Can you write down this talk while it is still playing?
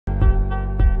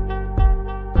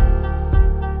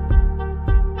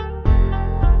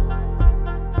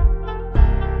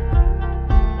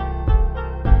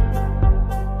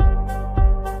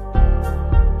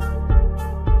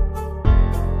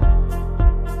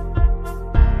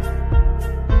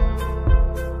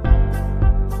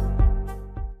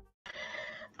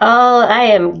Oh, I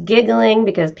am giggling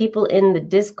because people in the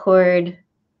Discord,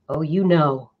 oh, you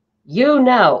know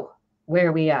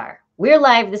where we are. We're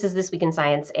live. This is This Week in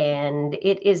Science, and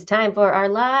it is time for our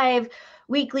live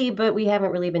weekly, but we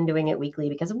haven't really been doing it weekly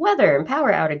because of weather and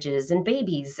power outages and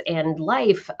babies and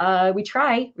life. We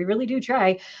really do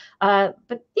try.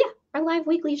 But yeah, our live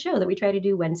weekly show that we try to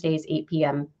do Wednesdays, 8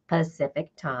 p.m. Pacific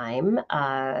time.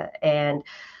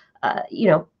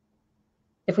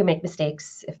 If we make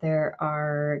mistakes, if there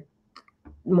are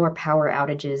more power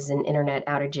outages and internet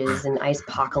outages and ice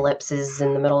apocalypses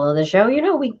in the middle of the show,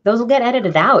 those will get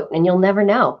edited out and you'll never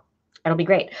know. It'll be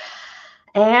great.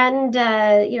 And,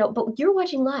 but you're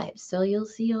watching live, so you'll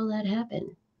see all that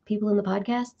happen. People in the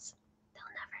podcasts,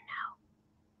 they'll never know.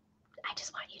 I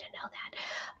just want you to know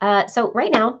that. So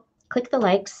right now, click the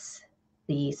likes,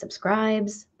 the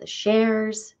subscribes, the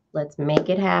shares. Let's make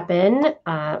it happen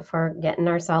for getting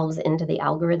ourselves into the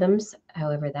algorithms,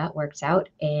 however that works out.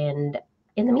 And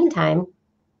in the meantime,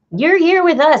 you're here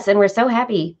with us, and we're so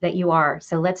happy that you are.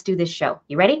 So let's do this show.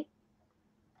 You ready?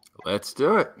 Let's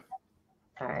do it.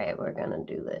 All right, we're going to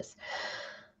do this.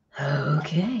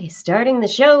 Okay, starting the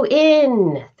show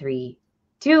in 3,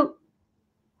 2.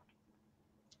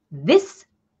 This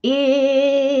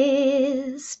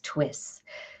is TWIS.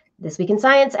 This Week in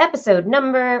Science, episode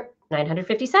number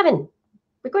 957.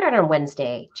 Recorded on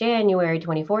Wednesday, January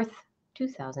 24th,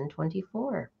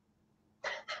 2024.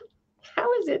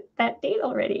 How is it that date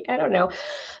already? I don't know.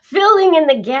 Filling in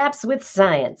the gaps with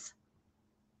science.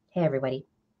 Hey, everybody.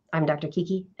 I'm Dr.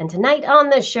 Kiki, and tonight on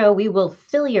the show, we will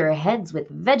fill your heads with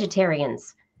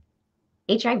vegetarians,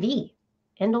 HIV,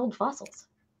 and old fossils.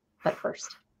 But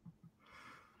first.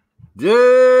 Disclaimer,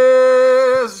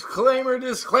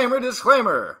 disclaimer,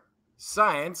 disclaimer.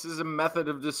 Science is a method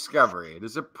of discovery. It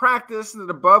is a practice that,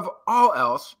 above all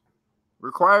else,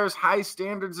 requires high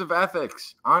standards of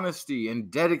ethics, honesty,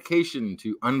 and dedication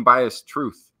to unbiased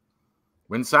truth.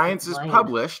 When science is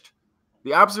published,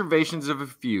 the observations of a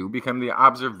few become the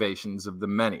observations of the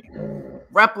many,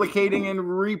 replicating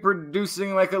and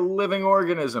reproducing like a living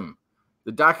organism.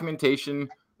 The documentation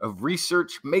of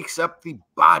research makes up the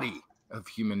body of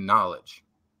human knowledge.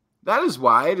 That is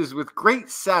why it is with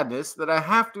great sadness that I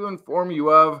have to inform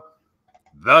you of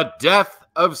the death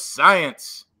of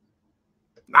science.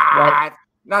 Not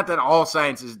that all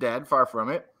science is dead, far from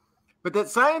it, but that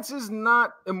science is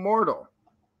not immortal,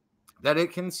 that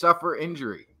it can suffer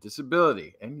injury,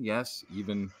 disability, and yes,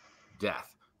 even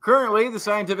death. Currently, the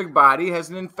scientific body has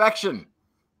an infection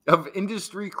of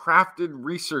industry-crafted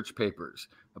research papers,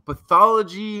 a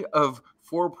pathology of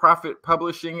for-profit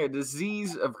publishing, a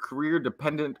disease of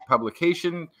career-dependent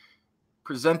publication,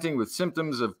 presenting with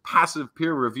symptoms of passive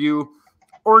peer review,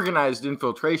 organized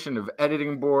infiltration of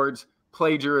editing boards,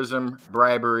 plagiarism,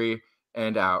 bribery,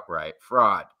 and outright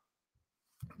fraud.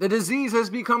 The disease has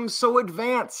become so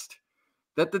advanced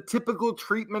that the typical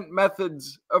treatment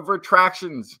methods of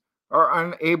retractions are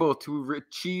unable to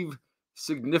achieve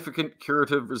significant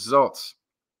curative results.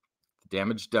 The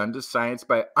damage done to science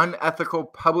by unethical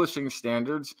publishing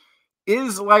standards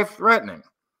is life-threatening,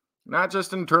 not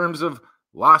just in terms of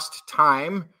lost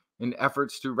time in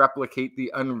efforts to replicate the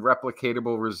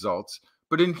unreplicatable results,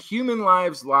 but in human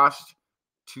lives lost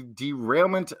to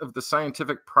derailment of the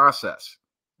scientific process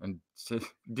and to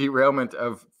derailment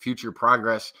of future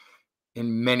progress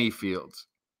in many fields,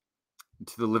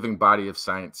 to the living body of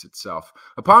science itself,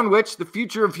 upon which the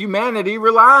future of humanity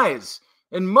relies.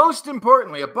 And most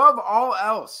importantly, above all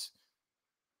else,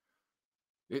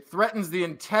 it threatens the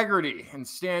integrity and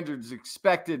standards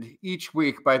expected each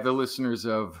week by the listeners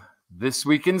of This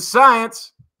Week in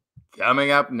Science.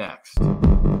 Coming up next.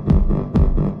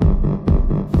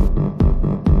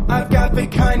 I've got the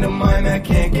kind of mind that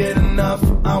can't get enough.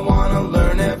 I want to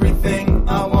learn everything.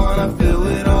 I want to fill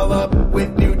it all up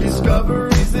with new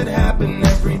discoveries that happen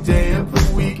every day of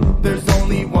the week. There's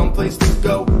only one place to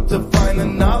go to find the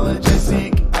knowledge I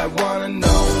seek. I want to know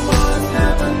what's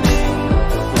happening.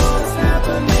 What's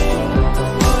happening?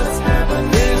 What's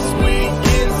happening this week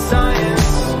in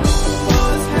science?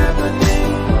 What's happening?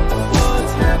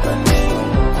 What's happening?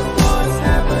 What's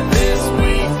happening this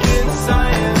week in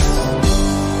science?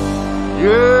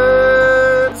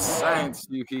 Good science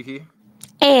to you, Kiki.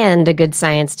 And a good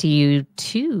science to you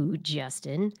too,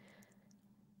 Justin.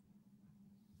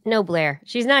 No, Blair.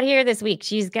 She's not here this week.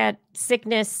 She's got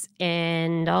sickness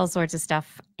and all sorts of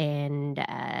stuff. And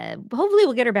hopefully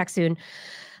we'll get her back soon.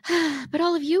 But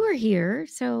all of you are here.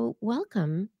 So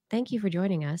welcome. Thank you for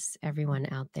joining us, everyone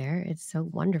out there. It's so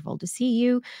wonderful to see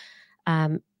you.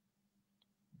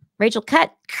 Rachel,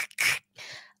 cut.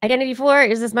 Identity 4,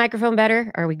 is this microphone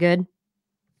better? Are we good?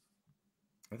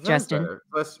 Justin?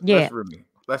 Less roomy.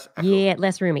 Less echo. Yeah,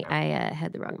 less roomy. I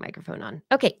had the wrong microphone on.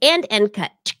 Okay, and end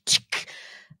cut.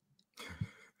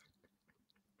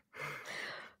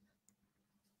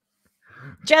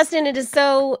 Justin, it is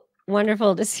so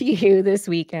wonderful to see you this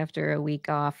week after a week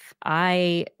off.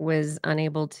 I was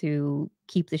unable to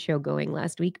keep the show going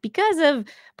last week because of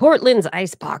Portland's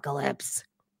ice apocalypse.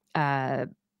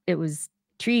 It was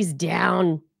trees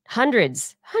down,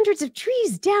 hundreds of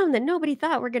trees down that nobody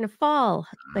thought were going to fall,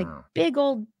 like big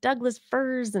old Douglas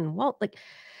firs and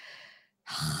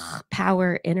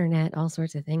power, internet, all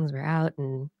sorts of things were out,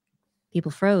 and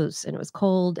people froze, and it was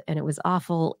cold, and it was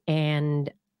awful,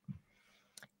 and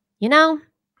you know,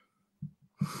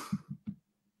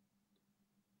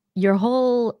 your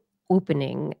whole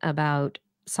opening about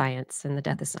science and the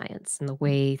death of science and the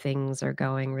way things are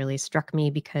going really struck me,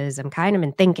 because I'm kind of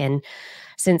been thinking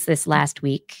since this last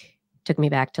week, took me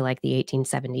back to like the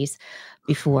 1870s,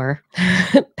 before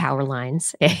power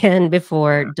lines and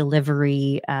before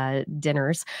delivery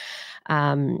dinners,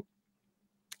 and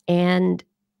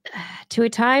to a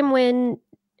time when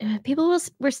people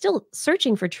were still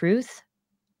searching for truth.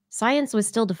 Science was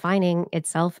still defining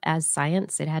itself as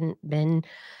science. It hadn't been,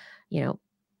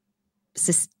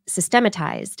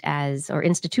 systematized as or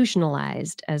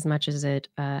institutionalized as much as it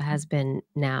has been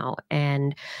now.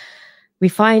 And we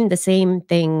find the same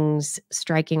things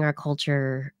striking our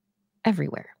culture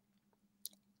everywhere.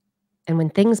 And when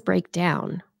things break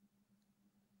down,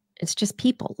 it's just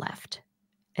people left.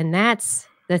 And that's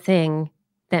the thing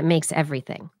that makes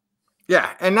everything.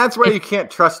 Yeah, and that's why you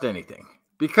can't trust anything,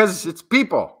 because it's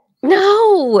people.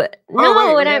 No, wait, we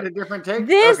had a different take?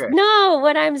 No,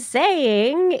 what I'm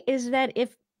saying is that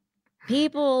if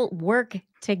people work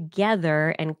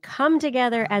together and come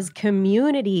together as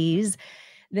communities,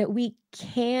 that we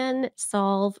can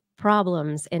solve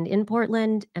problems. And in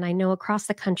Portland, and I know across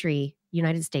the country,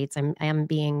 United States, I am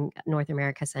being North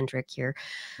America centric here.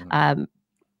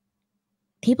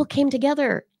 People came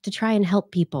together to try and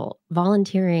help people,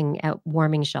 volunteering at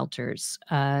warming shelters,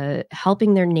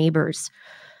 helping their neighbors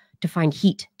to find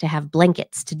heat, to have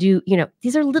blankets, to do,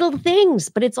 these are little things,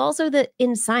 but it's also that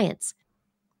in science,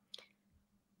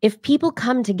 if people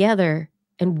come together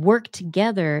and work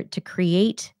together to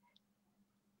create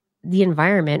the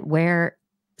environment where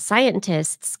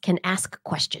scientists can ask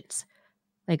questions,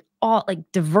 like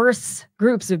diverse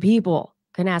groups of people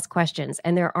can ask questions,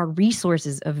 and there are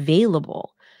resources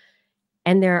available,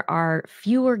 and there are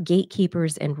fewer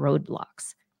gatekeepers and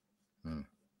roadblocks,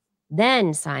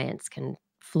 then science can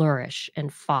flourish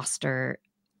and foster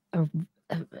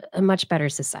a much better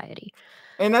society.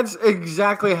 And that's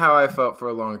exactly how I felt for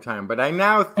a long time. But I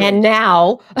now think... And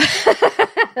now...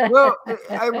 Well,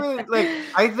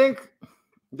 I think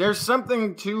there's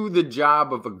something to the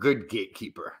job of a good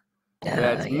gatekeeper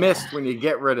that's missed when you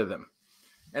get rid of them.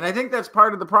 And I think that's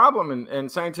part of the problem in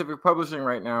scientific publishing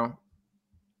right now,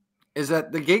 is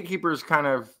that the gatekeepers kind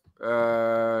of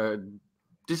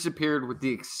disappeared with the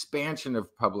expansion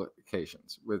of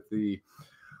publications, with the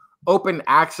open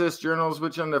access journals,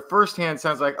 which on the first hand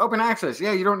sounds like open access.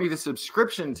 Yeah, you don't need a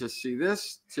subscription to see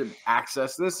this, to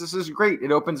access this. This is great.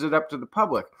 It opens it up to the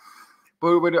public.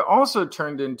 But what it also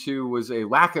turned into was a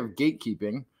lack of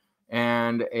gatekeeping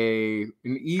and an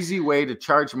easy way to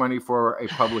charge money for a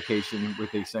publication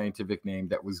with a scientific name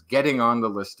that was getting on the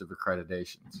list of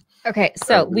accreditations. Okay,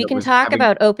 so we can talk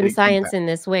about open science in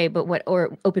this way, but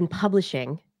or open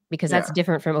publishing, because that's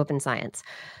different from open science.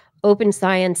 Open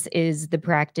science is the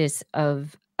practice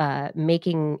of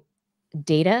making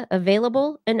data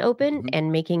available and open,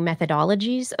 and making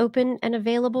methodologies open and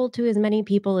available to as many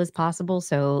people as possible.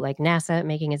 So like NASA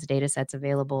making its data sets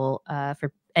available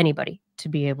for anybody to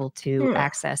be able to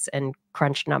access and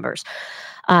crunch numbers.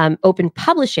 Open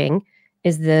publishing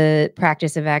is the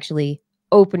practice of actually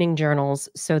opening journals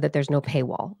so that there's no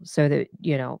paywall, so that,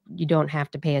 you don't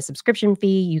have to pay a subscription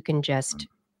fee. You can just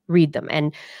read them.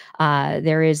 And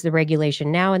there is the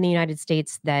regulation now in the United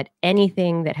States that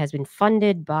anything that has been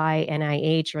funded by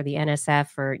NIH or the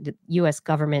NSF or the US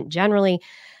government generally,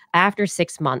 after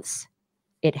 6 months,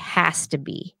 it has to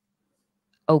be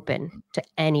open to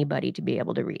anybody to be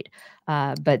able to read.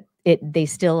 But they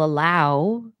still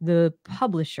allow the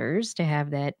publishers to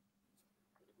have that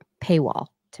paywall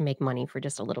to make money for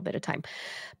just a little bit of time.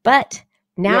 But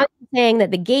now I'm saying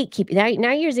that the gatekeeping,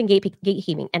 now you're using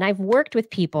gatekeeping, and I've worked with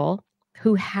people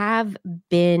who have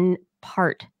been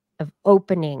part of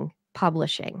opening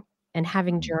publishing and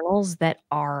having journals that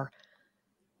are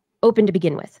open to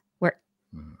begin with, where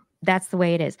that's the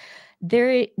way it is.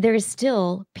 There is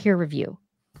still peer review.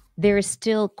 There is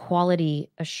still quality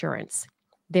assurance.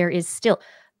 There is still,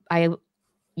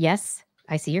 yes,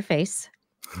 I see your face.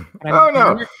 Oh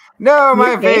no, no,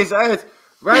 my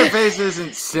face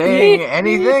isn't saying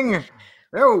anything.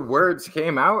 No words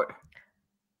came out.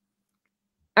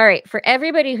 All right, for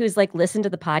everybody who's like listened to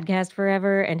the podcast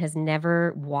forever and has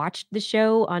never watched the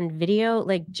show on video,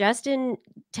 like Justin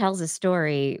tells a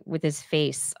story with his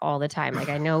face all the time. Like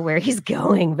I know where he's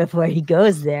going before he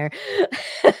goes there.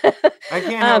 I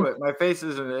can't help it. My face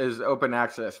is open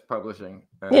access publishing.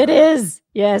 It is.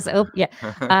 Yes. Oh, yeah.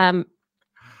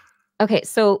 Okay,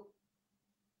 so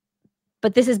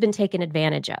but this has been taken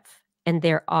advantage of, and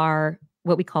there are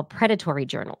what we call predatory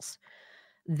journals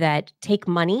that take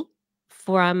money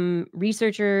from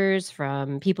researchers,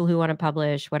 from people who want to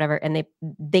publish, whatever, and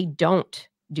they don't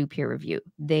do peer review.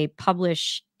 They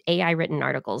publish AI written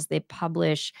articles. They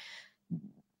publish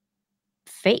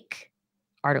fake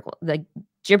article, like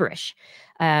gibberish.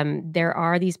 There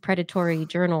are these predatory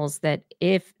journals that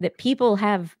people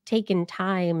have taken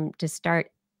time to start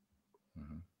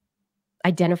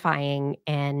identifying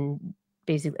and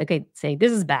basically, okay, say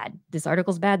this is bad, this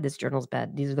article's bad, this journal's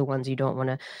bad, these are the ones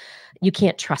you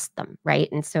can't trust them,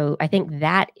 right? And so I think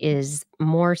that is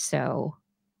more so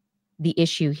the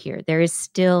issue here. There is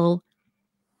still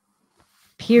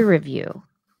peer review.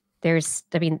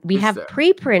 We have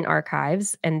preprint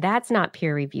archives, and that's not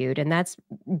peer reviewed, and that's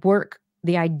work.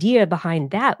 The idea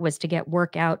behind that was to get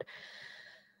work out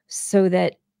so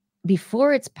that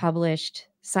before it's published,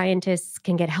 scientists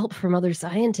can get help from other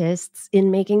scientists in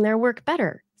making their work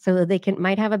better so that they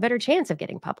might have a better chance of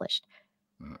getting published.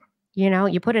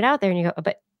 You put it out there and you go,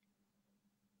 but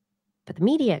the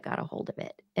media got a hold of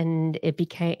it, and it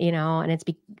became, and it's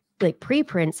like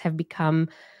preprints have become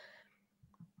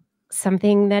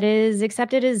something that is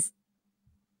accepted,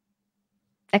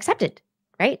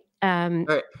 right?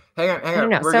 Wait, hang on. I don't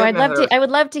know. So I would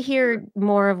love to hear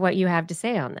more of what you have to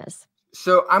say on this.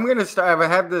 So I'm gonna start. I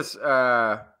have this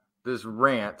this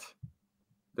rant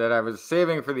that I was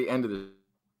saving for the end of the.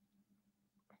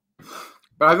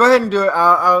 But I'll go ahead and do it.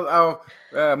 I'll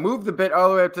move the bit all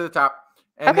the way up to the top.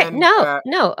 And okay. Then,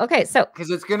 no. Okay. So because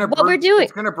it's gonna we're doing.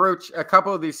 It's gonna broach a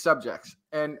couple of these subjects,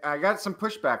 and I got some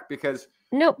pushback because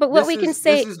but what we can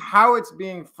say, this is how it's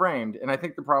being framed, and I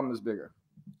think the problem is bigger.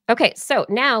 Okay, so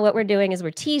now what we're doing is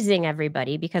we're teasing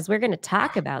everybody because we're going to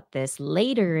talk about this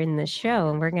later in the show,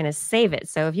 and we're going to save it.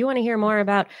 So if you want to hear more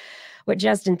about what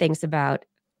Justin thinks about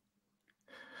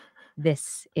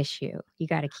this issue, you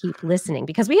got to keep listening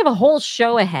because we have a whole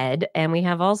show ahead and we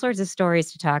have all sorts of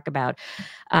stories to talk about.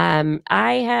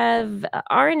 I have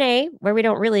RNA where we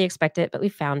don't really expect it, but we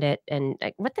found it, and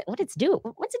what's it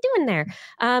doing there?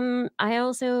 I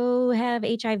also have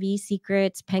HIV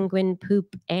secrets, penguin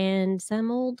poop, and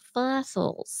some old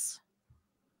fossils.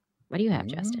 What do you have,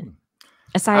 Justin?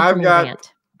 Aside from your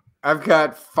rant. I've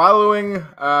got following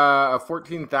a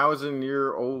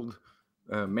 14,000-year-old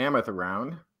mammoth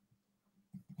around.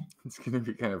 It's going to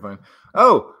be kind of fun.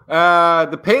 Oh,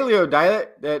 the paleo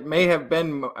diet that may have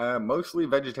been mostly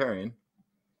vegetarian.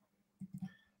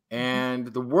 And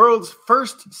the world's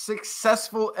first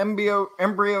successful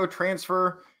embryo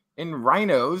transfer in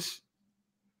rhinos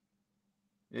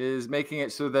is making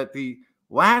it so that the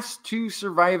last two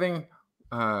surviving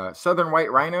southern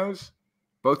white rhinos,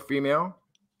 both female,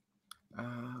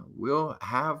 will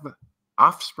have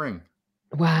offspring.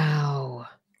 Wow.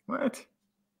 What?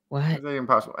 What? Is that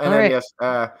impossible? And then, yes,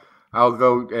 I'll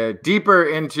go deeper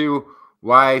into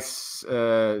why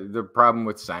the problem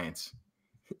with science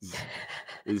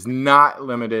is not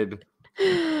limited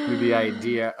to the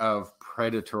idea of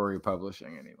predatory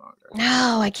publishing any longer.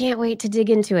 No, I can't wait to dig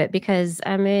into it because,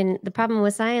 I mean, the problem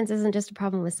with science isn't just a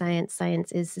problem with science.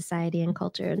 Science is society and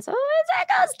culture. And so that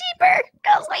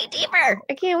goes way deeper.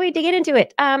 I can't wait to get into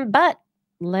it. But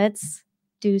let's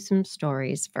do some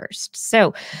stories first.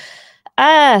 So,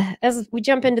 as we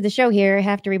jump into the show here, I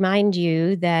have to remind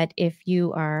you that if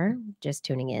you are just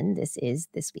tuning in, this is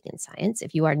This Week in Science.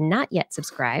 If you are not yet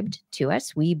subscribed to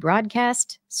us, we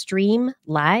stream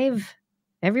live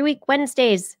every week,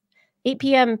 Wednesdays, 8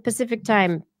 p.m. Pacific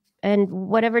time, and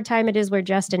whatever time it is where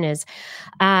Justin is.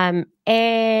 On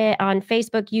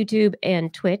Facebook, YouTube,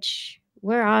 and Twitch.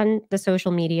 We're on the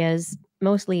social medias,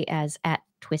 mostly as at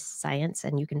TWIS Science,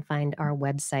 and you can find our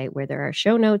website where there are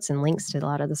show notes and links to a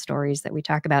lot of the stories that we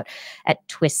talk about at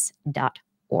twis.org.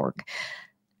 All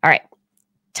right,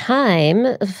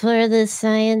 time for the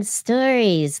science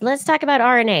stories. Let's talk about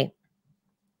RNA.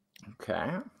 Okay.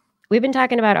 We've been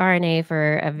talking about RNA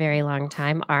for a very long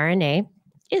time. RNA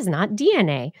is not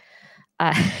DNA.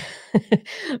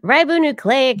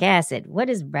 Ribonucleic acid. What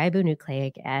is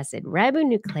ribonucleic acid?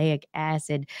 Ribonucleic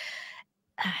acid,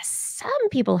 some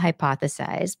people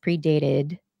hypothesize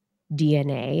predated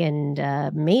DNA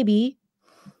and maybe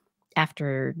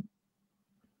after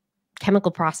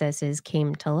chemical processes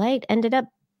came to light, ended up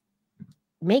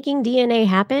making DNA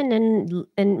happen,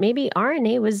 and maybe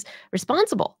RNA was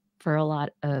responsible for a lot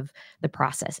of the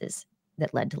processes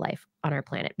that led to life on our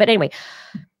planet. But anyway,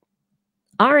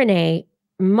 RNA,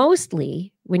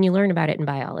 mostly when you learn about it in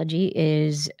biology,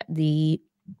 is the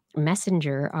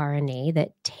messenger RNA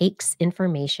that takes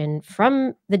information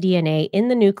from the DNA in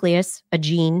the nucleus, a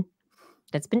gene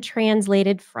that's been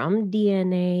translated from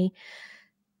DNA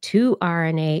to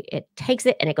RNA. It takes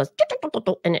it and it goes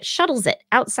and it shuttles it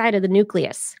outside of the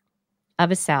nucleus of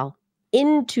a cell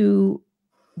into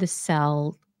the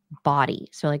cell body.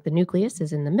 So like the nucleus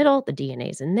is in the middle, the DNA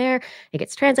is in there, it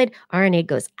gets translated, RNA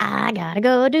goes, I gotta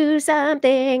go do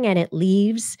something, and it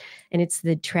leaves, and it's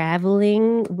the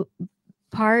traveling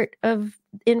part of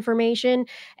information,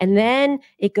 and then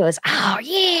it goes, oh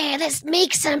yeah, let's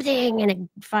make something, and it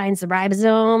finds the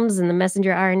ribosomes, and the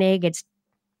messenger RNA gets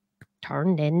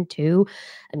turned into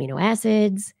amino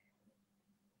acids,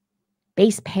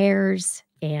 base pairs,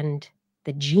 and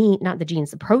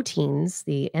the proteins,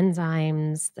 the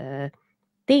enzymes, the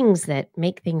things that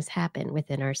make things happen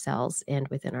within our cells and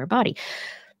within our body.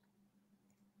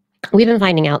 We've been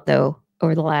finding out, though,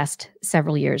 over the last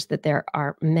several years that there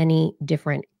are many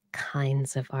different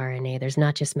kinds of RNA. There's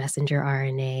not just messenger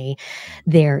RNA.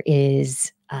 There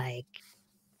is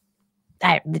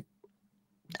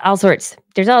all sorts.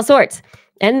 There's all sorts.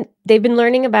 And they've been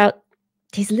learning about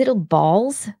these little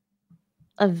balls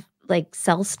of like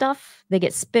cell stuff. They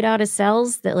get spit out of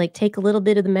cells that like take a little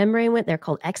bit of the membrane with. They're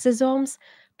called exosomes,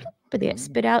 but they get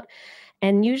spit out.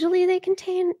 And usually they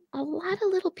contain a lot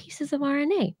of little pieces of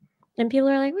RNA. And people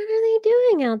are like, what are they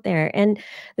doing out there? And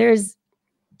there's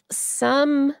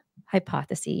some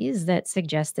hypotheses that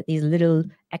suggest that these little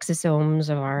exosomes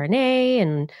of RNA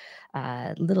and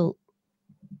little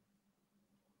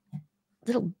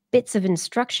bits of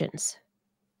instructions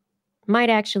might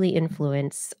actually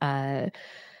influence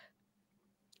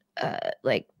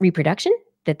like reproduction,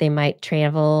 that they might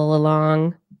travel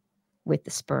along with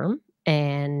the sperm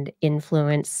and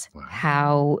influence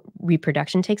how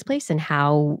reproduction takes place and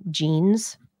how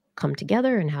genes come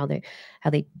together and how they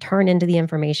turn into the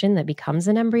information that becomes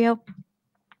an embryo.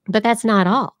 But that's not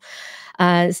all.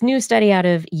 This new study out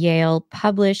of Yale,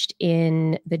 published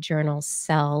in the journal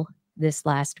Cell this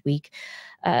last week,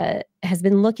 has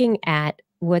been looking at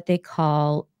what they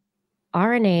call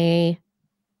RNA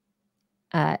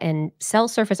and cell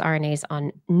surface RNAs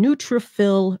on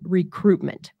neutrophil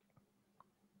recruitment.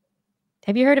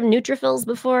 Have you heard of neutrophils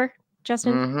before,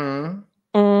 Justin?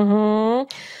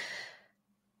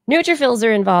 Neutrophils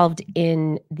are involved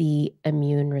in the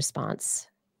immune response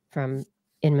in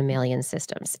mammalian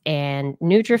systems. And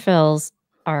neutrophils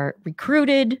are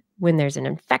recruited when there's an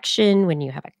infection, when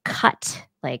you have a cut.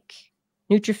 Like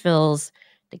neutrophils,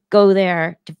 they go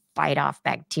there to fight off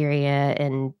bacteria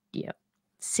and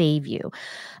save you.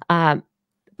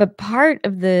 But part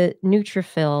of the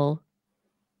neutrophil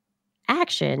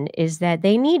action is that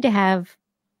they need to have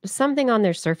something on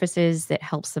their surfaces that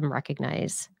helps them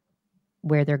recognize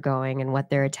where they're going and what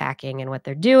they're attacking and what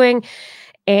they're doing.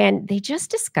 And they just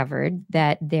discovered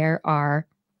that there are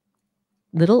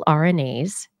little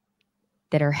RNAs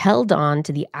that are held on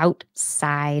to the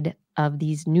outside of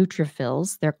these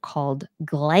neutrophils. They're called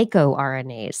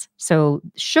glycoRNAs. So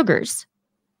sugars,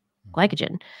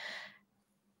 glycogen,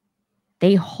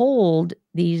 they hold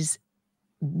these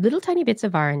little tiny bits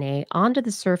of RNA onto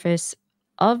the surface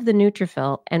of the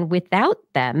neutrophil. And without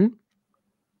them,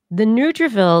 the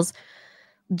neutrophils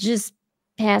just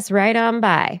pass right on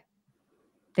by.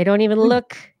 They don't even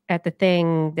look at the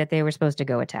thing that they were supposed to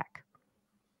go attack.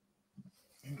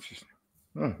 Interesting.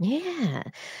 Yeah.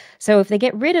 So if they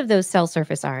get rid of those cell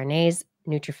surface RNAs,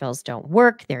 neutrophils don't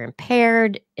work. They're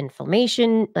impaired.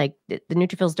 Inflammation, like the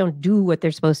neutrophils don't do what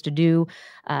they're supposed to do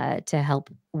to help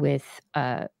with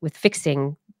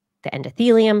fixing the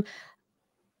endothelium.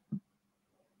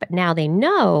 But now they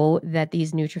know that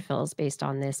these neutrophils, based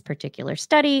on this particular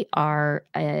study, are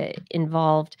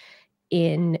involved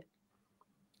in,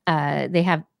 they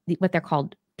have what they're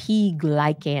called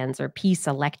P-glycans or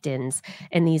P-selectins.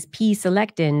 And these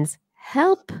P-selectins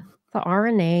help the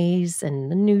RNAs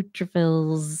and the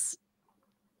neutrophils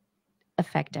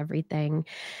affect everything.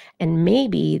 And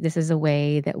maybe this is a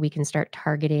way that we can start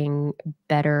targeting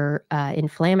better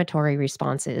inflammatory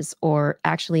responses, or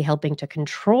actually helping to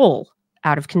control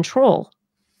out of control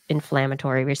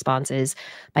inflammatory responses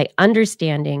by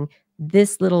understanding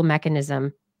this little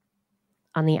mechanism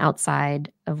on the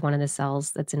outside of one of the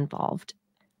cells that's involved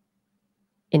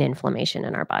in inflammation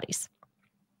in our bodies.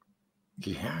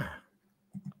 Yeah.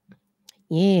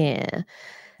 Yeah.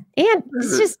 And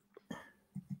it's just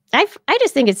I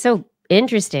just think it's so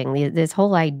interesting, this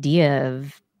whole idea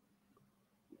of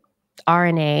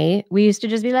RNA. We used to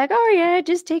just be like, oh yeah, it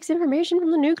just takes information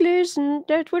from the nucleus and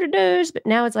that's what it does. But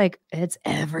now it's like, it's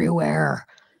everywhere.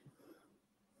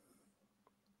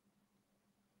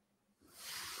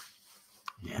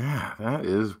 Yeah, that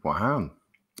is wild.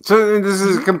 So this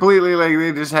is completely like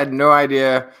they just had no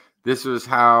idea this was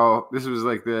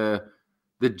like the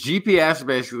GPS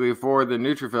basically for the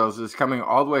neutrophils is coming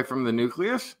all the way from the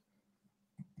nucleus.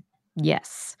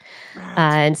 Yes.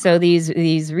 And so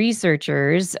these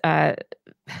researchers,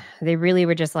 they really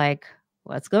were just like,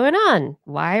 what's going on?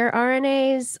 Why are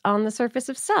RNAs on the surface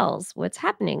of cells? What's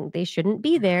happening? They shouldn't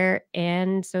be there.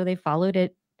 And so they followed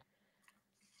it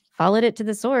to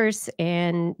the source.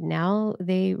 And now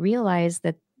they realize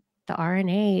that the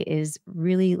RNA is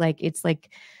really like, it's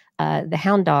like the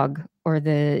hound dog or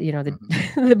the,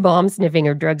 the bomb sniffing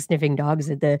or drug sniffing dogs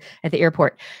at the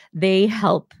airport. They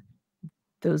help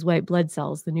those white blood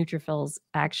cells, the neutrophils,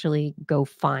 actually go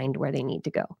find where they need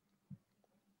to go.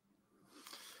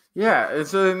 Yeah,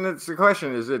 so that's the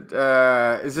question: is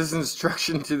this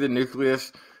instruction to the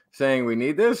nucleus saying we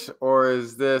need this, or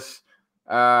is this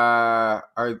are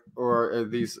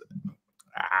these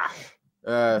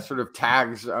sort of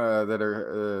tags that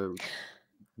are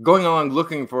going along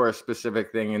looking for a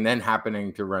specific thing and then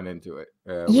happening to run into it?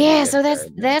 Yeah, so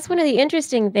that's one of the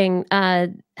interesting things.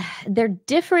 They're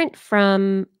different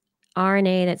from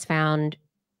RNA that's found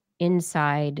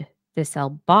inside the cell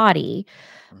body,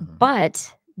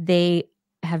 but they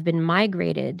have been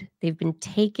migrated. They've been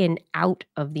taken out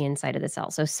of the inside of the cell.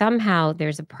 So somehow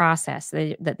there's a process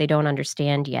that they don't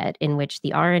understand yet in which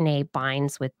the RNA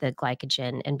binds with the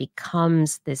glycogen and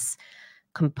becomes this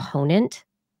component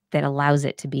that allows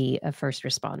it to be a first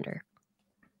responder.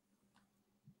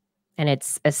 And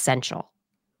it's essential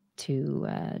to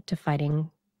fighting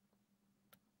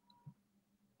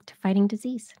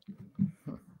disease.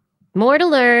 More to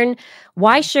learn.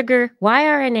 Why sugar? Why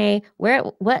RNA?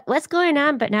 What's going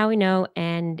on? But now we know,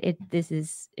 and this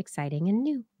is exciting and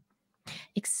new.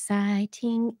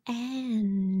 Exciting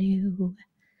and new.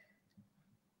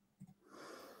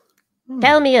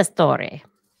 Tell me a story.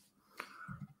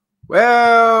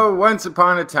 Well, once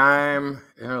upon a time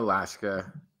in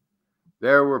Alaska,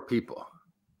 there were people.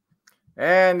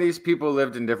 And these people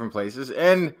lived in different places.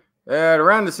 And at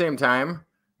around the same time,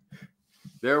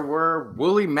 there were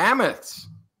woolly mammoths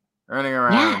running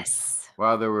around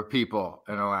while there were people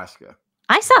in Alaska.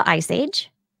 I saw Ice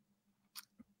Age.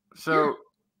 So,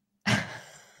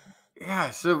 yeah.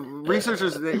 So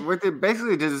researchers, what they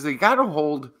basically did is they got a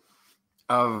hold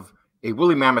of a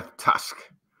woolly mammoth tusk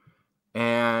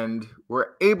and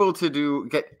were able to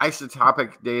get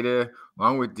isotopic data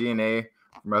along with DNA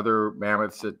from other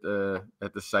mammoths at the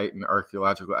site and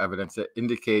archaeological evidence that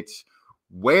indicates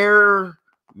where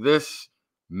this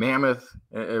mammoth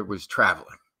was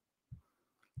traveling.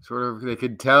 Sort of, they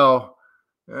could tell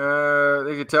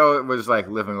it was like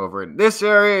living over in this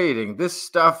area, eating this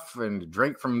stuff, and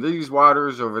drink from these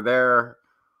waters over there,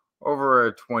 over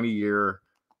a 20-year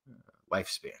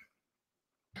lifespan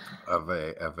of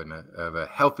a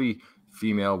healthy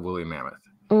female woolly mammoth.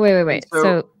 Wait.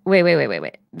 So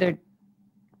wait. They're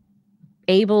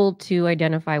able to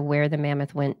identify where the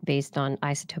mammoth went based on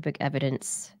isotopic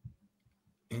evidence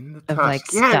in the of tusk. like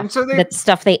Yeah, stuff, and so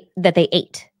stuff that they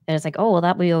ate. And it's like, oh, well,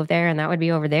 that would be over there, and that would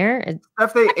be over there.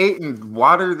 Stuff they ate and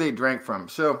water they drank from.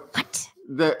 So what?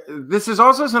 This is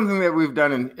also something that we've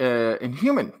done in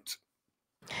humans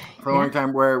for a long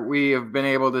time, where we have been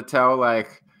able to tell,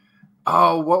 like,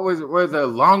 oh, what were the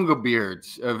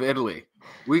Longobeards of Italy?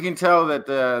 We can tell that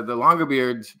the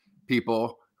Longobeards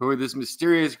people, who were this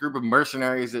mysterious group of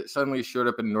mercenaries that suddenly showed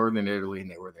up in northern Italy,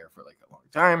 and they were there for like a long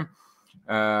time,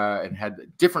 and had a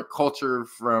different culture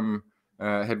from.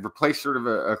 Had replaced sort of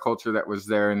a culture that was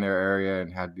there in their area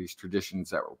and had these traditions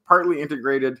that were partly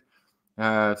integrated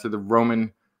to the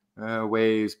Roman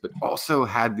ways, but also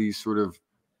had these sort of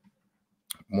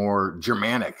more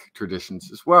Germanic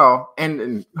traditions as well,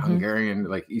 and Hungarian,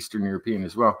 like Eastern European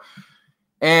as well.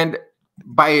 And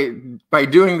by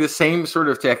doing the same sort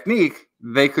of technique,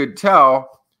 they could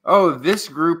tell, oh, this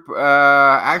group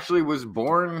actually was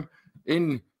born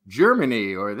in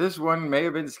Germany, or this one may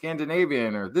have been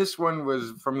Scandinavian, or this one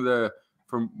was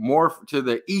from more to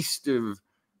the east of,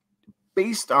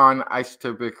 based on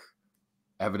isotopic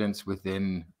evidence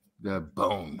within the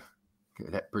bone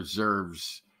that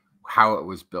preserves how it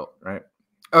was built, right?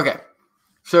 Okay,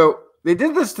 so they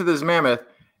did this to this mammoth,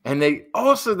 and they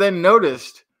also then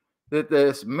noticed that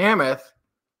this mammoth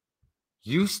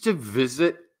used to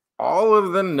visit all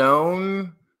of the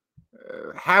known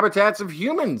habitats of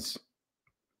humans.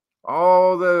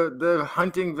 all the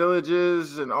hunting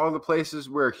villages and all the places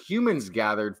where humans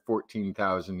gathered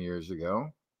 14,000 years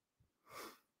ago.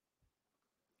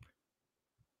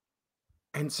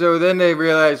 And so then they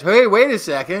realized, hey, wait a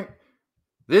second,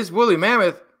 this woolly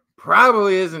mammoth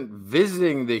probably isn't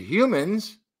visiting the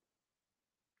humans.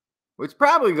 What's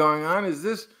probably going on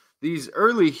is these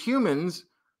early humans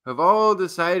have all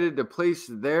decided to place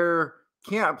their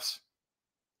camps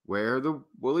where the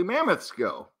woolly mammoths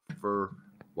go for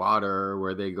water,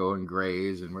 where they go and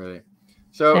graze, and where they.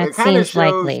 So That it kind of seems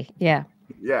shows, likely. Yeah.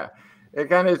 yeah, it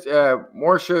kind of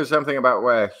more shows something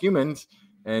about humans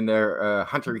and their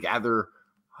hunter-gatherer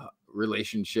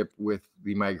relationship with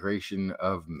the migration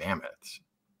of mammoths.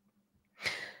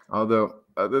 Although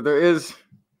there is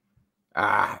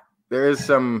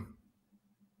some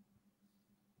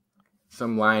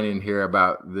line in here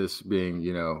about this being,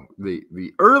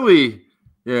 the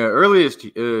earliest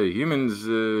humans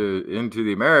into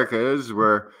the Americas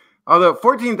were, although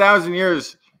 14,000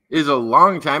 years is a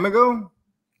long time ago,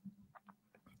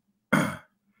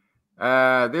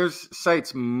 there's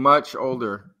sites much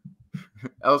older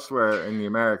elsewhere in the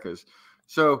Americas.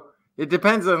 So it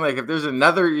depends on, like, if there's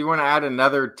you want to add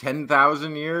another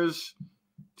 10,000 years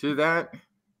to that.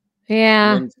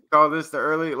 Yeah. And call this the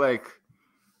early, like,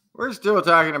 we're still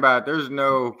talking about, there's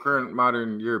no current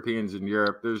modern Europeans in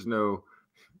Europe. There's no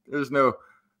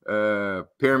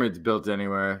pyramids built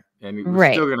anywhere. And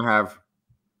we're still going to have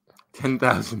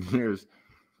 10,000 years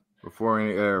before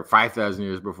or 5,000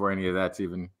 years before any of that's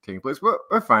even taking place. But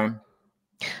we're fine.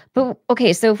 But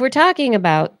okay, so if we're talking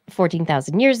about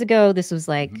 14,000 years ago, this was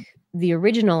like the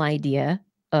original idea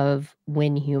of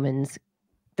when humans,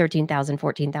 13,000,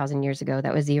 14,000 years ago,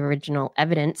 that was the original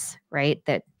evidence, right?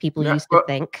 That people used to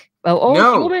think,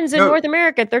 humans in North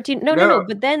America, 13. No.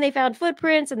 But then they found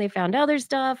footprints and they found other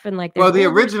stuff. And like, the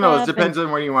original depends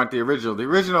on where you want the original. The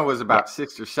original was about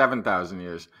 6,000 or 7,000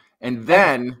 years. And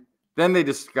then they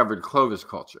discovered Clovis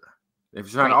culture. They've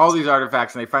found all these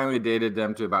artifacts, and they finally dated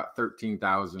them to about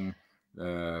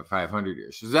 13,500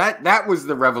 years. So that was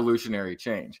the revolutionary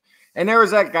change. And there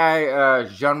was that guy,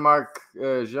 Jean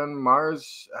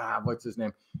Mars, what's his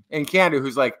name, in Canada,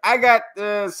 who's like, I got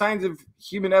signs of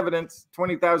human evidence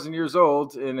 20,000 years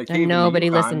old in a cave. And nobody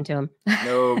listened to him.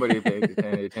 Nobody paid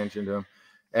any attention to him.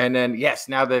 And then,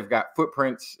 now they've got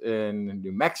footprints in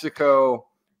New Mexico,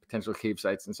 potential cave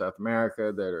sites in South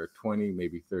America that are 20,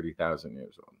 maybe 30,000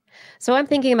 years old. So I'm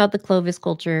thinking about the Clovis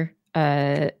culture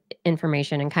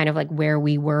information and kind of like where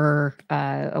we were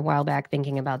a while back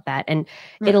thinking about that. And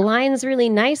it aligns really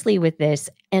nicely with this,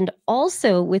 and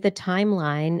also with a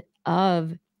timeline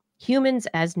of humans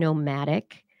as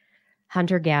nomadic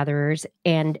hunter-gatherers.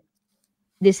 And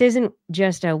this isn't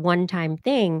just a one-time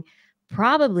thing.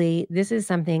 Probably this is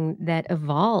something that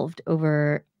evolved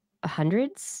over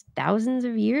hundreds, thousands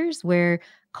of years, where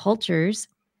cultures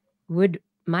would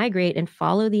migrate and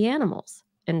follow the animals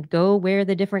and go where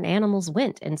the different animals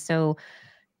went. And so,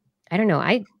 I don't know,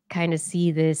 I kind of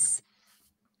see this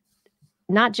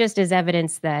not just as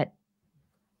evidence that,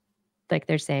 like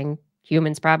they're saying,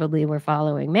 humans probably were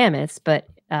following mammoths, but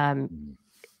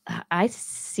I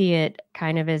see it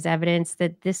kind of as evidence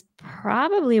that this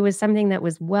probably was something that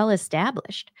was well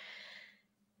established.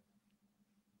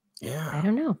 Yeah. I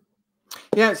don't know.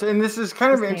 Yes, and this is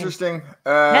kind of interesting.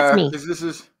 That's me.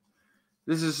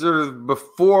 This is sort of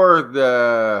before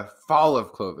the fall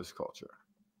of Clovis culture,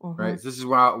 right? This is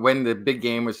when the big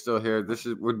game was still here.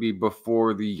 Would be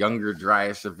before the Younger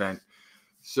Dryas event.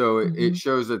 So it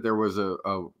shows that there was a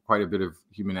quite a bit of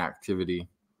human activity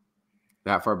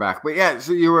that far back. But yeah,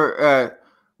 so you were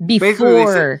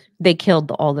before they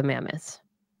killed all the mammoths,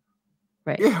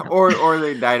 right? Yeah, or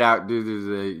they died out due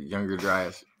to the Younger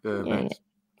Dryas events,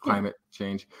 climate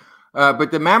change.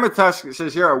 But the mammoth tusks, it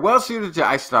says here, are well suited to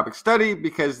isotopic study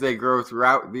because they grow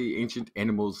throughout the ancient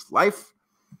animal's life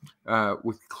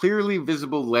with clearly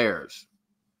visible layers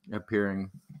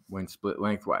appearing when split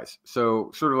lengthwise.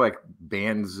 So sort of like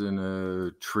bands in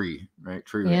a tree, right?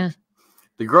 Tree rings.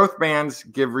 The growth bands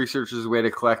give researchers a way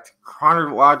to collect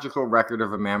chronological record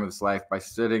of a mammoth's life by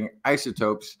studying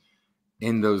isotopes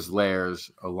in those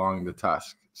layers along the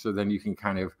tusk. So then you can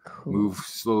kind of move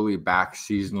slowly back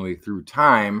seasonally through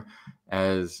time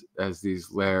as these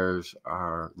layers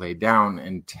are laid down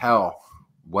and tell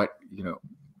what,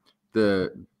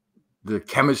 the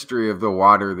chemistry of the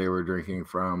water they were drinking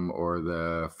from or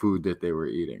the food that they were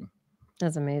eating.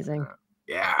 That's amazing.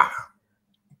 Yeah.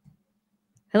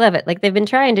 I love it. Like, they've been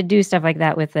trying to do stuff like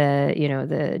that with the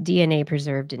DNA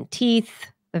preserved in teeth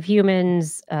of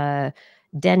humans,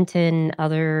 dentin,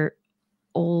 other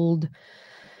old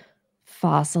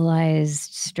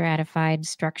fossilized, stratified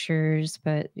structures.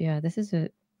 But yeah,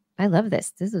 I love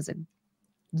this. This is a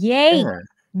yay. Yeah.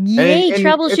 Yay, And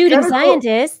troubleshooting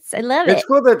scientists. I love It's it.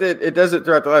 cool that it does it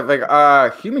throughout the life. Like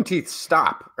human teeth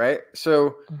stop, right?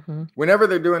 So whenever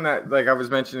they're doing that, like I was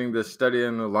mentioning the study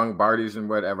in the Lombardies and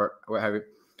what have you,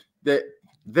 that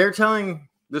they're telling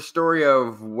the story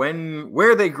of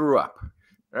where they grew up,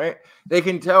 right? They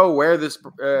can tell where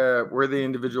the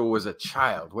individual was a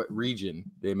child, what region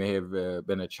they may have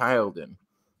been a child in,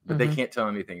 but they can't tell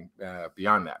anything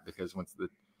beyond that, because once the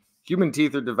human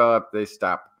teeth are developed, they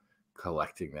stop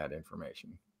collecting that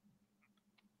information.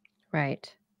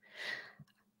 Right.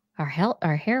 Our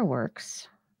hair works.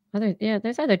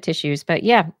 There's other tissues, but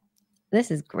yeah, this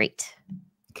is great.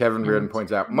 Kevin Reardon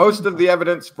points out most of the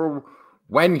evidence for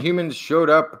when humans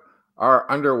showed up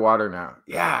are underwater now.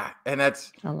 Yeah, and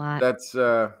that's a lot. That's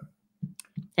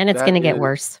and it's going to get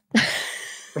worse.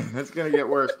 It's going to get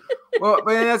worse. Well,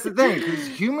 but that's the thing, because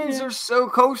humans are so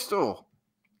coastal.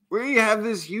 We have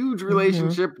this huge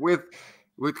relationship with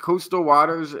coastal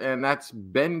waters, and that's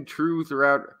been true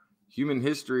throughout human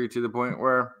history, to the point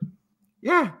where,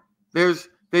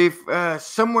 they've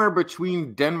somewhere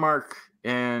between Denmark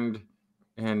and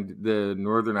the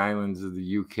northern islands of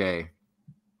the UK,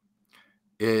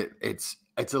 it's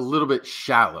a little bit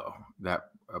shallow, that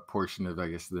portion of, I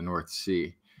guess, the North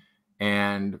Sea,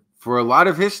 and for a lot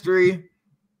of history,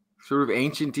 sort of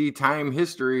ancient-y time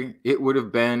history, it would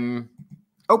have been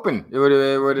open. It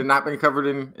would have not been covered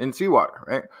in seawater,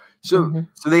 right? So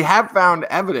they have found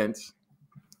evidence.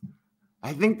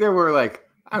 I think there were, like,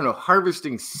 I don't know,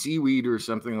 harvesting seaweed or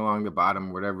something along the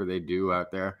bottom, whatever they do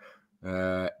out there,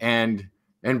 and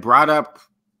brought up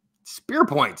spear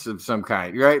points of some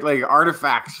kind, right? Like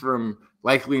artifacts from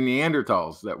likely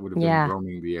Neanderthals that would have been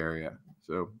roaming the area.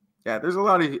 So yeah, there's a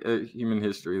lot of human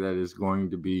history that is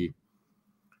going to be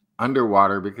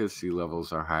underwater because sea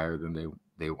levels are higher than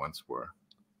they once were.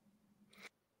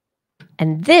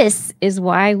 And this is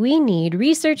why we need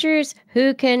researchers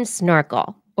who can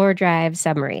snorkel or drive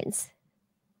submarines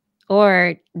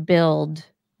or build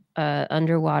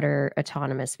underwater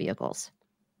autonomous vehicles.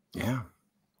 Yeah.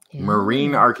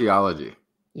 Marine archaeology.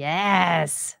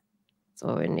 Yes. That's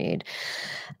what we need.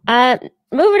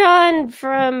 Moving on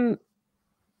from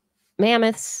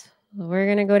mammoths, we're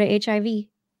going to go to HIV.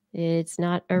 It's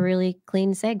not a really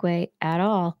clean segue at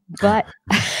all, but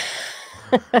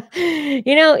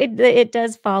it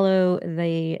does follow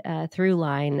the through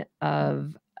line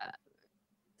of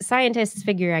scientists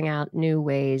figuring out new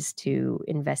ways to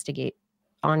investigate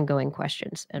ongoing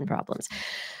questions and problems.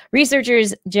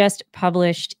 Researchers just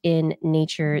published in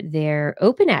Nature their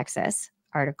open access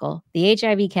article. The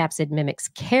HIV capsid mimics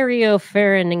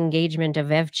karyofurin engagement of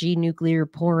FG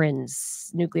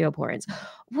nucleoporins.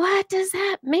 What does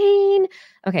that mean?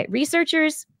 Okay,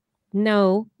 researchers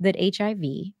know that HIV,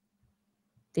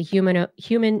 the human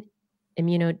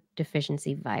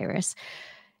immunodeficiency virus,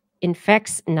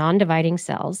 infects non-dividing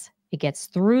cells. It gets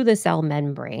through the cell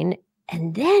membrane,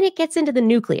 and then it gets into the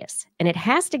nucleus. And it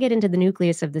has to get into the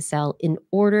nucleus of the cell in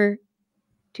order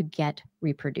to get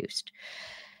reproduced.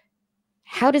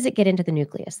 How does it get into the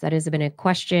nucleus? That has been a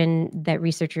question that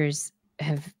researchers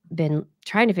have been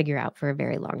trying to figure out for a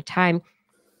very long time.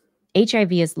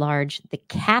 HIV is large. The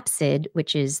capsid,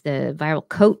 which is the viral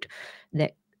coat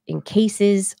that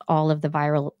encases all of the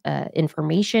viral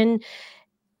information,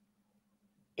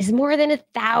 is more than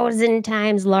 1,000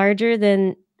 times larger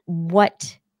than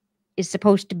what is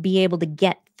supposed to be able to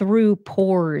get through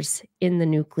pores in the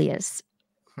nucleus,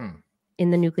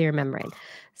 in the nuclear membrane.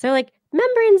 So, like,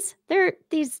 membranes, they're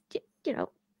these,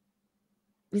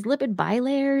 these lipid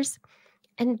bilayers,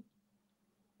 and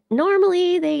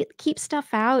normally they keep stuff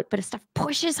out, but if stuff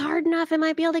pushes hard enough, it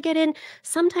might be able to get in.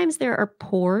 Sometimes there are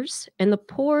pores, and the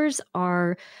pores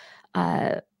are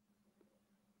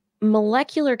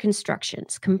molecular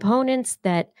constructions, components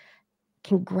that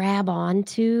can grab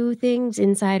onto things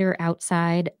inside or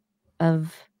outside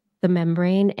of the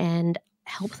membrane and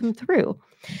help them through.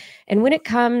 And when it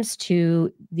comes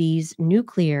to these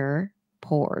nuclear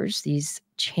pores, these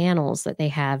channels that they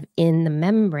have in the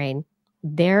membrane,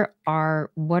 there are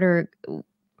what are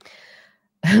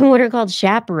called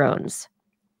chaperones.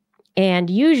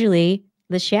 And usually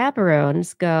the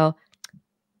chaperones go,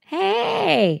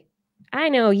 "Hey, I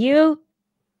know you.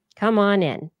 Come on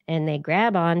in." And they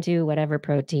grab onto whatever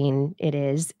protein it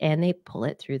is, and they pull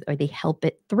it through, or they help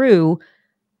it through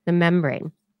the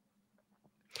membrane.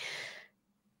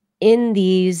 In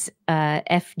these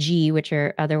FG, which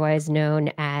are otherwise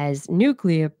known as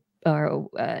intrinsically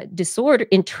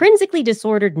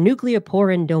disordered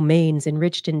nucleoporin domains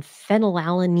enriched in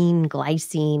phenylalanine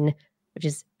glycine,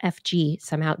 which is FG,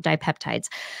 somehow dipeptides.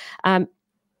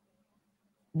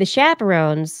 The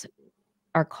chaperones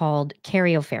are called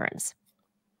cariophorans.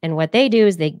 And what they do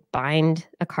is they bind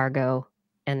a cargo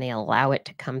and they allow it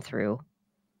to come through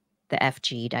the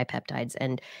FG dipeptides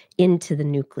and into the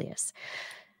nucleus.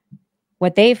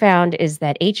 What they found is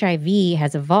that HIV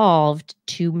has evolved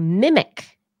to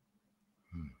mimic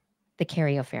the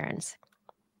cariophorans.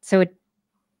 So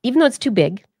even though it's too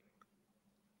big,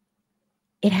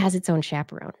 it has its own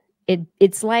chaperone.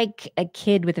 It's like a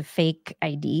kid with a fake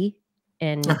ID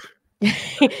and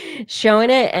showing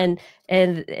it, and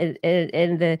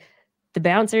the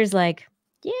bouncer's like,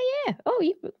 yeah,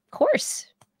 oh, of course,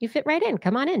 you fit right in.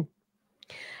 Come on in.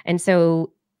 And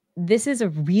so this is a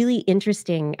really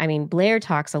interesting, I mean, Blair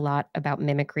talks a lot about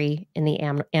mimicry in the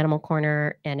Animal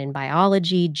Corner and in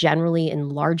biology, generally in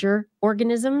larger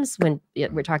organisms when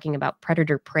we're talking about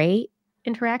predator-prey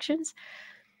interactions.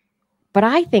 But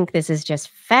I think this is just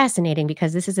fascinating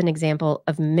because this is an example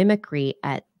of mimicry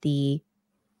at the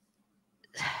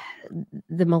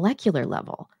molecular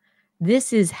level.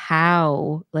 This is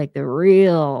how like the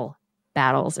real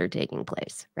battles are taking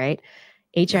place, right?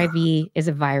 HIV is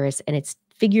a virus and it's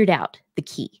figured out the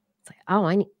key. It's like, oh,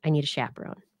 I need a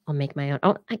chaperone. I'll make my own.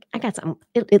 Oh, I got something.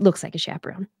 It looks like a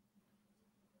chaperone.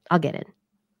 I'll get in.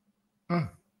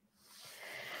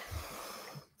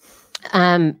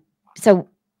 So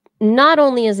not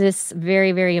only is this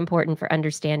very, very important for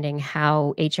understanding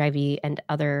how HIV and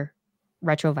other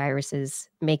retroviruses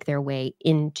make their way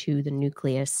into the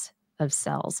nucleus of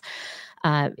cells,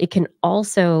 it can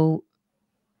also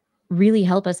really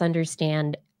help us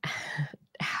understand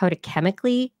how to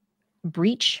chemically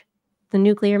breach the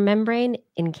nuclear membrane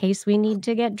in case we need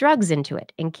to get drugs into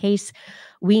it, in case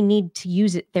we need to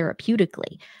use it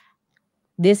therapeutically.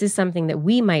 This is something that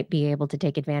we might be able to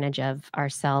take advantage of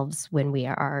ourselves when we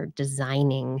are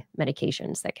designing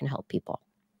medications that can help people.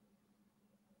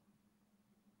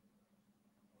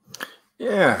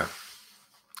 Yeah,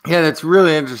 that's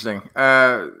really interesting.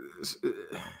 So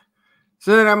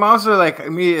then I'm also like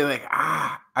immediately like,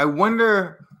 I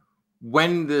wonder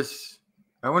when this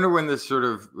sort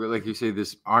of, like you say,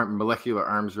 this molecular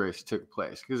arms race took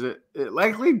place, because it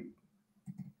likely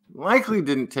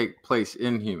didn't take place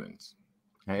in humans.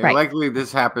 Okay? Right. Likely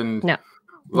this happened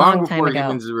long before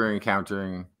humans were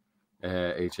encountering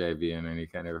HIV in any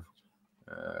kind of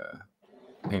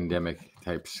pandemic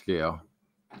type scale.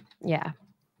 Yeah.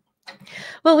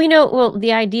 Well,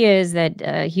 the idea is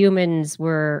that humans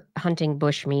were hunting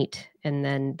bushmeat, and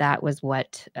then that was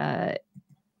what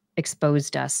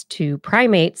exposed us to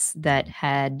primates that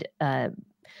had,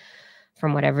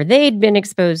 from whatever they'd been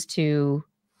exposed to,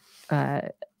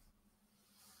 been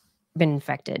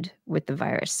infected with the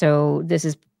virus. So this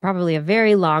is probably a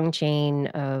very long chain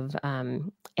of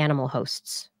animal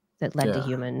hosts that led to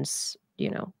humans,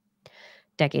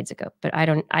 decades ago. But I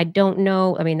don't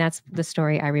know. I mean, that's the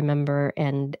story I remember.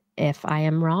 And if I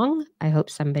am wrong, I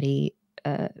hope somebody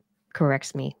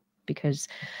corrects me, because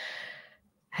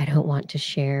I don't want to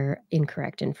share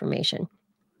incorrect information.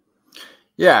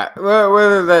 Yeah, well,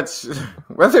 whether it's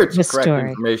correct story.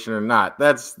 information or not,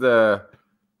 that's the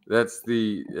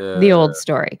old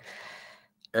story,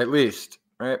 at least,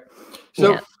 right?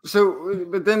 So,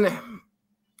 but then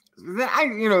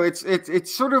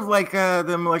it's sort of like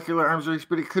the molecular arms race,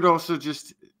 but it could also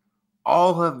just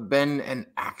all have been an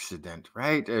accident,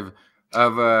 right?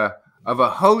 Of a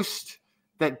host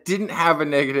that didn't have a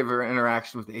negative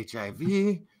interaction with HIV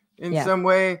in some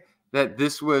way, that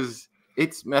this was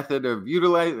its method of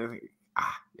utilizing.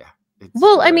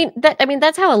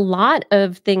 That's how a lot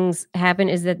of things happen,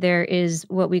 is that there is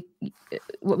what we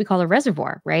call a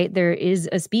reservoir, right? There is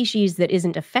a species that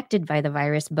isn't affected by the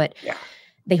virus, but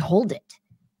they hold it.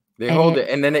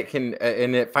 And then it can,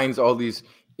 and it finds all these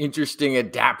interesting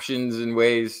adaptions and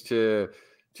ways to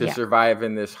survive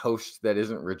in this host that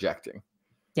isn't rejecting.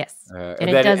 Yes, and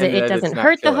it doesn't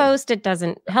hurt the host. It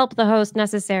doesn't help the host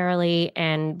necessarily.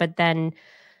 But then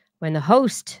when the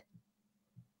host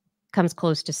comes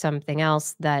close to something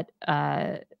else that's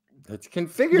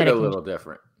configured a little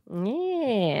different.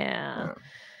 Yeah.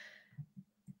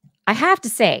 I have to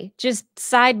say, just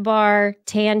sidebar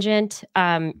tangent.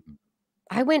 I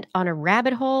went on a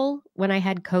rabbit hole when I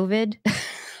had COVID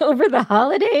over the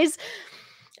holidays.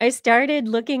 I started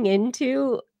looking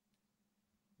into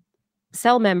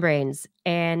cell membranes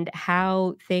and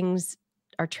how things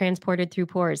are transported through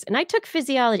pores. And I took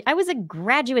physiology. I was a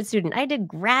graduate student. I did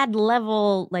grad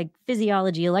level like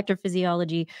physiology,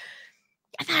 electrophysiology.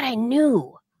 I thought I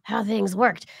knew how things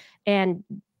worked. And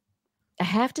I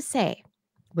have to say,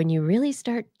 when you really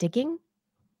start digging,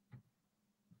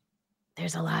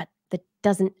 there's a lot that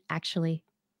doesn't actually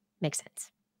make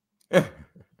sense.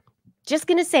 Just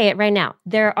going to say it right now.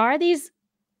 There are these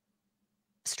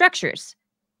structures,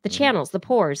 the channels, the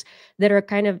pores that are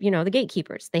kind of, the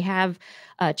gatekeepers. They have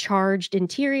charged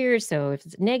interiors. So if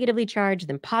it's negatively charged,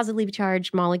 then positively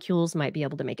charged molecules might be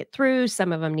able to make it through.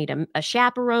 Some of them need a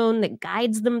chaperone that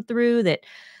guides them through, that,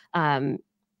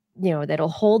 that'll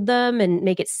hold them and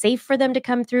make it safe for them to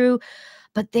come through.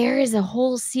 But there is a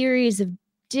whole series of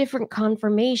different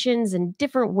conformations and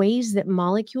different ways that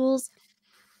molecules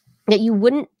that you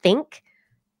wouldn't think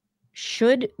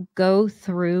should go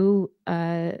through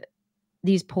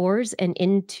these pores and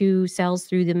into cells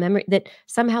through the memory, that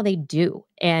somehow they do.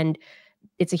 And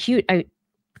it's a huge,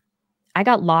 I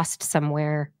got lost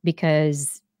somewhere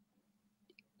because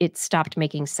it stopped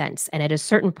making sense. And at a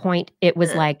certain point, it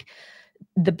was like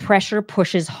the pressure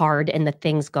pushes hard and the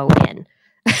things go in.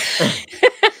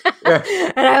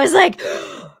 And I was like,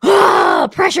 oh,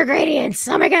 pressure gradients.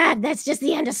 Oh my God, that's just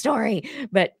the end of story.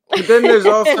 But then there's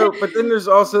also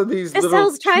these the little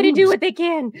cells try to do tubes. what they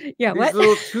can. Yeah, These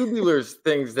little tubular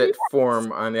things that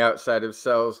form on the outside of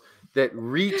cells that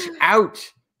reach out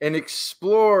and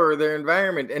explore their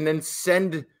environment and then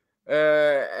send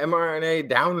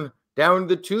mRNA down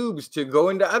the tubes to go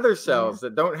into other cells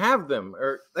that don't have them.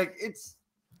 Or like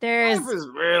life is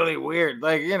really weird.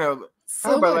 Like,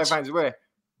 so about much. life finds a way.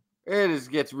 It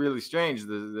gets really strange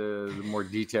the more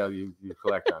detail you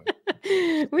collect on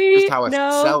just how a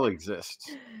cell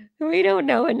exists. We don't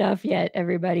know enough yet,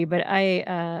 everybody, but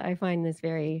I find this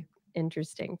very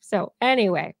interesting. So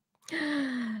anyway,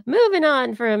 moving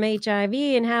on from HIV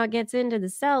and how it gets into the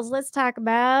cells, let's talk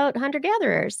about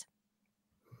hunter-gatherers.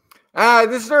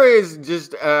 This story is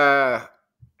just this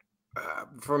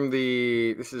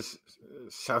is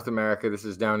South America. This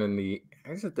is down in the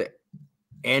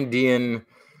Andean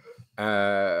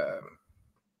what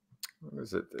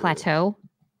is it? Plateau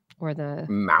or the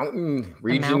mountain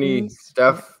region-y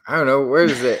stuff. I don't know. Where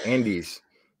is the Andes?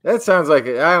 That sounds like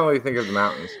it. I only think of the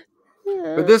mountains.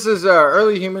 But this is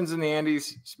early humans in the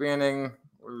Andes spanning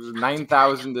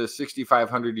 9,000 to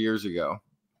 6,500 years ago.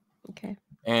 Okay.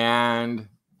 And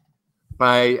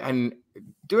by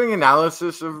doing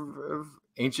analysis of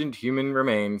ancient human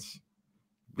remains,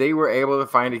 they were able to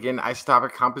find, again,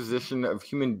 isotopic composition of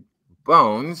human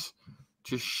bones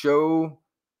to show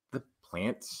the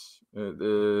plants,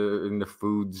 the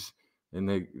foods, and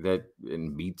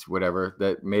meats, whatever,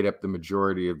 that made up the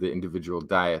majority of the individual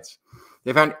diets.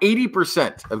 They found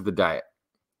 80% of the diet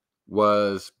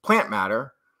was plant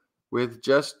matter, with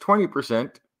just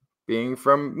 20% being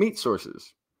from meat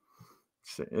sources,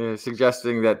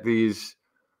 suggesting that these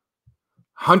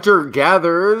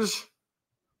hunter-gatherers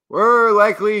were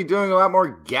likely doing a lot more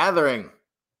gathering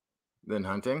than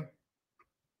hunting.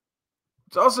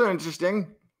 What's also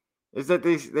interesting is that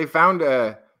they found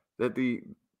that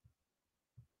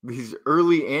these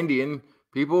early Andean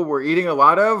people were eating a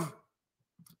lot of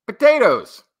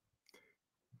potatoes,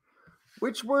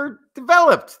 which were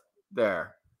developed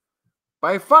there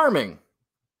by farming.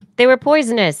 They were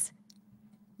poisonous.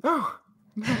 No,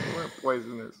 they weren't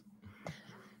poisonous.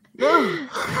 No.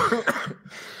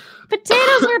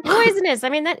 Potatoes were poisonous. I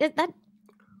mean, that.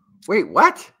 Wait,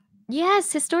 what?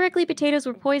 Yes, historically, potatoes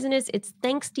were poisonous. It's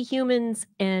thanks to humans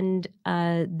and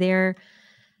their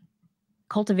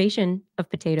cultivation of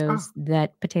potatoes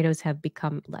that potatoes have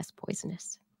become less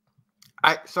poisonous.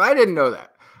 So I didn't know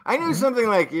that. I knew something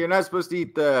like you're not supposed to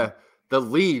eat the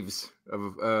leaves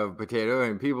of potato,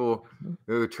 and people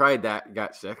who tried that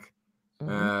got sick.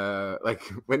 Like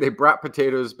when they brought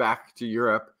potatoes back to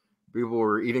Europe, people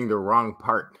were eating the wrong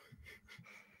part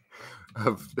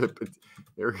of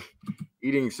they were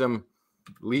eating some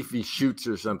leafy shoots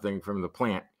or something from the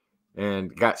plant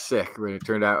and got sick when it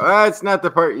turned out, it's not the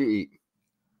part you eat.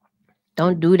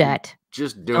 Don't do that.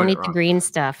 Just don't eat the green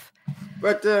stuff.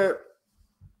 But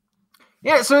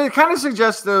yeah, so it kind of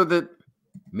suggests though that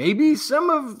maybe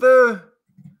some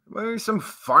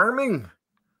farming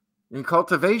and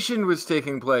cultivation was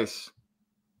taking place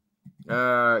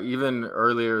even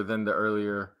earlier than the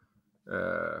earlier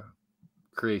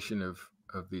creation of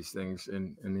these things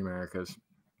in the Americas.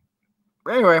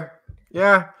 But anyway,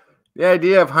 yeah, the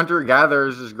idea of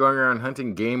hunter-gatherers is going around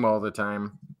hunting game all the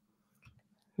time.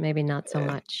 Maybe not so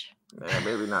much. Yeah,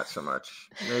 maybe not so much.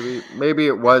 Maybe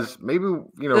it was. Maybe,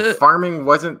 farming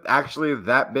wasn't actually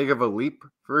that big of a leap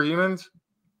for humans.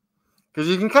 Because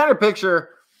you can kind of picture,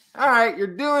 all right, you're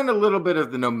doing a little bit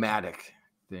of the nomadic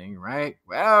thing, right?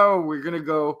 Well, we're going to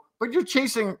go, but you're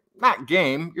chasing, not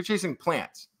game, you're chasing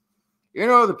plants.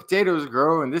 The potatoes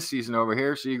grow in this season over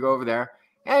here, so you go over there.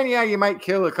 And yeah, you might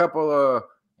kill a couple of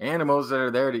animals that are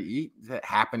there to eat that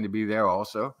happen to be there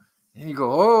also. And you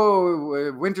go,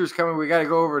 oh, winter's coming. We got to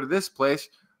go over to this place,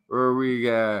 or we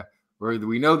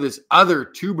know this other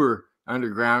tuber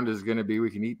underground is going to be. We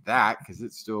can eat that because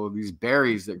it's still these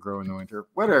berries that grow in the winter,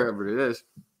 whatever it is.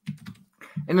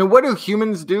 And then what do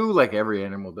humans do? Like every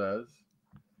animal does,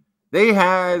 they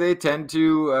tend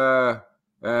to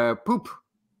poop,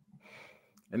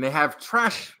 and they have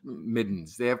trash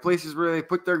middens. They have places where they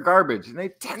put their garbage, and they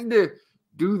tend to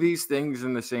do these things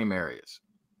in the same areas.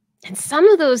 And some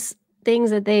of those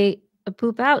things that they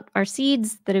poop out are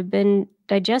seeds that have been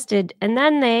digested, and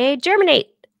then they germinate.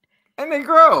 And they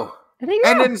grow. And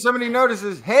then somebody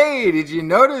notices, hey, did you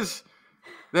notice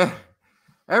that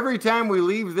every time we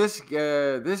leave this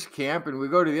camp and we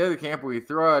go to the other camp, we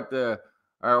throw out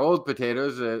our old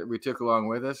potatoes that we took along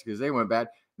with us because they went bad.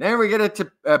 Then we get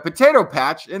a potato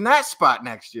patch in that spot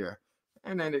next year.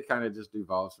 And then it kind of just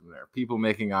evolves from there. People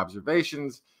making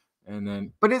observations.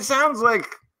 But it sounds like,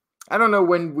 I don't know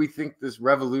when we think this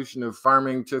revolution of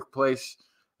farming took place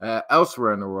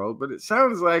elsewhere in the world, but it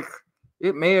sounds like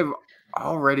it may have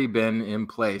already been in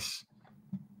place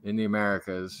in the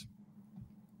Americas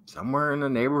somewhere in the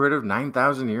neighborhood of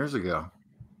 9,000 years ago.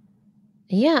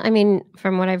 Yeah, I mean,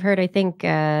 from what I've heard, I think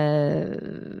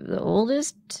the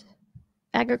oldest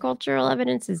agricultural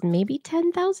evidence is maybe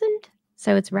 10,000.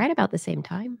 So it's right about the same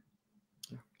time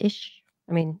ish.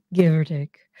 I mean, give or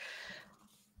take.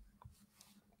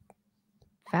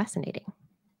 Fascinating.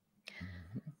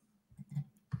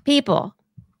 People,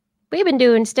 we've been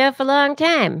doing stuff a long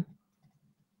time.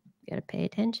 You gotta pay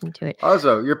attention to it.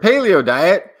 Also, your paleo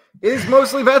diet is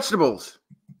mostly vegetables.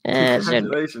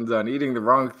 Congratulations on eating the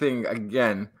wrong thing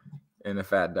again in a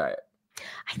fad diet.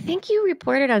 I think you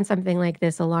reported on something like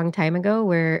this a long time ago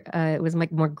where it was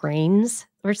like more grains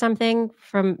or something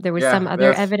there was some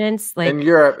other evidence. Like in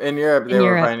Europe, they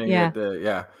were finding that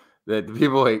the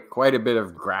people ate quite a bit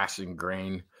of grass and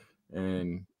grain,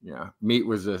 and meat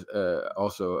was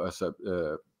also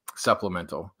a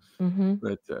supplemental. Mm-hmm.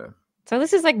 But so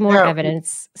this is like more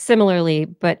evidence similarly,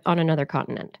 but on another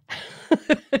continent.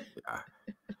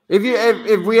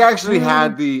 If we actually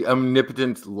had the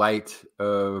omnipotent light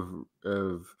of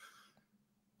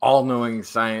all-knowing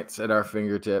science at our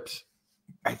fingertips,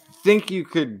 I think you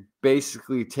could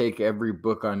basically take every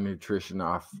book on nutrition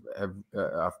off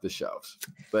the shelves.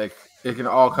 Like it can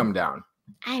all come down.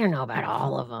 I don't know about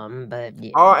all of them, but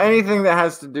anything that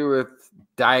has to do with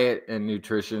diet and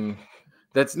nutrition,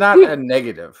 that's not a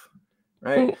negative,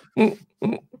 right?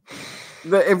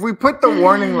 If we put the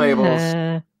warning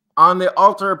labels on the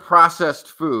ultra-processed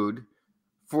food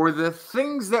for the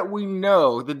things that we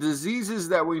know, the diseases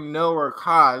that we know are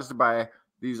caused by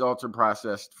these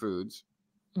ultra-processed foods,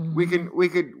 mm-hmm.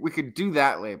 we could do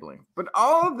that labeling. But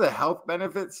all of the health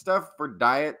benefit stuff for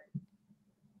diet,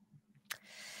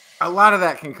 a lot of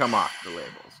that can come off the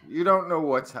labels. You don't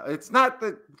know it's not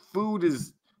that food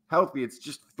is healthy, it's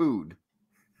just food.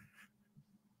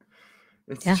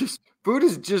 Food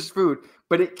is just food,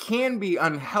 but it can be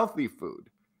unhealthy food.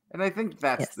 And I think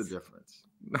that's the difference.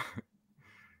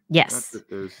 Yes.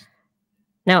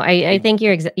 No, I think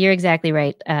you're exactly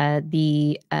right.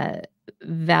 The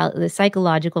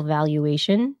psychological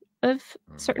valuation of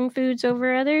certain foods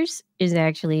over others is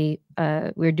actually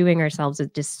we're doing ourselves a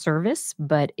disservice,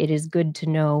 but it is good to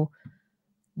know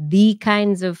the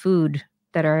kinds of food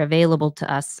that are available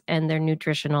to us and their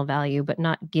nutritional value, but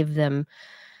not give them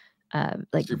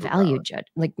value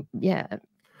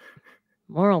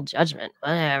moral judgment,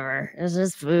 whatever. It's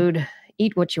just food.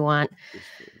 Eat what you want.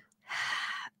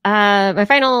 My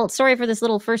final story for this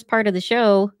little first part of the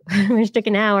show, which took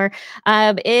an hour,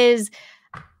 is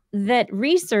that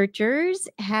researchers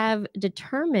have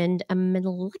determined a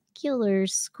molecular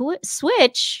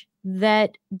switch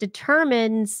that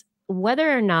determines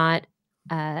whether or not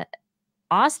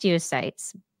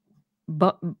osteoblasts,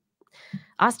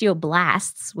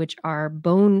 which are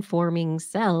bone-forming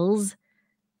cells,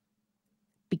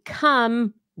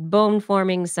 become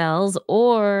bone-forming cells,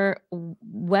 or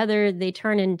whether they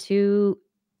turn into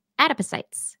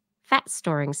adipocytes,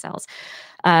 fat-storing cells.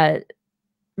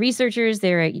 Researchers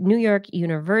there at New York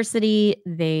University,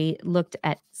 they looked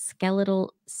at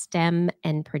skeletal stem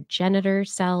and progenitor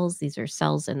cells. These are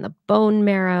cells in the bone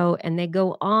marrow, and they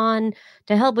go on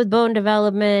to help with bone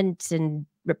development and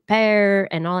repair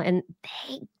and all. And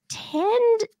they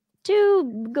tend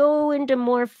to go into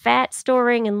more fat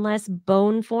storing and less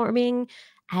bone forming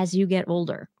as you get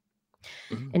older.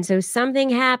 Mm-hmm. And so something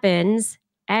happens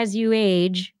as you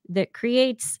age that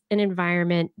creates an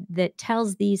environment that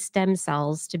tells these stem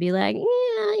cells to be like,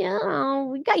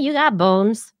 you got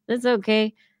bones. That's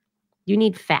okay. You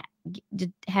need fat.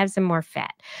 Have some more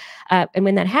fat. And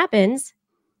when that happens,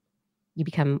 you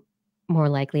become more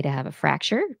likely to have a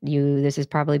fracture. This is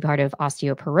probably part of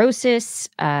osteoporosis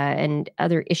and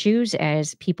other issues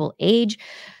as people age.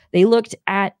 They looked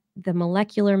at the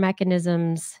molecular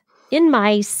mechanisms in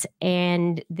mice,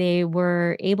 and they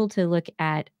were able to look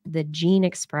at the gene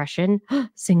expression,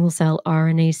 single cell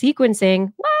RNA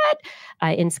sequencing,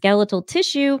 in skeletal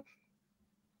tissue.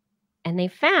 And they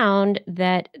found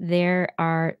that there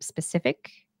are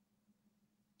specific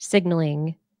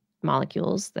signaling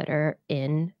molecules that are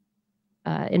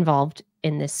involved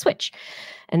in this switch.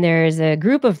 And there's a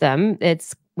group of them.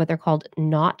 It's what they're called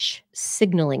notch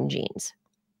signaling genes.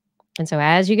 And so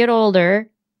as you get older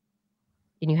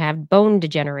and you have bone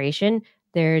degeneration,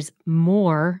 there's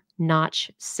more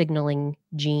notch signaling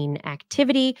gene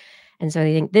activity. And so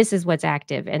they think this is what's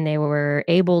active. And they were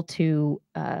able to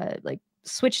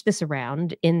switch this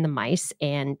around in the mice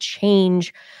and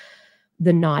change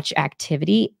the notch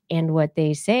activity. And what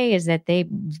they say is that they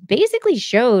basically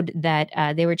showed that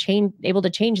they were able to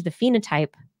change the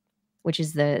phenotype, which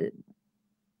is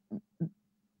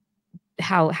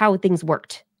how things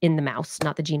worked in the mouse,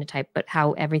 not the genotype, but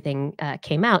how everything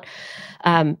came out,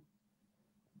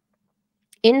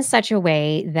 in such a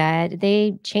way that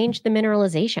they changed the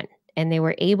mineralization, and they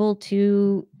were able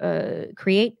to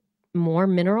create more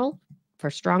mineral for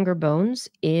stronger bones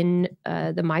in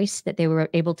the mice, that they were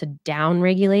able to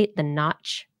downregulate the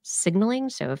notch signaling.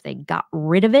 So if they got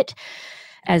rid of it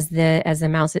as the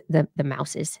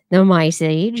mice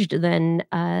aged, then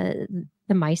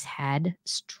the mice had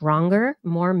stronger,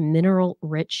 more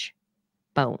mineral-rich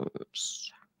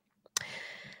bones.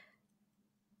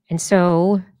 And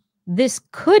so this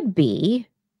could be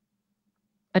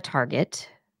a target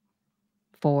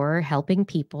for helping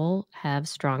people have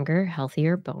stronger,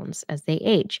 healthier bones as they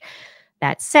age.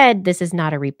 That said, this is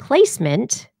not a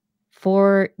replacement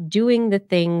for doing the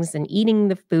things and eating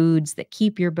the foods that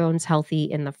keep your bones healthy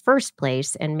in the first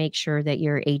place and make sure that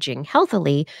you're aging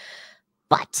healthily.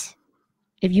 But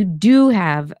if you do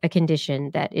have a condition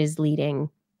that is leading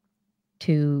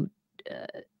to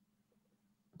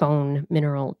bone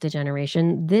mineral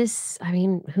degeneration,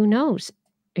 who knows?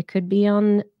 It could be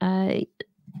on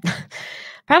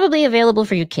probably available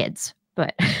for your kids,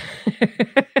 but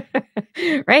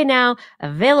right now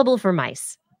available for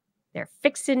mice. They're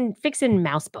fixing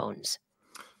mouse bones.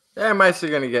 Yeah, mice are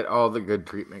going to get all the good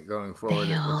treatment going forward.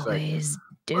 They always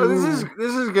do. Well,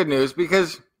 this is good news,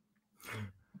 because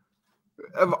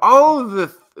of all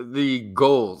of the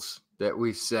goals that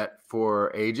we set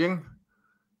for aging,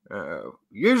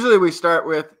 usually we start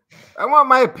with, I want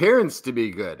my appearance to be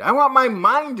good. I want my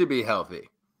mind to be healthy.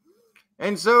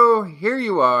 And so here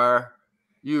you are.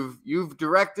 You've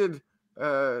directed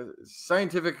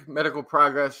scientific medical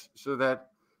progress so that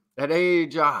at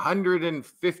age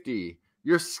 150,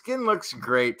 your skin looks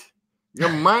great. Your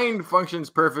mind functions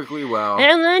perfectly well.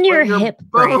 And then your hip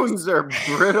bones are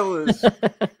brittle as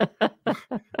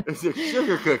a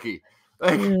sugar cookie.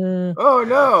 Oh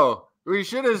no, we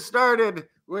should have started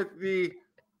with the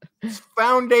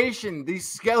foundation, the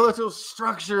skeletal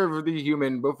structure of the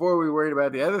human before we worried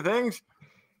about the other things.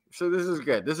 So this is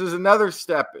good. This is another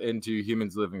step into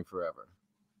humans living forever.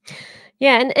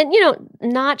 Yeah, and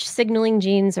notch signaling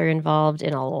genes are involved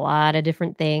in a lot of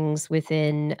different things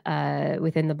within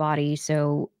the body.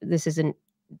 So this isn't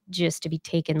just to be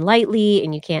taken lightly,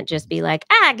 and you can't just be like,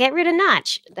 get rid of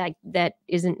notch. That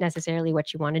isn't necessarily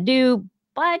what you want to do.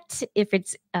 But if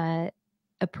it's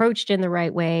approached in the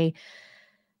right way,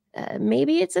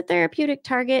 maybe it's a therapeutic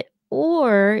target,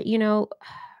 or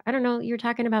I don't know. You were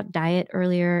talking about diet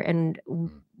earlier, and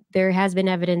there has been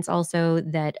evidence also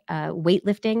that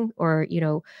weightlifting, or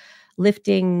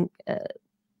lifting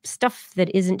stuff that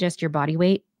isn't just your body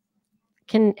weight,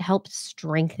 can help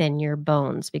strengthen your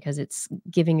bones, because it's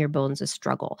giving your bones a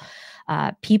struggle.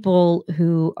 People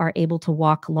who are able to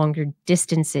walk longer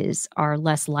distances are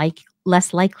less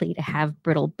likely to have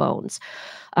brittle bones.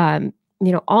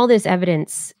 All this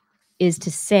evidence is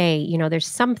to say, there's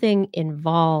something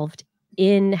involved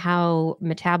in how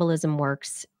metabolism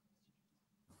works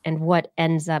and what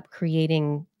ends up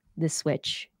creating the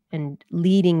switch and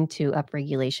leading to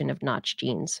upregulation of notch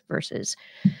genes versus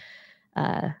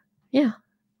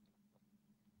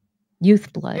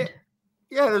youth blood.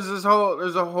 Yeah, there's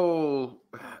a whole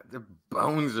the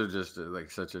bones are just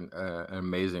like such an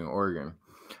amazing organ.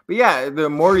 But yeah, the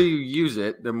more you use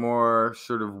it, the more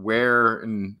sort of wear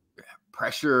and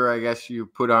pressure, I guess, you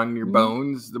put on your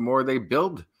bones, the more they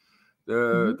build,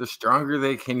 the stronger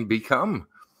they can become.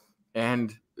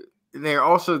 And they're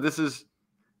also, this is,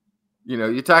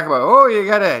 you talk about, you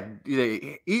gotta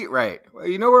eat right. Well,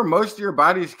 you know where most of your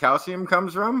body's calcium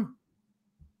comes from?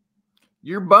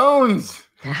 your bones.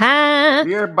 Aha.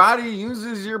 Your body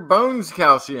uses your bones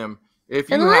calcium. If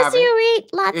you Unless haven't, you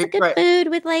eat lots of good food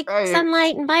with like right.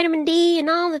 sunlight and vitamin D and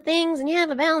all the things, and you have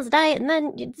a balanced diet, and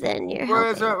then you're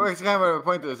healthy. That's kind of a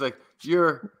point. Is like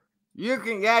you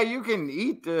can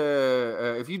eat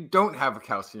if you don't have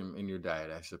calcium in your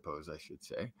diet, I suppose I should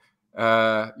say,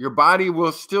 your body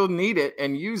will still need it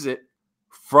and use it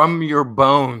from your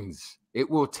bones. It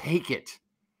will take it.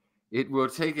 It will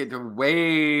take it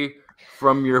away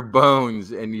from your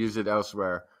bones and use it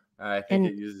elsewhere. I think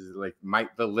it uses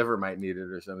the liver might need it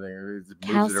or something. Or it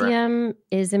calcium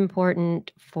is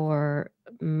important for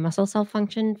muscle cell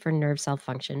function, for nerve cell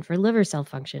function, for liver cell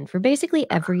function, for basically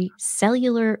every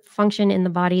cellular function in the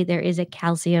body. There is a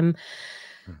calcium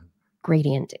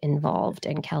gradient involved,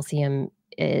 and calcium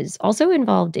is also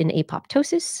involved in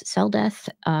apoptosis, cell death.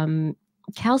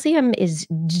 Calcium is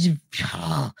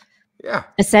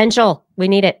essential. We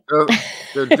need it.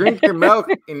 So drink your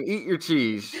milk and eat your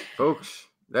cheese, folks.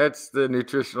 That's the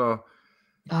nutritional.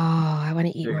 Oh, I want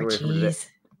to eat more cheese.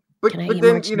 But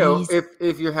then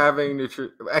if you're having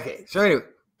nutrition, okay. So anyway,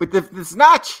 but this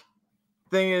notch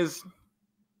thing is,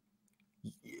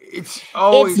 it's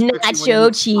always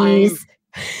nacho cheese.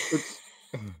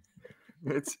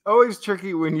 It's always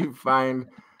tricky when you find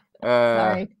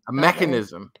a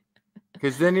mechanism,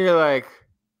 because then you're like,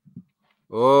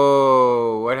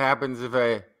 oh, what happens if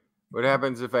I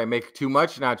make too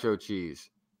much nacho cheese?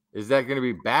 Is that going to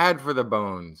be bad for the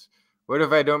bones? What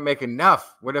if I don't make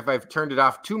enough? What if I've turned it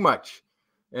off too much?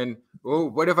 And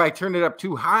what if I turned it up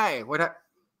too high?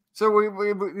 So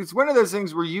it's one of those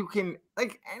things where you can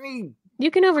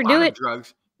you can overdo it.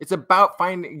 Drugs. It's about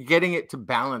getting it to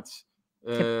balance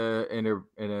in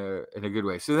a good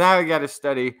way. So now I got to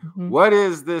study what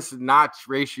is this notch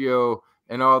ratio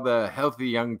in all the healthy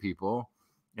young people,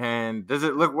 and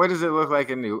what does it look like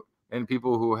in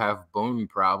people who have bone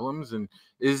problems, and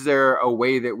is there a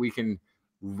way that we can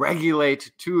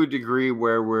regulate to a degree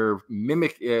where we're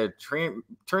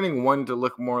turning one to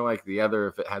look more like the other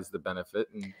if it has the benefit?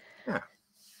 And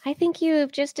I think you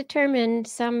have just determined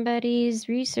somebody's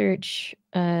research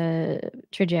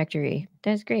trajectory.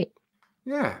 That's great.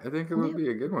 Yeah, I think it would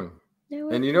be a good one.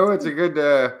 And it's a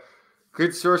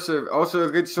good source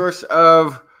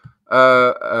of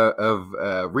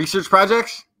research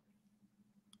projects.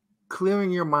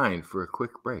 Clearing your mind for a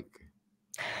quick break.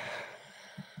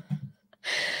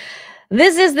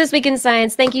 This is This Week in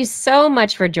Science. Thank you so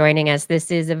much for joining us.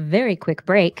 This is a very quick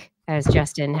break, as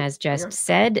Justin has just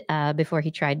said, before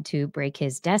he tried to break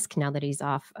his desk now that he's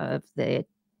off of the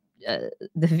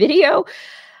video.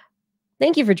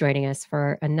 Thank you for joining us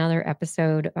for another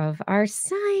episode of our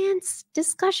science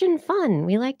discussion fun.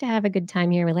 We like to have a good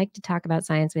time here. We like to talk about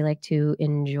science. We like to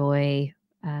enjoy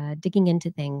digging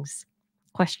into things,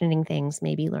 questioning things,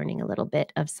 maybe learning a little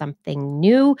bit of something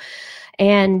new.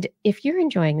 And if you're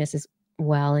enjoying this as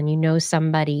well, and you know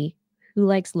somebody who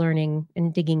likes learning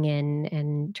and digging in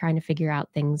and trying to figure out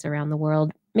things around the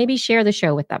world, maybe share the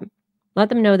show with them. Let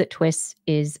them know that TWIS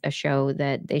is a show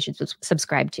that they should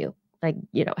subscribe to.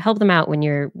 Help them out when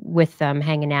you're with them,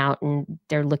 hanging out, and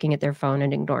they're looking at their phone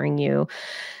and ignoring you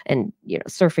and,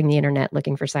 surfing the internet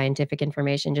looking for scientific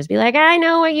information. Just be like, I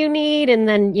know what you need. And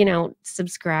then,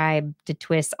 subscribe to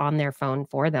TWIS on their phone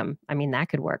for them. I mean, that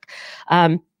could work.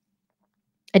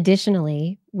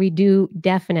 Additionally, we do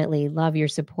definitely love your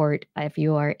support. If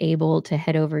you are able to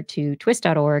head over to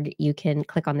twis.org, you can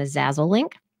click on the Zazzle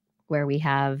link, where we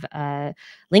have a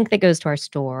link that goes to our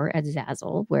store at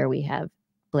Zazzle, where we have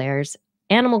Blair's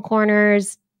Animal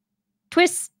Corners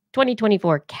TWIS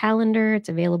 2024 calendar. It's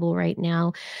available right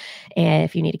now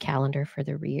if you need a calendar for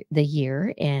the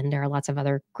year. And there are lots of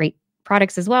other great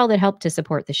products as well that help to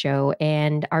support the show.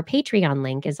 And our Patreon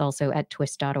link is also at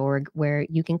twis.org, where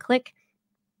you can click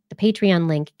the Patreon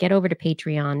link, get over to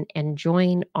Patreon and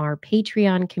join our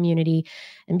Patreon community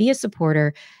and be a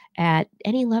supporter at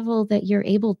any level that you're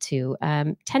able to.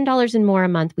 $10 and more a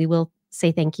month. We will say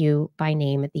thank you by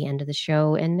name at the end of the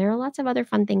show. And there are lots of other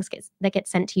fun things that get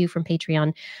sent to you from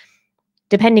Patreon,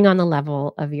 depending on the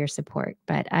level of your support.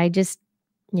 But I just,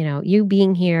 you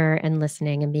being here and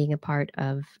listening and being a part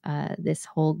of this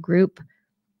whole group,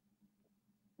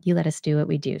 you let us do what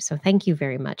we do. So thank you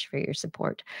very much for your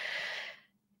support.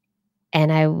 And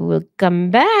I will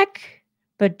come back,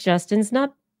 but Justin's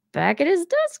not back at his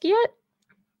desk yet.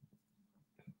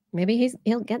 Maybe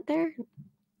he'll get there.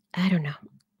 I don't know.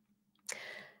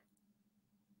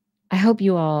 I hope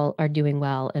you all are doing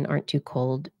well and aren't too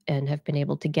cold and have been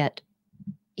able to get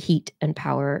heat and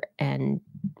power and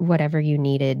whatever you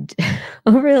needed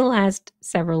over the last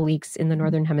several weeks in the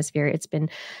Northern Hemisphere. It's been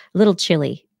a little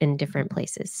chilly in different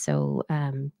places. So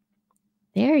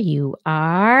There you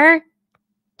are.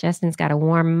 Justin's got a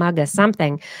warm mug of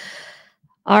something.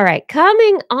 All right,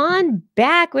 coming on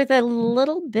back with a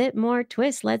little bit more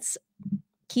twist. Let's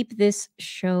keep this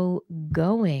show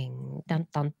going. Dun,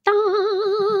 dun,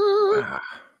 dun.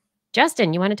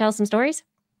 Justin, you want to tell some stories?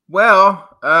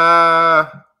 Well,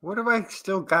 what have I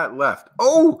still got left?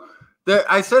 Oh,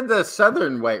 I said the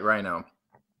southern white rhino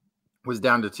was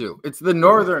down to 2. It's the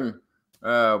northern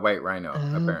white rhino,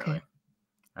 apparently. Okay.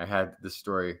 I had the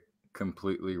story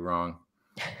completely wrong.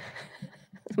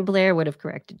 Blair would have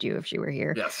corrected you if she were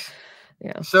here. Yes.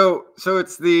 Yeah. So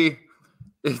it's the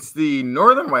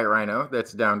northern white rhino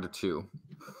that's down to 2.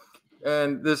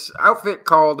 And this outfit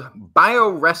called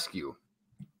BioRescue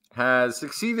has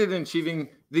succeeded in achieving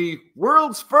the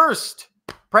world's first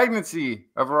pregnancy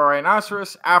of a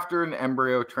rhinoceros after an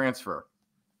embryo transfer.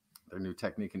 Their new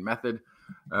technique and method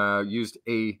used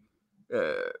a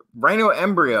rhino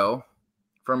embryo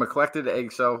from a collected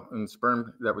egg cell and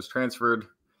sperm that was transferred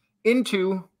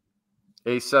into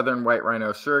a southern white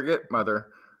rhino surrogate mother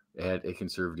at a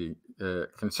conservancy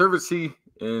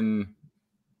in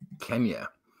Kenya.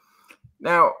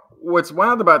 Now, what's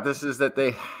wild about this is that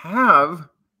they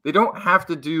don't have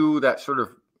to do that sort of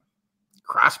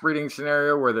crossbreeding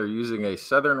scenario where they're using a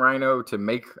southern rhino to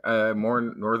make more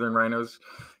northern rhinos,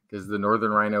 because the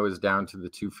northern rhino is down to the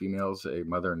 2 females, a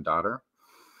mother and daughter.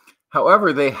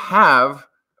 However, they have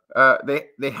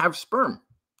sperm.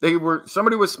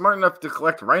 Somebody was smart enough to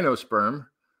collect rhino sperm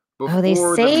before they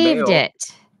saved the male.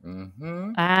 it.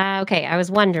 Mm-hmm. Okay, I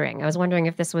was wondering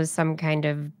if this was some kind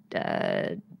of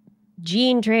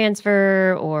gene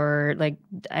transfer or like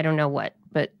I don't know what,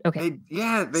 but okay.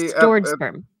 They stored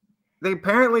sperm. They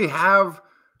apparently have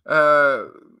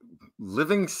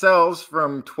living cells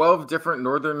from 12 different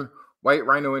northern white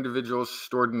rhino individuals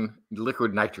stored in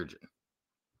liquid nitrogen.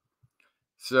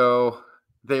 So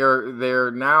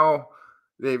they're now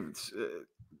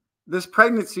this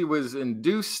pregnancy was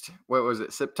induced, what was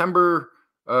it, September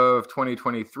of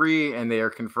 2023, and they are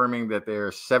confirming that they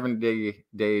are 70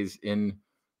 days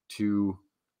into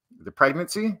the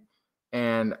pregnancy,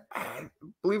 and I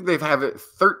believe they've had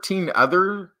 13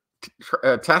 other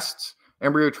tests,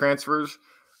 embryo transfers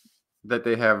that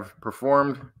they have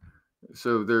performed.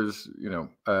 So there's,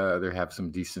 they have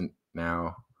some decent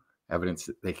now evidence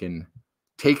that they can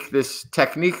take this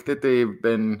technique that they've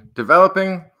been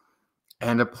developing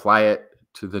and apply it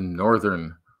to the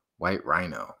northern white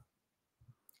rhino.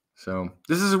 So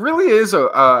this is really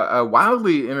a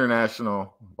wildly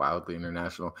international,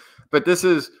 but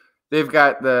they've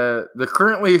got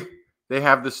currently they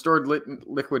have the stored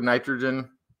liquid nitrogen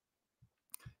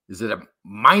is at a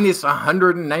minus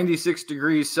 196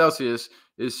 degrees Celsius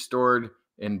is stored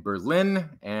in Berlin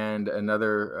and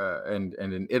another and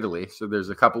in Italy. So there's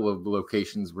a couple of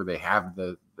locations where they have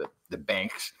the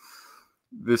banks.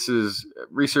 This is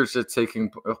research that's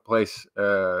taking place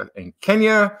in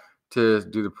Kenya to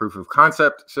do the proof of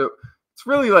concept. So it's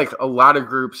really like a lot of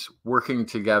groups working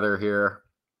together here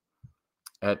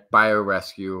at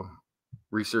BioRescue,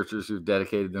 researchers who've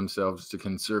dedicated themselves to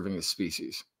conserving a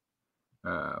species,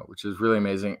 which is really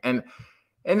amazing. And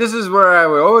this is where I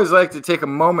would always like to take a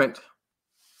moment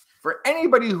for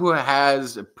anybody who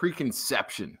has a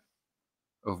preconception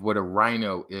of what a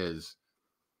rhino is.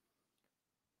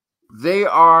 They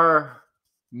are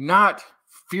not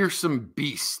fearsome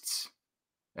beasts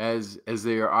as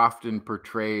they are often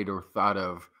portrayed or thought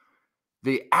of.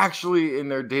 They actually, in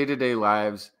their day-to-day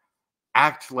lives,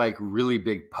 act like really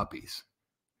big puppies.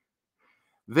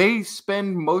 They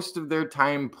spend most of their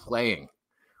time playing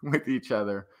with each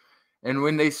other. And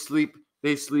when they sleep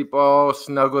all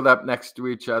snuggled up next to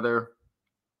each other.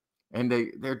 And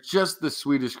they're just the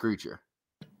sweetest creature.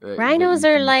 Rhinos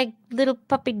are like little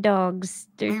puppy dogs.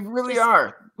 They really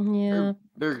are. Yeah.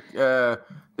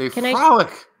 They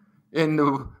frolic in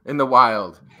the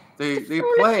wild. They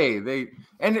play.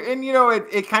 And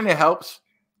it kind of helps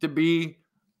to be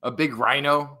a big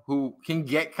rhino who can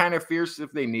get kind of fierce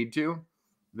if they need to,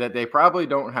 that they probably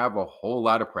don't have a whole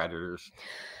lot of predators.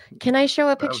 Can I show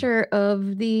a picture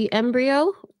of the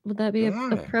embryo? Would that be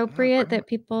appropriate? That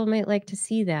people might like to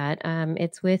see that.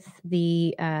 It's with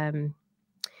the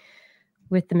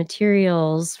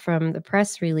materials from the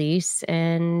press release,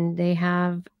 and they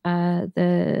have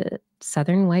the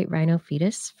southern white rhino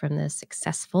fetus from the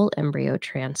successful embryo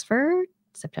transfer,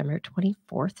 September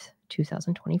 24th,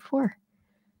 2024.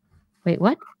 Wait,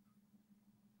 what?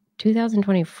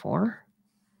 2024?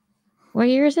 What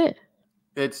year is it?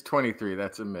 It's 23.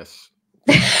 That's a miss.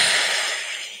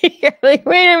 You're like,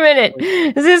 wait a minute.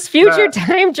 Is this future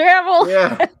time travel?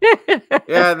 Yeah.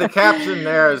 Yeah, the caption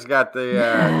there has got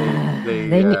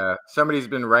somebody's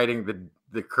been writing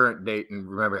the current date and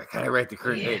remember, can I write the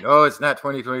current date? Oh, it's not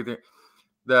 2023.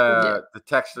 The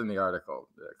text in the article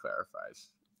clarifies.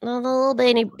 Well, the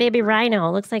little baby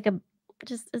rhino looks like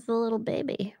it's a little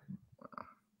baby.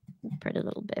 Pretty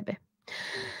little baby.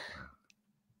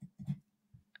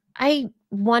 I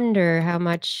wonder how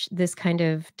much this kind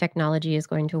of technology is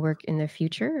going to work in the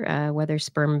future, whether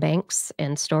sperm banks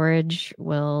and storage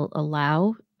will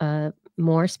allow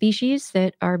more species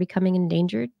that are becoming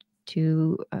endangered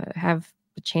to have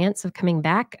a chance of coming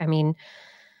back. I mean,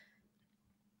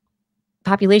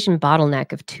 population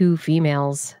bottleneck of 2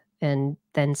 females and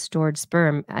then stored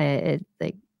sperm. I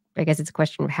guess it's a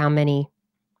question of how many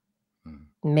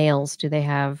males do they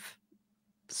have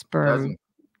sperm.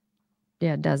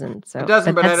 Yeah, it doesn't. So it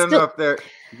doesn't, but I don't know if they're.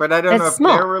 But I don't know if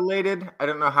they're related. I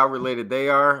don't know how related they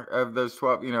are of those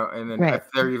 12. You know, and then if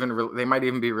they're even, they might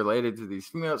even be related to these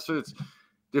females. So it's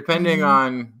depending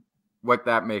on what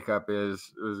that makeup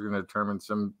is going to determine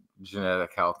some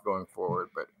genetic health going forward.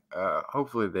 But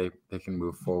hopefully they can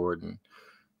move forward and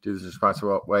do this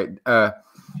responsible way.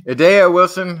 Adea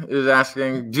Wilson is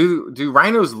asking, do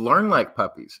rhinos learn like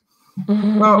puppies?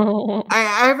 Well, I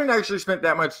haven't actually spent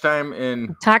that much time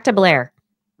in. Talk to Blair.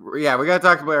 Yeah, we got to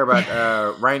talk to Blair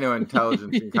about rhino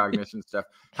intelligence and cognition stuff.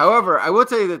 However, I will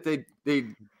tell you that they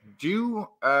do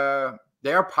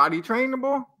they are potty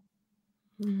trainable.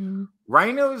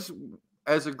 Rhinos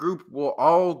as a group will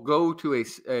all go to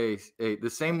the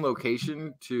same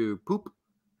location to poop.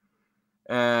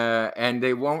 And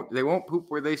they won't poop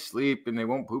where they sleep, and they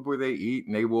won't poop where they eat,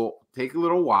 and they will take a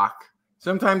little walk.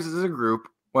 Sometimes as a group.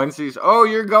 One sees, oh,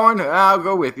 you're going, I'll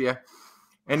go with you.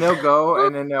 And they'll go,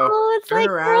 and then they'll it's like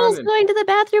girls going to the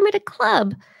bathroom at a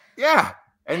club. Yeah,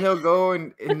 and they'll go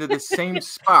into the same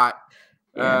spot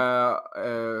as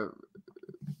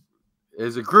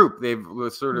a group. They've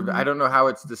sort of, I don't know how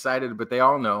it's decided, but they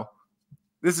all know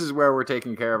this is where we're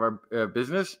taking care of our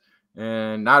business,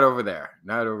 and not over there,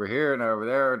 not over here, not over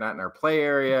there, not in our play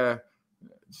area.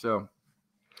 So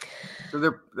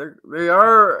they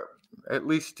are, at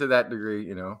least to that degree,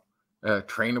 you know,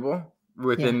 trainable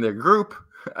within the group.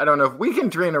 I don't know if we can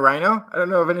train a rhino. I don't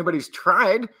know if anybody's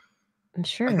tried. I'm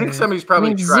sure. I think somebody's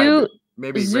probably tried.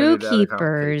 Maybe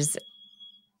zookeepers.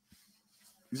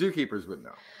 Zookeepers would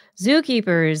know.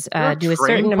 Zookeepers do a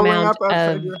certain amount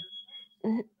of.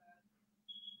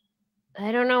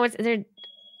 I don't know what's there.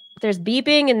 There's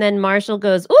beeping, and then Marshall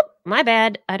goes, "Oop, my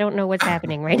bad. I don't know what's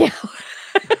happening right now."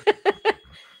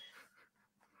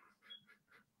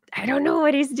 I don't know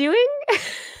what he's doing.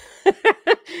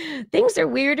 Things are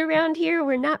weird around here.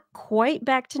 We're not quite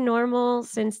back to normal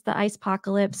since the ice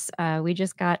apocalypse. We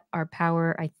just got our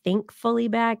power, I think, fully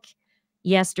back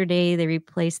yesterday. They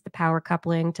replaced the power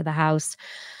coupling to the house.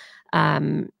 Yeah, I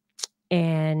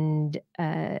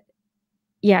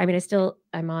mean,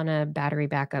 I'm on a battery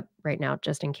backup right now,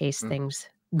 just in case things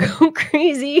go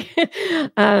crazy.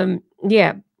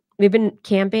 Yeah. We've been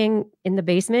camping in the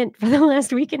basement for the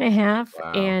last week and a half,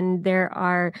 and there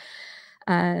are,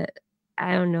 I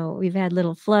don't know, we've had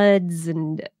little floods,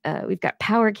 and we've got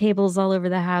power cables all over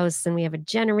the house, and we have a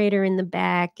generator in the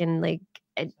back, and like,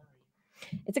 it's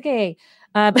okay.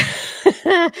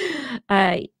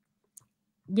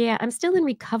 Yeah, I'm still in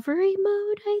recovery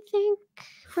mode, I think,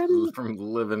 from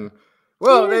living.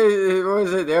 Well,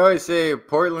 they always say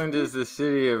Portland is the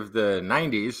city of the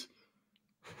 90s.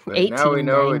 But 1890s. Now we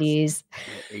know it's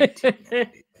 1890s.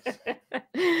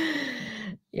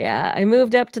 Yeah, I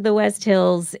moved up to the West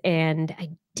Hills, and I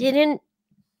didn't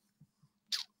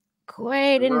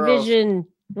quite envision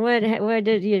what it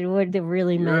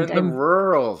really meant. You're in the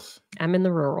rurals. I'm in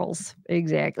the rurals,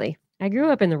 exactly. I grew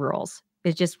up in the rurals.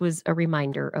 It just was a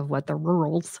reminder of what the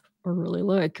rurals are really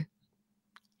like.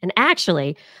 And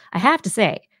actually, I have to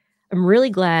say, I'm really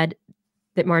glad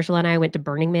that Marshall and I went to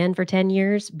Burning Man for 10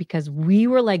 years, because we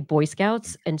were like Boy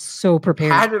Scouts and so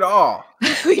prepared. Had it all.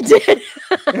 We did.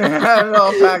 Had it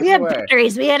all packed We had away.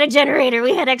 batteries. We had a generator.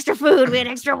 We had extra food. We had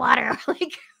extra water.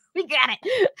 Like, we got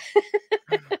it.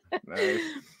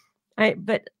 Nice.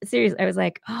 But seriously, I was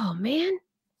like, oh man,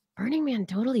 Burning Man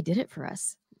totally did it for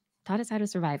us. Taught us how to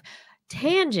survive.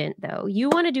 Tangent though, you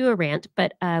want to do a rant,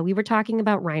 but we were talking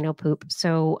about rhino poop.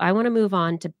 So I want to move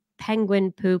on to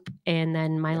penguin poop, and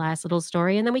then my last little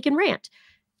story, and then we can rant.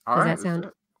 Does that sound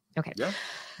okay? Yeah.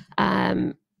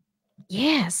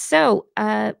 Yeah. So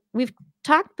we've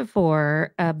talked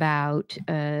before about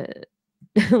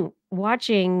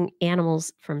watching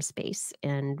animals from space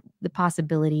and the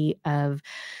possibility of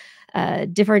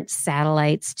different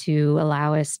satellites to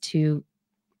allow us to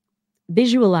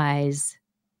visualize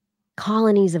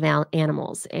colonies of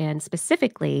animals, and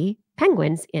specifically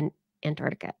penguins in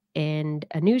Antarctica. and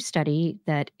a new study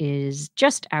that is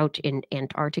just out in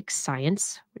Antarctic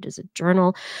Science, which is a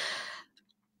journal,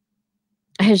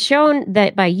 has shown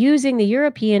that by using the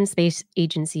European Space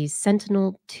Agency's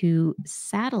Sentinel-2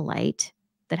 satellite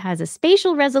that has a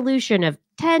spatial resolution of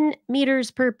 10 meters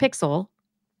per pixel,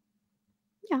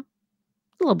 yeah, a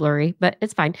little blurry, but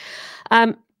it's fine.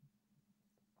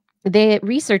 The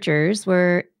researchers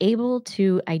were able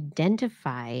to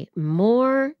identify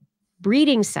more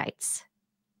breeding sites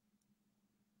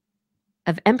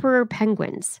of emperor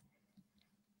penguins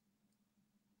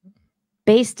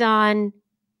based on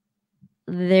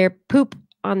their poop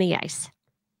on the ice.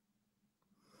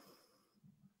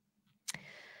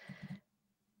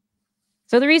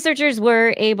 So the researchers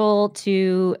were able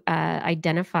to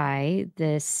identify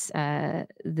this,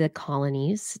 the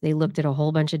colonies. They looked at a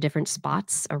whole bunch of different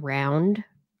spots around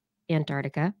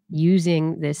Antarctica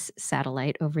using this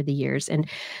satellite over the years. And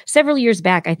several years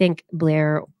back, I think,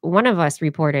 Blair, one of us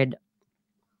reported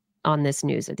on this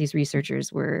news that these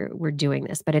researchers were doing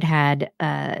this, but it had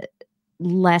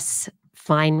less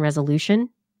fine resolution.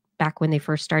 Back when they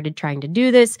first started trying to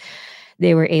do this,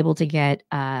 they were able to get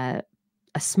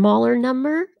a smaller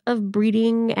number of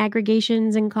breeding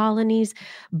aggregations and colonies.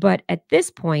 But at this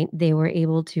point, they were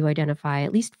able to identify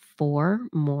at least 4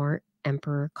 more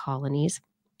emperor colonies.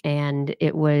 And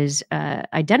it was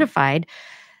identified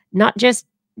not just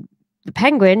the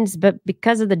penguins, but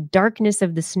because of the darkness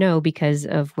of the snow, because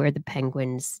of where the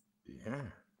penguins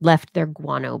left their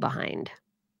guano behind.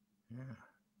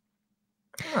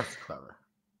 That's clever.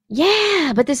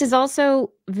 Yeah, but this is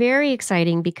also very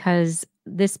exciting because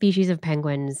this species of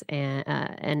penguins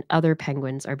and other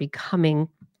penguins are becoming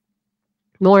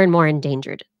more and more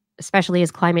endangered, especially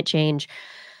as climate change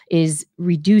is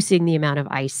reducing the amount of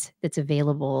ice that's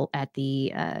available at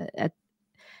the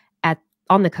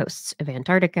on the coasts of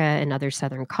Antarctica and other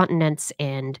southern continents.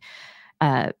 And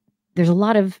there's a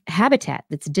lot of habitat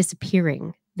that's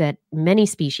disappearing that many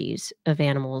species of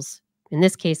animals, in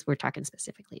this case, we're talking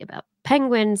specifically about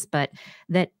penguins, but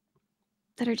that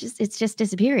are it's just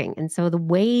disappearing. And so the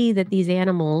way that these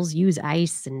animals use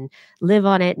ice and live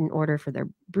on it in order for their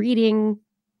breeding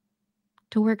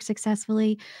to work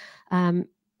successfully, that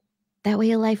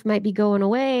way of life might be going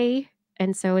away.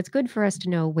 And so it's good for us to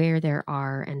know where there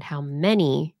are and how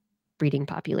many breeding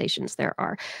populations there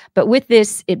are. But with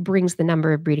this, it brings the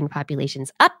number of breeding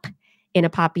populations up in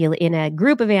a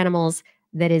group of animals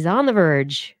that is on the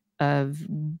verge of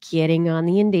getting on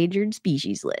the endangered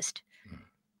species list.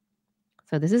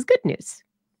 So this is good news.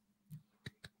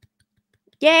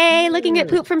 Yay, looking at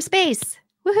poop from space.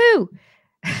 Woohoo!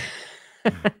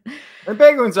 And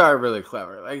penguins are really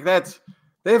clever. Like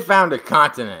they found a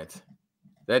continent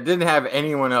that didn't have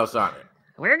anyone else on it.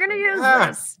 We're gonna use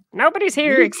this. Nobody's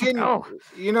here except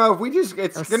if we just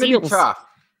it's gonna be tough.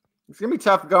 It's gonna be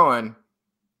tough going,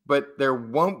 but there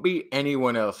won't be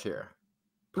anyone else here.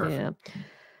 Perfect.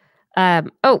 Yeah.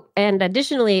 And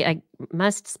additionally, I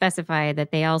must specify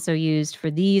that they also used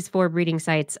for these 4 breeding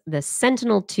sites the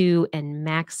Sentinel-2 and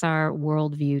Maxar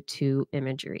Worldview 2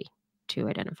 imagery to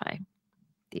identify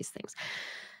these things.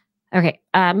 Okay,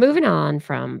 moving on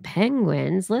from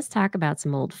penguins, let's talk about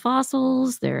some old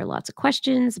fossils. There are lots of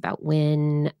questions about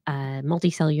when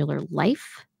multicellular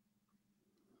life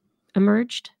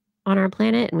emerged on our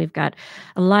planet, and we've got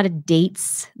a lot of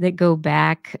dates that go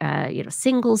back.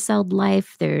 Single-celled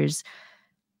life. There's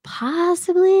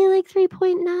possibly like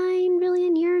 3.9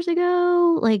 billion years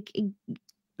ago, like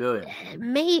billion.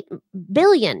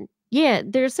 Yeah,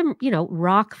 there's some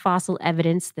rock fossil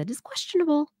evidence that is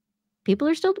questionable. People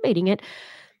are still debating it.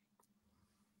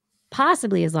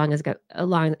 Possibly as long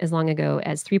ago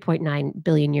as 3.9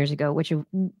 billion years ago, which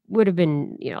would have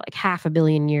been like 500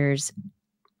 million years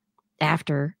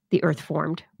after the Earth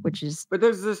formed, which is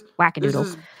there's this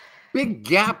big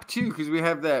gap too, because we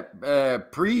have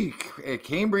that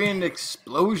pre-Cambrian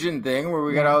explosion thing where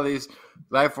we got all these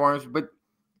life forms, but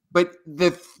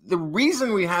the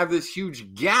reason we have this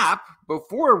huge gap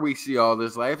before we see all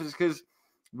this life is because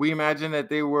we imagine that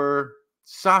they were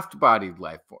soft-bodied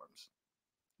life forms,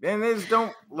 and they just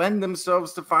don't lend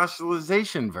themselves to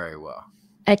fossilization very well.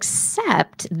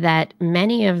 Except that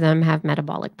many of them have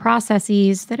metabolic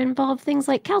processes that involve things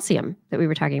like calcium that we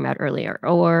were talking about earlier,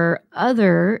 or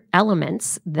other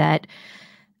elements that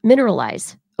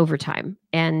mineralize over time.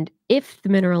 And if the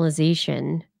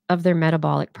mineralization of their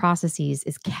metabolic processes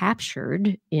is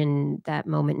captured in that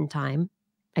moment in time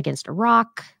against a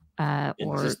rock, or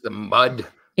just the mud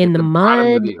in the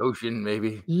bottom of the ocean,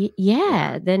 maybe.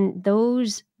 Then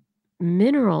those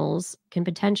minerals can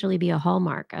potentially be a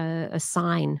hallmark, a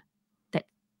sign that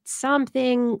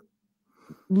something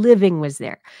living was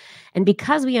there. And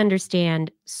because we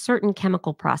understand certain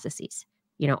chemical processes,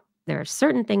 there are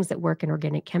certain things that work in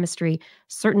organic chemistry,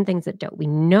 certain things that don't. We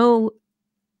know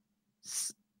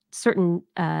certain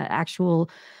actual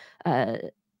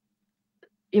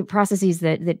processes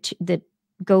that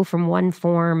go from one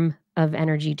form of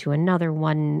energy to another,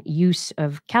 one use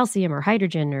of calcium or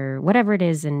hydrogen or whatever it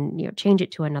is, and change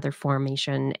it to another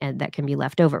formation, and that can be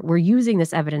left over. We're using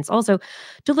this evidence also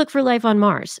to look for life on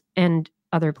Mars and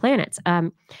other planets.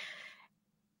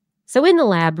 So in the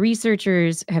lab,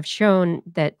 researchers have shown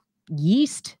that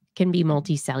yeast can be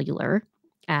multicellular.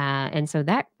 And so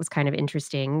that was kind of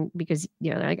interesting because,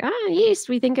 they're like, yeast,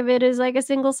 we think of it as like a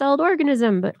single-celled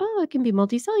organism, but it can be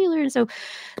multicellular. And so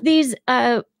these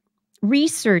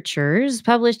researchers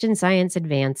published in Science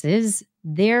Advances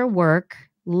their work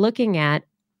looking at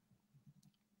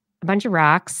a bunch of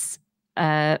rocks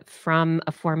from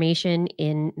a formation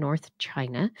in North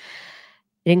China.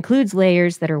 It includes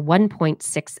layers that are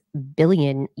 1.6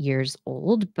 billion years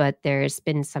old, but there's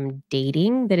been some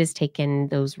dating that has taken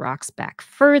those rocks back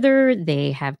further.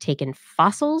 They have taken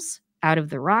fossils out of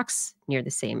the rocks near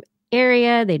the same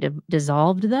area. They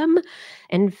dissolved them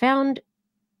and found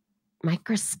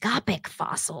microscopic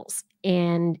fossils.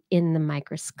 And in the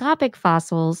microscopic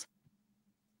fossils,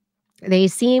 they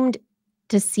seemed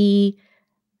to see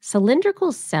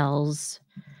cylindrical cells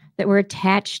that were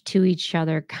attached to each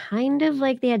other, kind of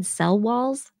like they had cell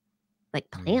walls, like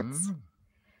plants.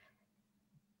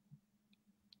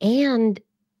 And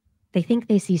they think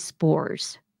they see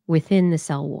spores within the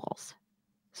cell walls.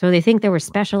 So they think there were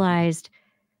specialized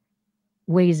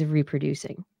ways of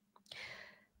reproducing.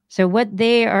 So what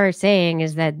they are saying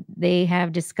is that they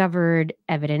have discovered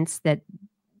evidence that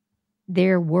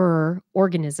there were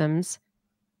organisms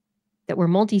that were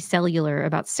multicellular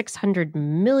about 600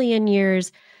 million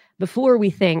years before we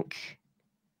think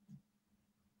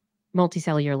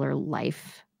multicellular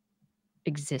life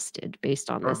existed, based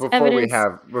on this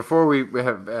evidence. Before we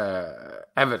have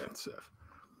evidence of.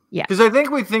 Yeah. Because I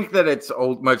think we think that it's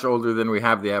much older than we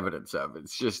have the evidence of.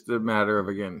 It's just a matter of,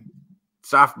 again,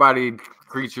 soft-bodied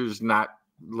creatures not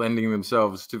lending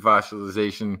themselves to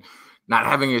fossilization, not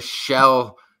having a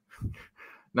shell,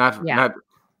 not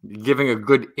giving a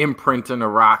good imprint in a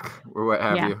rock or what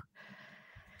have you.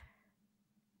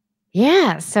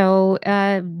 Yeah, so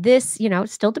this,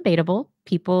 still debatable.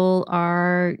 People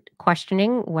are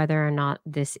questioning whether or not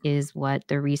this is what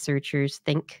the researchers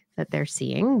think that they're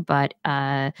seeing, but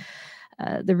the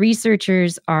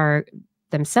researchers are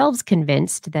themselves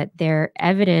convinced that their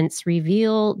evidence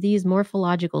reveal these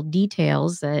morphological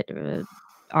details that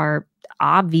are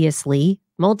obviously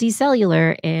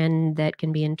multicellular and that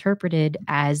can be interpreted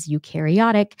as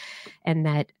eukaryotic, and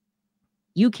that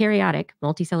eukaryotic,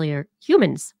 multicellular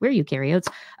humans, we're eukaryotes,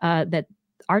 that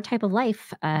our type of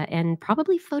life and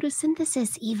probably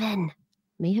photosynthesis even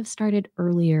may have started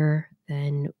earlier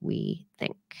than we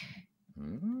think.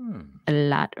 A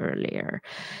lot earlier.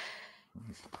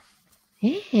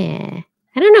 Yeah.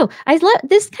 I don't know. I love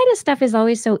this kind of stuff is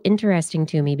always so interesting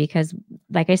to me because,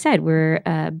 like I said, we're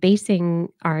basing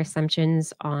our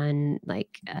assumptions on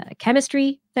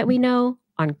chemistry that we know,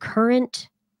 on current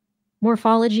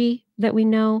morphology that we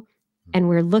know, and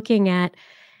we're looking at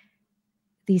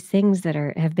these things that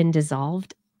have been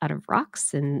dissolved out of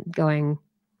rocks and going,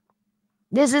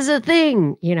 this is a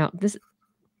thing, this.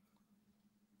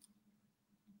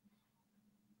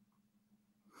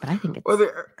 But I think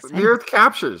it's the Earth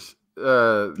captures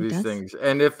these things,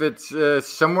 and if it's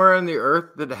somewhere on the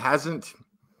Earth that hasn't,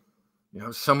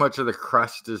 so much of the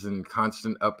crust is in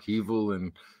constant upheaval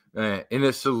and in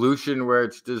a solution where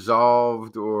it's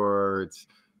dissolved or it's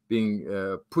being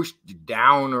pushed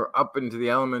down or up into the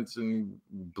elements and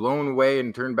blown away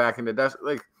and turned back into dust.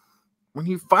 Like when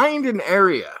you find an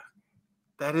area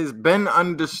that has been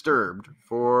undisturbed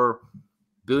for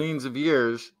billions of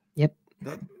years,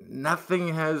 that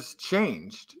nothing has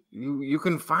changed. You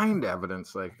can find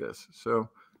evidence like this. So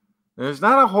there's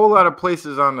not a whole lot of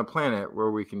places on the planet where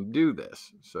we can do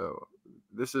this. So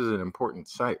this is an important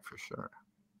site for sure.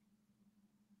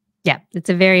 Yeah, it's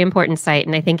a very important site.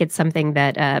 And I think it's something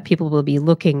that people will be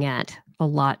looking at a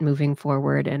lot moving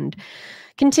forward and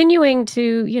continuing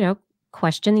to,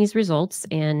 question these results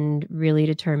and really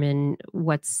determine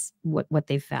what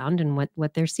they've found and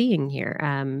what they're seeing here.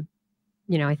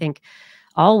 I think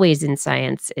always in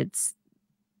science, it's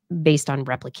based on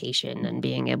replication and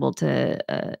being able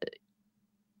to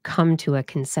come to a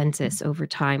consensus over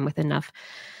time with enough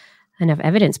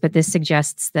evidence. But this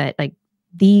suggests that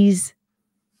these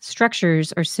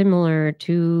structures are similar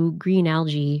to green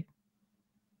algae,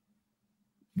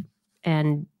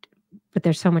 but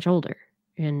they're so much older.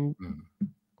 And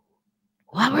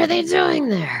what were they doing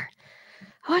there?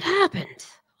 What happened?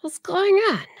 What's going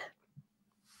on?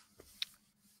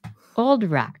 Old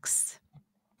rocks.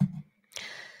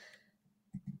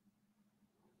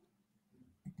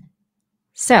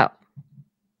 So,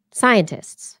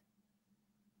 scientists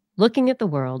looking at the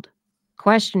world,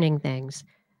 questioning things,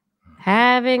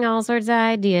 having all sorts of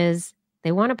ideas.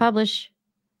 They want to publish.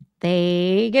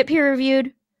 They get peer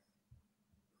reviewed.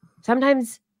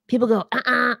 Sometimes people go,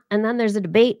 and then there's a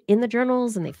debate in the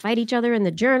journals and they fight each other in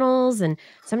the journals. And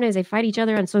sometimes they fight each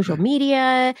other on social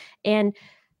media. And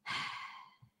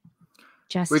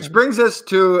Justin. Which brings us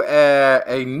to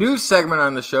a new segment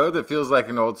on the show that feels like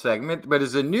an old segment, but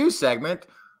is a new segment,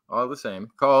 all the same,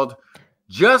 called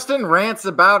Justin Rants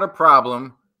About a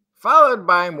Problem, followed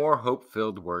by more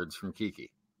hope-filled words from Kiki.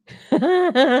 I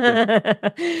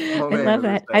love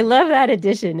that. I love that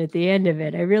addition at the end of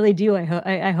it. I really do.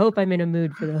 I hope I'm in a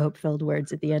mood for the hope-filled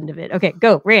words at the end of it. Okay,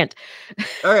 go, rant.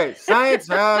 Okay, science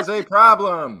has a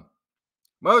problem,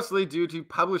 mostly due to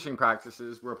publishing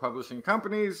practices where publishing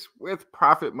companies with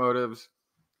profit motives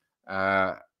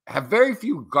have very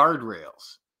few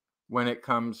guardrails when it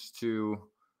comes to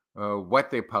what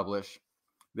they publish.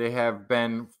 They have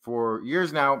been, for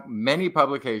years now, many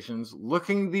publications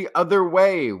looking the other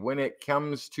way when it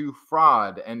comes to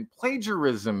fraud and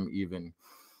plagiarism even.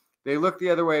 They look the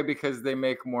other way because they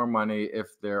make more money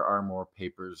if there are more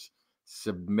papers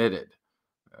submitted.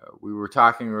 We were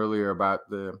talking earlier about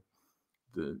the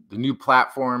new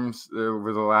platforms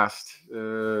over the last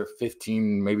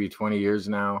 15, maybe 20 years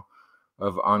now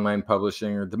of online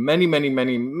publishing, or the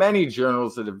many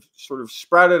journals that have sort of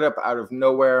sprouted up out of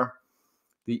nowhere.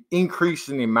 The increase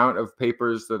in the amount of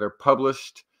papers that are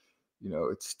published,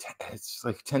 it's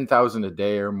like 10,000 a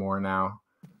day or more now.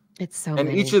 It's so and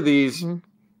many. Each of these,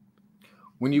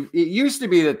 it used to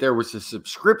be that there was a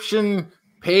subscription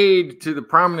paid to the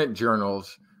prominent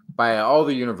journals by all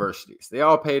the universities. They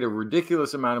all paid a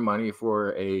ridiculous amount of money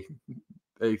for a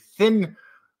thin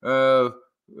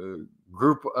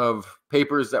group of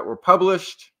papers that were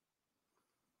published,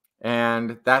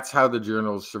 and that's how the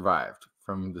journals survived,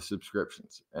 from the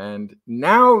subscriptions. And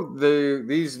now the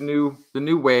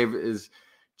new wave is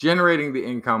generating the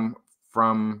income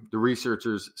from the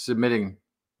researchers submitting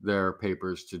their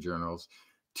papers to journals.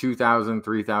 2,000,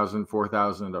 3,000,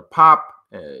 4,000 a pop,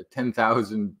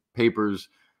 10,000 papers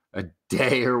a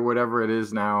day or whatever it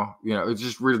is now. It's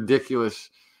just ridiculous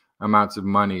amounts of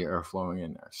money are flowing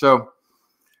in there. So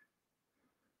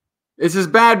it's as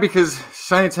bad because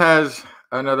science has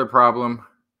another problem,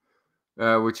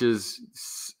 which is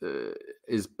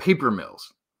paper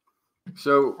mills.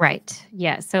 So right,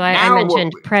 yeah. So I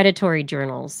mentioned predatory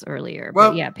journals earlier,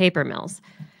 but yeah, paper mills.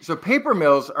 So paper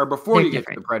mills are before you get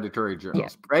to the predatory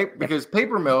journals, right? Because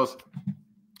paper mills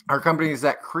are companies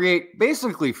that create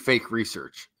basically fake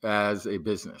research as a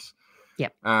business.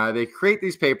 Yep. They create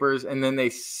these papers and then they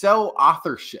sell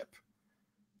authorship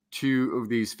to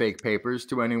these fake papers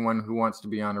to anyone who wants to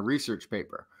be on a research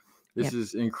paper. This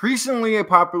is increasingly a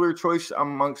popular choice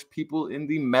amongst people in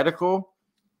the medical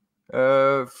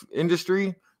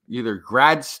industry, either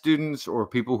grad students or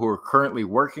people who are currently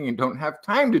working and don't have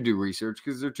time to do research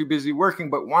because they're too busy working,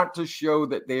 but want to show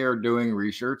that they are doing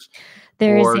research.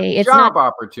 It's job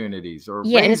opportunities or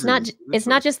raises, and it's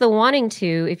not just the wanting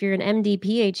to. If you're an MD,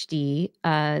 PhD,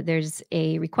 there's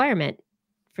a requirement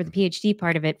for the PhD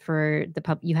part of it for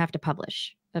you have to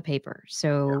publish a paper.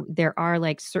 So there are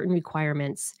like certain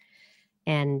requirements.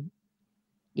 And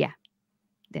you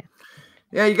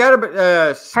got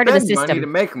to spend money to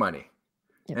make money.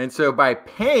 Yep. And so by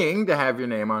paying to have your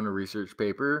name on a research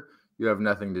paper you have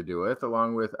nothing to do with,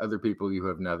 along with other people you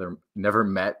have never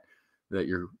met that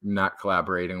you're not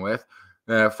collaborating with,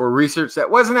 for research that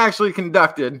wasn't actually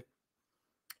conducted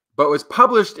but was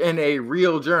published in a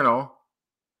real journal,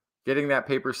 getting that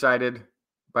paper cited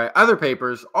by other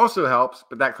papers also helps,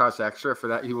 but that costs extra. For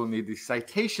that, you will need the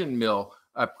citation mill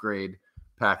upgrade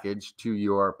package to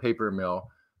your paper mill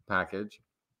package.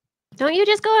 Don't you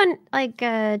just go on like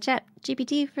Chat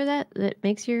GPT for that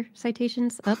makes your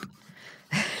citations up?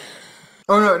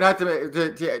 Oh no, not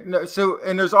no. So,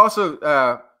 and there's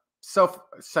also self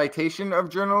citation of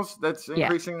journals that's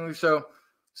increasingly so.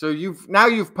 So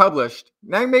you've published.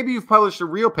 Now maybe you've published a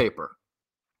real paper.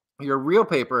 Your real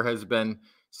paper has been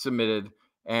submitted,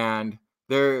 and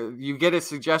there you get a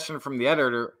suggestion from the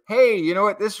editor. Hey, you know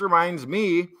what? This reminds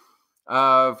me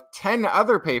of 10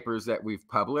 other papers that we've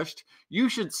published. You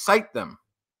should cite them.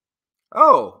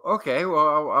 Oh, okay.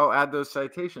 Well, I'll add those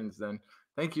citations then.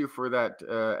 Thank you for that,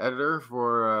 editor,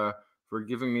 for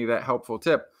giving me that helpful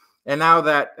tip. And now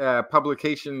that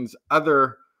publications,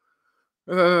 other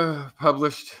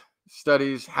published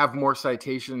studies have more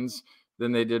citations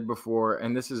than they did before,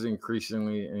 and this is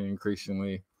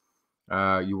increasingly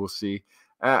you will see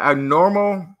a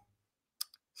normal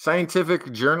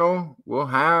scientific journal will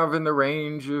have in the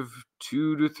range of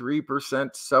 2 to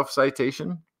 3%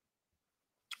 self-citation,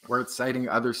 where it's citing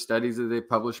other studies that they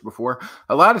published before.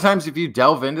 A lot of times, if you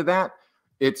delve into that,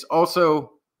 it's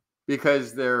also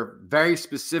because they're very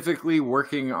specifically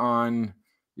working on,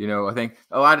 I think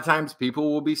a lot of times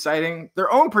people will be citing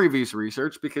their own previous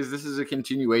research because this is a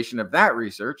continuation of that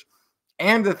research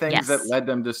and the things that led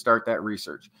them to start that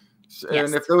research.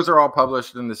 And if those are all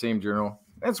published in the same journal,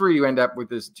 that's where you end up with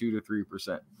this 2 to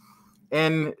 3%.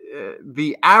 And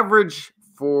the average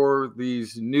for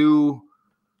these new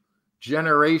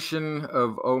generation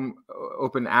of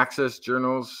open access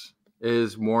journals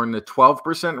is more in the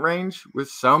 12% range, with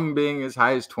some being as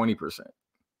high as 20%.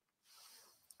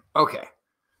 Okay.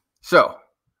 So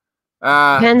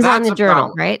depends on the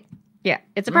journal, right? Yeah,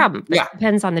 it's a problem. Yeah, it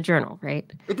depends on the journal,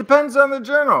 right? It depends on the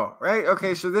journal, right?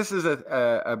 Okay, so this is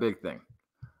a big thing.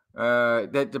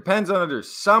 That depends on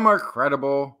others. Some are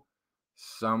credible,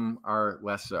 some are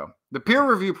less so. The peer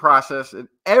review process in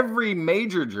every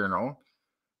major journal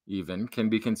even can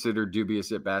be considered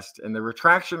dubious at best, and the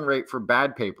retraction rate for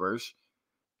bad papers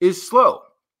is slow.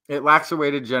 It lacks a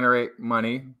way to generate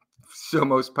money, so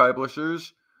most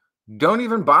publishers don't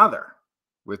even bother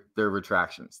with their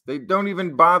retractions. They don't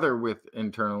even bother with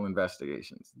internal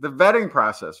investigations. The vetting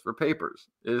process for papers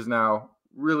is now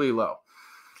really low.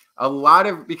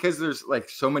 Because there's like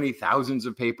so many thousands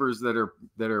of papers that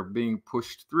are being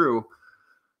pushed through,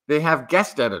 they have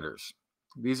guest editors.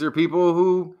 These are people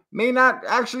who may not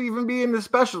actually even be in the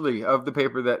specialty of the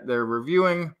paper that they're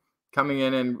reviewing, coming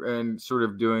in and sort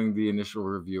of doing the initial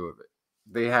review of it.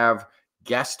 They have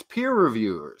guest peer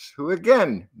reviewers who,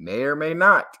 again, may or may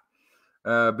not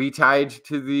be tied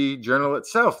to the journal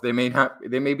itself. They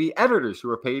may be editors who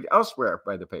are paid elsewhere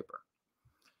by the paper.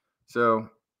 So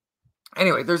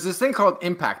anyway, there's this thing called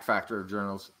impact factor of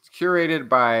journals. It's curated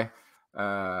by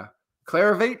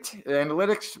Clarivate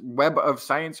Analytics Web of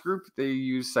Science Group. They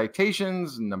use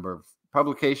citations, number of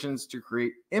publications to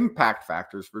create impact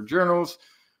factors for journals.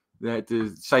 That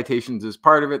the citations is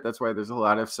part of it. That's why there's a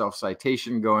lot of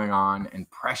self-citation going on and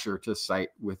pressure to cite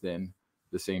within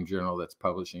the same journal that's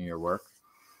publishing your work.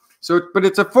 So, but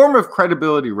it's a form of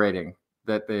credibility rating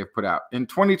that they have put out. In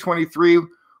 2023,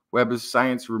 Web of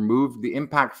Science removed the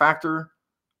impact factor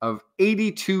of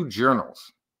 82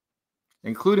 journals,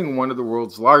 including one of the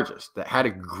world's largest that had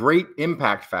a great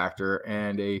impact factor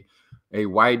and a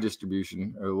wide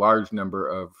distribution, a large number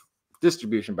of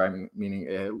distribution by meaning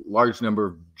a large number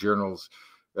of journals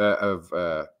of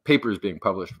papers being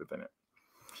published within it.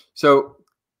 So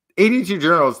 82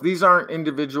 journals, these aren't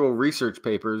individual research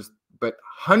papers, but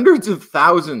hundreds of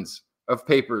thousands of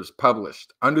papers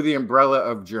published under the umbrella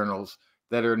of journals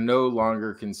that are no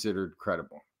longer considered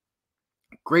credible.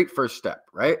 Great first step,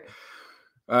 right?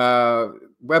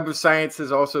 Web of Science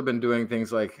has also been doing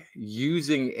things like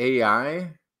using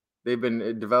AI. They've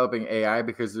been developing AI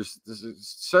because there's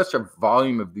such a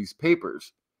volume of these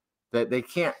papers that they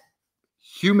can't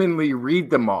humanly read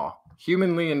them all,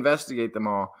 humanly investigate them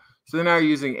all. So they're now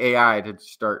using AI to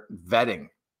start vetting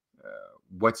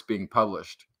what's being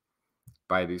published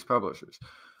by these publishers.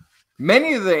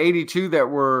 Many of the 82 that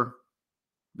were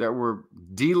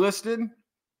delisted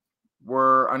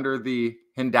were under the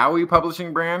Hindawi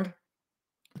publishing brand.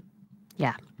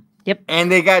 Yeah. Yep.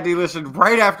 And they got delisted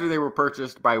right after they were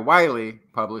purchased by Wiley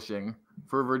Publishing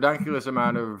for a ridiculous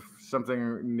amount of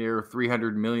something near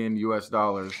 $300 million US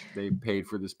they paid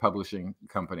for this publishing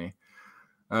company.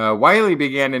 Wiley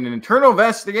began an internal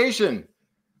investigation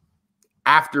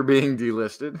after being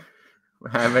delisted,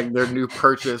 having their new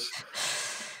purchase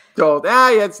told,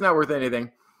 it's not worth anything.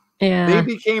 Yeah. They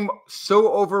became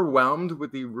so overwhelmed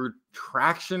with the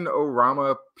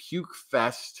retraction-orama puke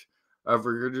fest of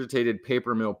regurgitated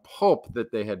paper mill pulp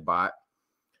that they had bought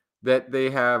that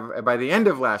they have, by the end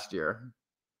of last year,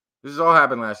 this has all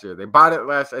happened last year. They bought it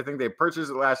I think they purchased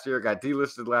it last year, got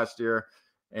delisted last year,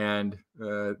 and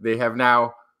they have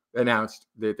now announced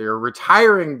that they're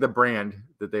retiring the brand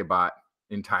that they bought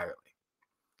entirely.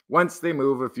 Once they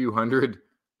move a few hundred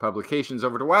publications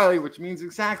over to Wiley, which means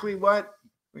exactly what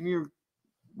when you're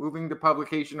moving the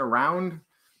publication around.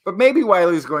 But maybe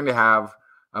Wiley's going to have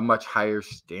a much higher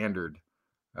standard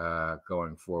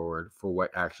going forward for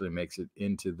what actually makes it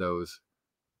into those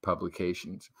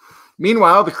publications.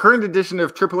 Meanwhile, the current edition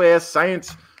of AAAS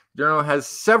Science Journal has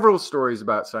several stories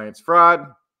about science fraud,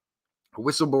 a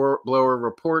whistleblower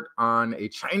report on a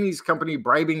Chinese company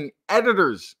bribing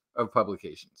editors of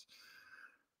publications.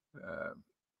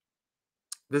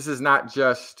 this is not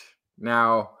just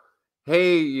now,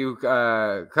 hey, you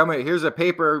come in, here's a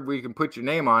paper, we can put your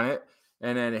name on it.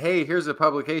 And then, hey, here's a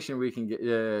publication we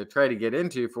can try to get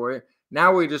into for you.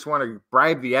 Now we just want to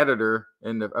bribe the editor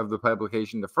of the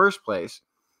publication in the first place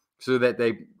so that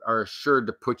they are assured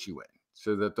to put you in,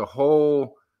 so that the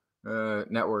whole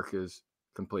network is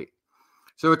complete.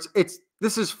 So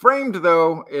this is framed,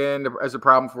 though, as a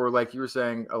problem for, like you were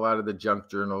saying, a lot of the junk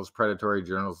journals, predatory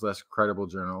journals, less credible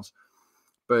journals.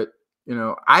 But,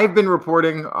 I've been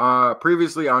reporting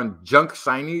previously on junk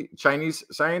Chinese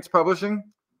science publishing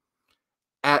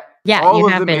at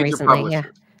all of the major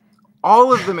publishers.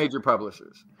 All of the major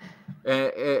publishers.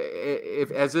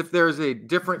 As if there's a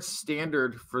different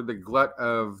standard for the glut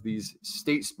of these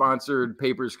state-sponsored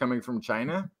papers coming from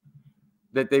China,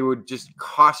 that they would just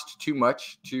cost too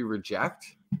much to reject.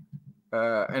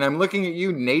 And I'm looking at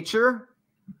you, Nature.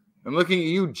 I'm looking at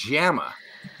you, JAMA.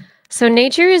 So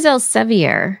Nature is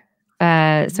Elsevier.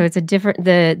 So it's a different,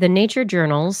 the Nature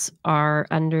journals are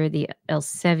under the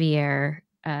Elsevier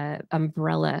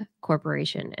umbrella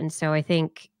corporation. And so I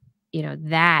think,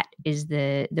 that is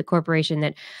the corporation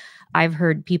that I've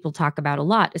heard people talk about a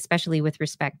lot, especially with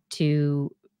respect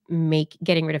to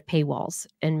getting rid of paywalls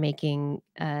and making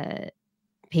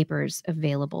papers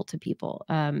available to people.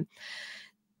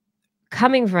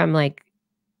 Coming from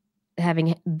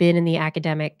having been in the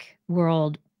academic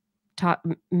world,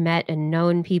 met and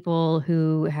known people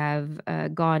who have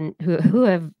who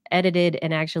have edited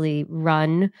and actually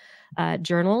run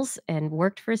journals and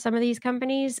worked for some of these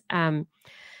companies.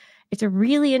 It's a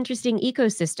really interesting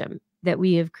ecosystem that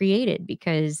we have created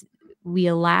because we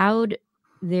allowed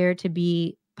there to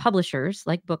be publishers,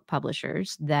 like book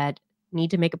publishers, that need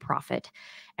to make a profit,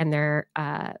 and they're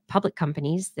public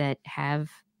companies that have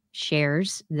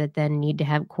shares that then need to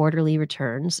have quarterly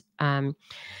returns. And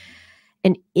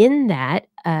in that,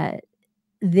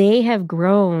 they have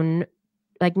grown,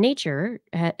 like Nature,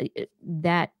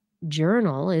 that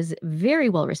journal is very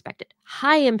well respected,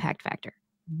 high impact factor,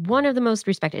 one of the most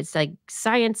respected. It's like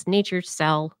Science, Nature,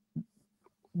 Cell.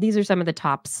 These are some of the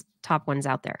top ones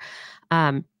out there.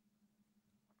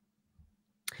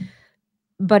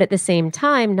 But at the same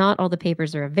time, not all the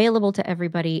papers are available to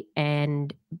everybody.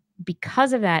 And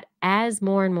because of that, as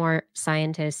more and more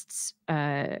scientists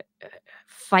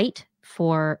fight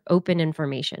for open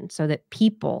information so that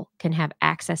people can have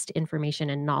access to information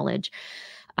and knowledge,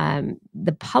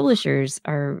 the publishers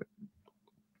are,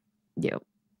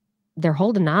 they're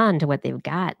holding on to what they've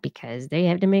got because they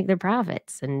have to make their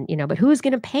profits. And, but who's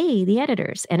going to pay the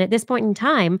editors? And at this point in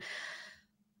time,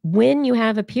 when you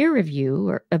have a peer review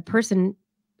or a person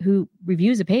who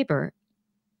reviews a paper,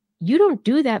 you don't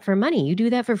do that for money. You do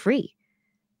that for free.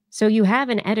 So you have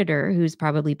an editor who's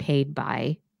probably paid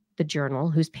by the journal,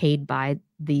 who's paid by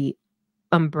the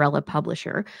umbrella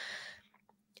publisher.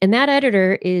 And that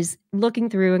editor is looking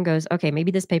through and goes, okay,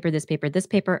 maybe this paper, now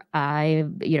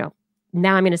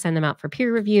I'm going to send them out for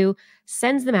peer review,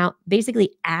 sends them out,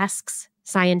 basically asks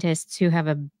scientists who have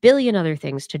a billion other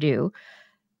things to do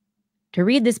to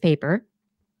read this paper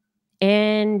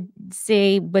and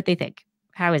say what they think.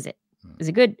 How is it? Is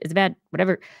it good? Is it bad?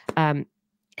 Whatever. And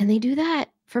they do that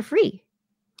for free.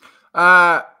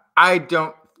 I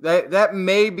don't. That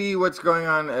may be what's going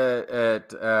on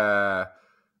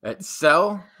at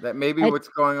Cell. That may be what's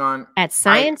going on at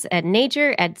Science, at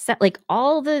Nature, like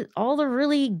all the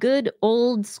really good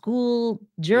old school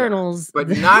journals, but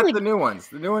not the new ones.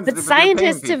 The new ones. But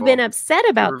scientists have been upset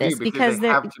about this because they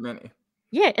have too many.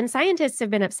 Yeah, and scientists have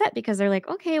been upset because they're like,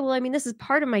 okay, well, I mean, this is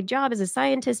part of my job as a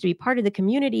scientist to be part of the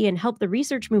community and help the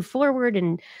research move forward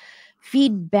and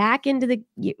feed back into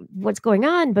what's going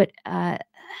on, but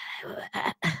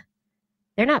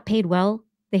they're not paid well.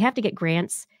 They have to get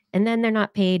grants, and then they're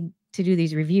not paid to do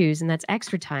these reviews, and that's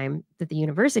extra time that the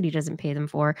university doesn't pay them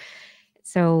for.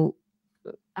 So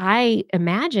I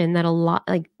imagine that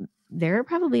there are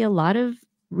probably a lot of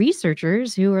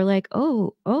researchers who are like,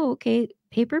 oh, okay,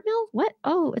 paper mill? What?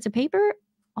 Oh, it's a paper?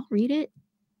 I'll read it.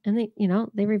 And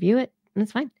they review it, and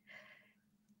it's fine.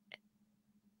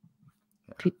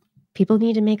 People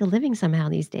need to make a living somehow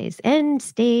these days. End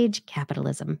stage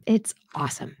capitalism. It's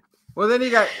awesome. Well, then you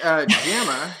got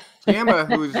JAMA,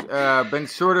 who's been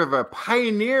sort of a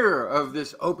pioneer of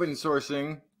this open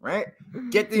sourcing, right?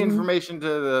 Get the information to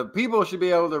the people should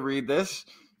be able to read this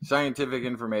scientific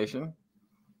information.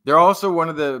 They're also one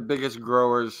of the biggest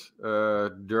growers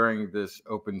during this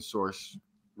open source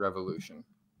revolution.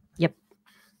 Yep.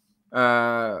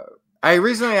 I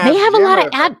recently asked they have JAMA, a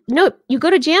lot of no, you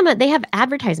go to JAMA, they have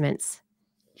advertisements.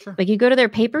 Sure. Like you go to their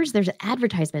papers, there's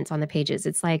advertisements on the pages.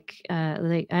 It's like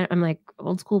I'm like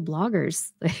old school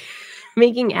bloggers.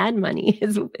 making ad money.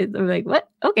 I'm like, what?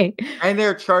 Okay. And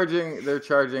they're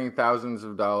charging thousands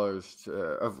of dollars,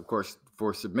 of course,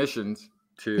 for submissions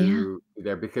to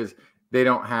there, because they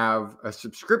don't have a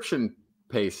subscription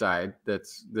pay side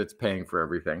that's paying for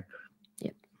everything.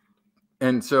 Yep.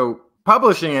 And so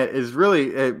publishing it is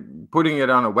really putting it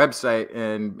on a website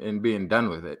and being done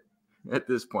with it at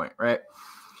this point, right?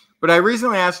 But I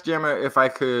recently asked JAMA if I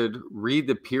could read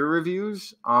the peer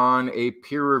reviews on a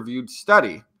peer-reviewed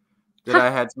study that I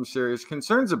had some serious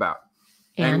concerns about,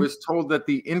 and was told that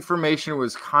the information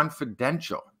was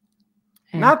confidential.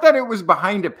 Not that it was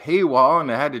behind a paywall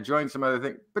and I had to join some other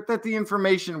thing, but that the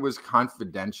information was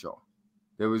confidential.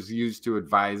 That was used to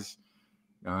advise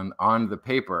on the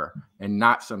paper and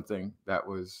not something that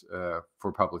was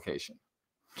for publication.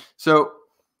 So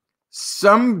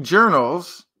some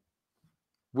journals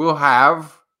will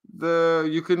have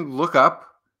you can look up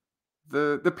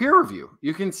the peer review.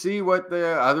 You can see what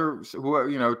the other, 2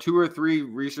 or 3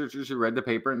 researchers who read the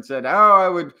paper and said, oh, I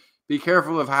would be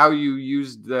careful of how you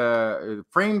used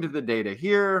framed the data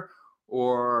here,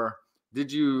 or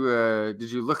did you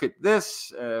look at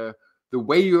this? The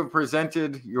way you have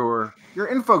presented your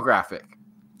infographic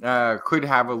could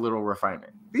have a little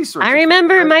refinement. These sorts. I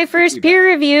remember my first peer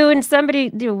review, and somebody,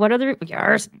 what other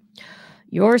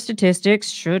your statistics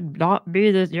should not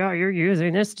be this. Yeah, you're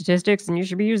using this statistics, and you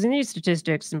should be using these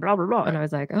statistics, and blah blah blah. And I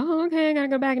was like, oh, okay, I gotta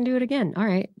go back and do it again. All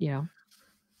right,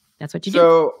 that's what you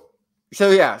do.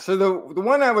 So the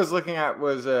one I was looking at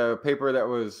was a paper that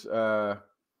was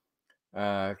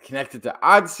connected to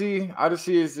Odyssey.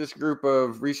 Odyssey is this group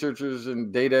of researchers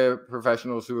and data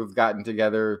professionals who have gotten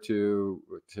together to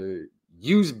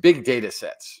use big data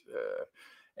sets,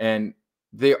 and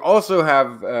they also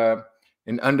have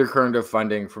an undercurrent of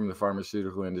funding from the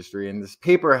pharmaceutical industry. And this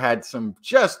paper had some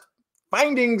just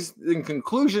findings and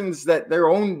conclusions that their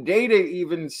own data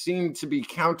even seemed to be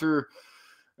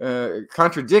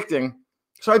contradicting.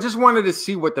 So I just wanted to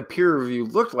see what the peer review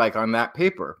looked like on that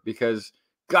paper, because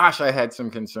gosh, I had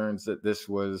some concerns that this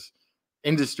was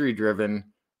industry driven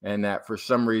and that for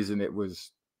some reason it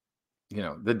was,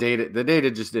 the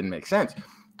data just didn't make sense.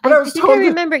 But I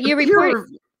remember your report.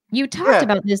 You talked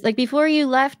about this, like before you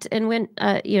left and went,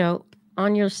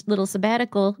 on your little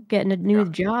sabbatical, getting a new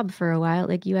job for a while.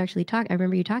 Like you actually talked. I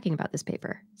remember you talking about this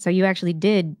paper. So you actually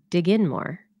did dig in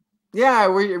more. Yeah,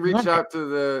 we reached out to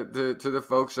the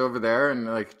folks over there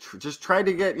and just tried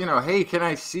to get, hey, can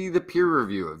I see the peer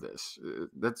review of this?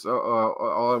 That's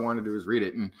all I wanted to do was read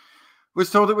it, and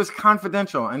was told it was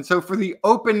confidential. And so for the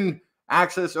open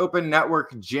access, open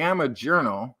network JAMA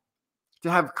journal to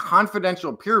have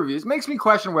confidential peer reviews makes me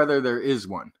question whether there is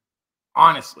one.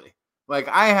 Honestly,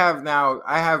 I have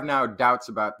now doubts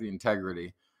about the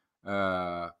integrity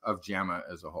of JAMA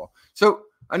as a whole. So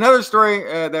another story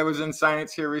that was in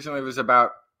Science here recently was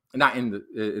about, not in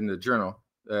the journal,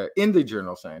 in the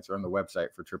journal Science, or on the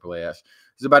website for AAAS.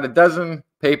 It's about a dozen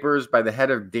papers by the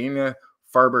head of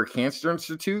Dana-Farber Cancer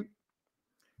Institute,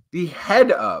 the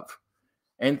head of,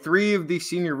 and 3 of the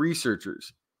senior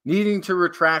researchers needing to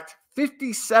retract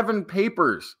 57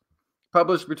 papers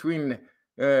published between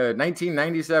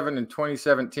 1997 and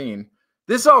 2017.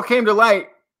 This all came to light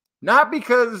not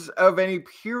because of any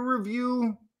peer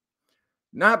review,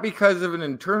 not because of an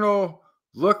internal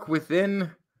look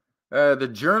within the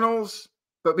journals,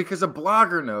 but because a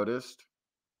blogger noticed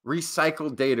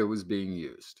recycled data was being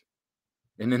used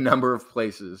in a number of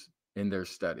places in their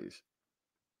studies,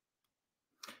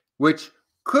 which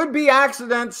could be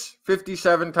accidents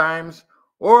 57 times,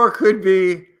 or could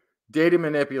be data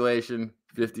manipulation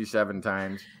 57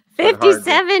 times.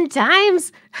 57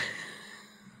 times?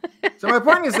 So my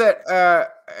point is that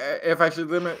if I should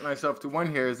limit myself to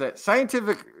one here, is that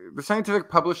the scientific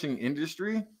publishing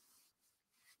industry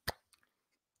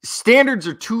standards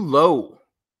are too low.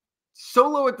 So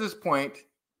low at this point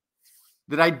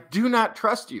that I do not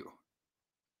trust you.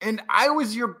 And I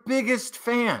was your biggest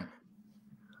fan.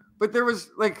 But there was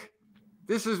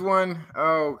this is one,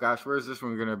 oh gosh, where is this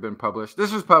one going to have been published?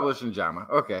 This was published in JAMA.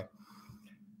 Okay.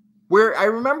 Where I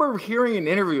remember hearing an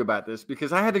interview about this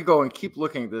because I had to go and keep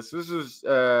looking at this. This was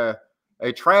a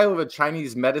trial of a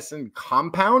Chinese medicine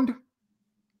compound.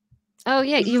 Oh,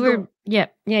 yeah.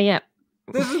 Yeah.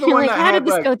 This is the one that how did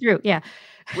this go through? Yeah.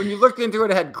 When you looked into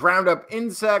it, it had ground up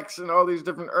insects and all these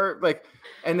different herbs,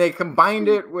 and they combined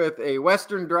it with a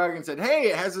Western drug and said, hey,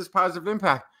 it has this positive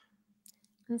impact.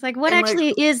 It's what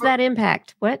actually is that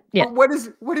impact? What? Yeah. What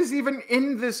is even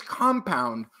in this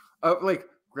compound of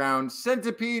ground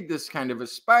centipede, this kind of a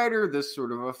spider, this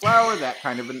sort of a flower, that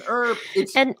kind of an herb?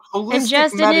 It's holistic and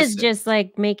Justin medicine. is just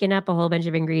making up a whole bunch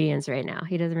of ingredients right now.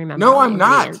 He doesn't remember. No, I'm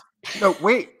not. No,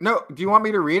 wait. No, do you want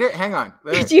me to read it? Hang on.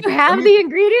 Do you have the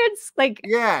ingredients? Like,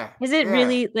 yeah. is it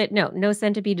really that? No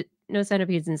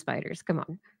centipedes and spiders. Come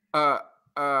on.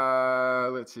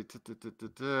 Let's see.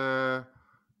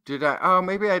 Did I? Oh,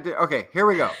 maybe I did. Okay, here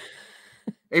we go.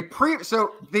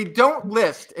 So they don't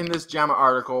list in this JAMA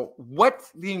article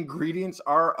what the ingredients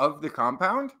are of the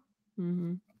compound,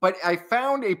 but I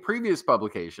found a previous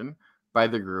publication by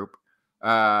the group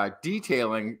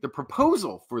detailing the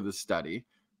proposal for the study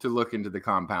to look into the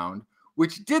compound,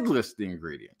 which did list the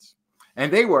ingredients.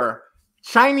 And they were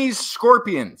Chinese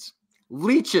scorpions,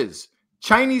 leeches,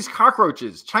 Chinese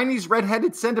cockroaches, Chinese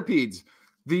red-headed centipedes,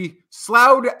 the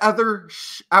sloughed outer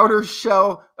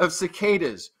shell of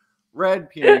cicadas, red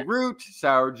peony root,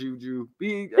 sour juju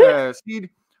seed,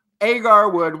 agar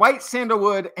wood, white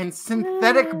sandalwood, and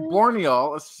synthetic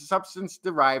borneol, a substance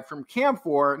derived from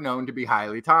camphor known to be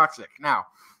highly toxic. Now,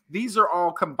 these are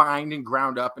all combined and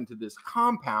ground up into this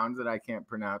compound that I can't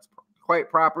pronounce quite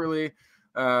properly,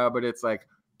 but it's like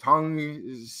Tong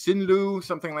Xinlu,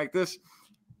 something like this.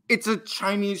 It's a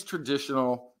Chinese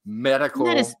traditional medical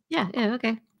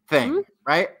thing,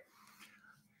 right?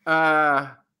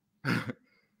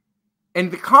 And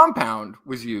the compound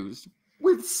was used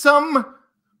with some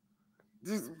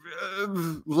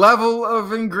level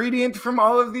of ingredient from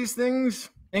all of these things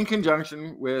in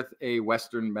conjunction with a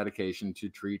Western medication to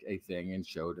treat a thing and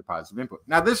showed a positive input.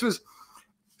 Now, this was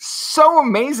so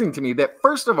amazing to me that,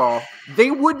 first of all,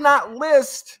 they would not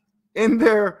list in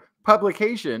their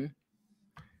publication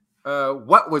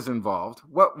what was involved,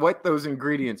 what those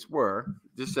ingredients were.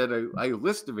 Just said a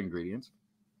list of ingredients.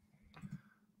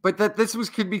 But that this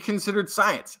could be considered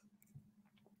science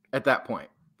at that point,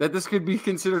 that this could be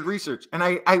considered research. And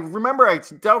I remember I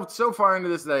delved so far into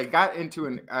this that I got into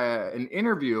an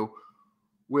interview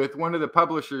with one of the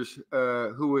publishers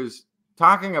who was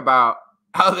talking about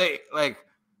how they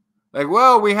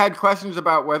well, we had questions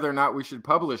about whether or not we should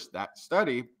publish that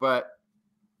study, but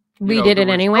we did it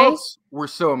anyway. Were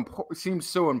seemed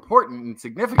so important and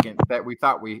significant that we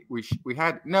thought we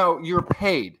had. No, you're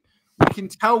paid. We can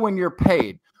tell when you're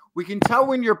paid. We can tell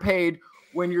when you're paid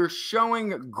when you're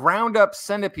showing ground up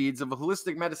centipedes of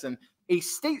holistic medicine, a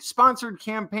state-sponsored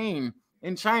campaign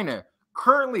in China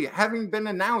currently having been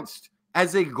announced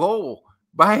as a goal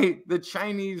by the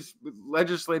Chinese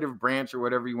legislative branch, or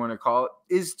whatever you want to call it,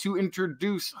 is to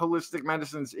introduce holistic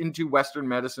medicines into Western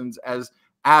medicines as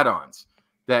add-ons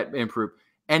that improve.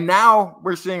 And now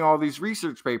we're seeing all these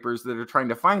research papers that are trying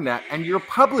to find that, and you're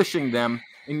publishing them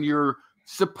in your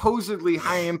supposedly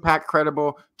high-impact,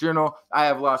 credible journal. I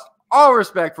have lost all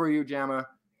respect for you, JAMA.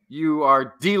 You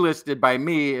are delisted by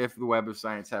me. If the Web of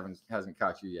Science hasn't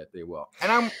caught you yet, they will.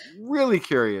 And I'm really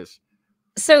curious.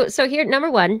 So here, number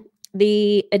one,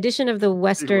 the addition of the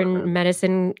Western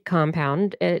medicine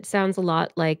compound, it sounds a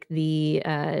lot like the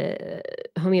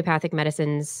homeopathic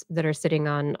medicines that are sitting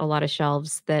on a lot of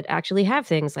shelves that actually have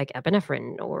things like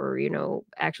epinephrine or,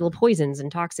 actual poisons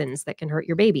and toxins that can hurt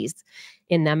your babies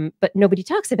in them, but nobody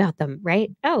talks about them, right?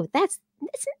 Oh, that's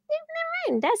never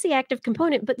mind. That's the active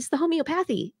component, but it's the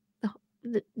homeopathy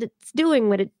that's doing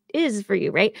what it is for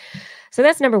you, right? So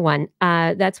that's number one.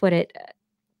 That's what it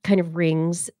kind of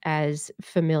rings as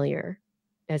familiar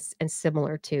as and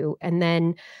similar to. And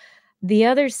then the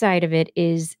other side of it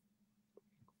is,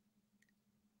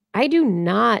 I do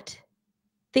not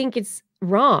think it's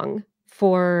wrong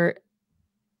for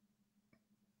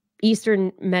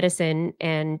Eastern medicine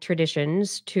and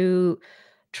traditions to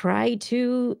try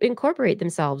to incorporate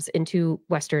themselves into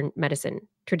Western medicine.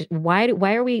 Why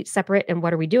are we separate and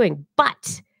what are we doing?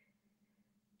 But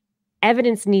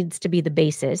evidence needs to be the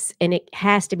basis, and it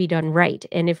has to be done right.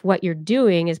 And if what you're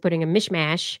doing is putting a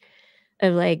mishmash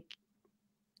of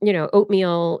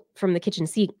oatmeal from the kitchen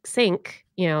sink,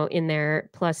 in there,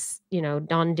 plus,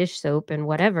 Dawn dish soap and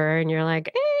whatever, and you're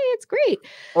like, hey, it's great.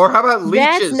 Or how about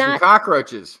leeches and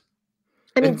cockroaches?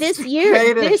 I mean, this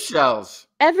year, shells.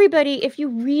 Everybody, if you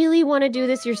really want to do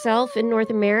this yourself in North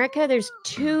America, there's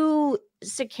 2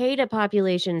 cicada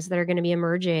populations that are going to be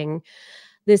emerging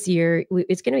this year.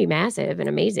 It's going to be massive and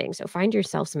amazing. So find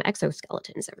yourself some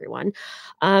exoskeletons, everyone.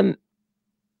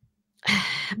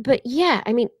 But yeah,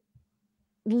 I mean,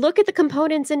 look at the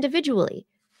components individually.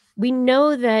 We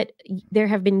know that there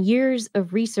have been years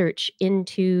of research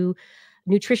into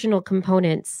nutritional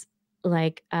components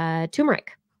like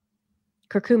turmeric,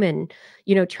 curcumin,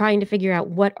 trying to figure out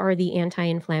what are the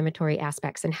anti-inflammatory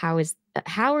aspects and how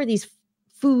are these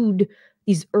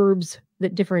these herbs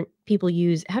that different people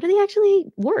use, how do they actually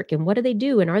work and what do they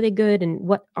do and are they good and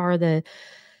what are the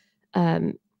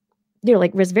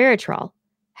like resveratrol,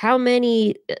 how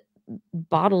many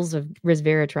bottles of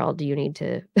resveratrol do you need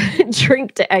to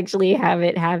drink to actually have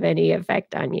it have any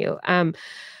effect on you? And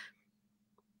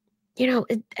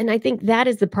I think that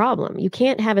is the problem. You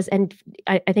can't have us, and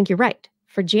I think you're right.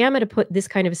 For JAMA to put this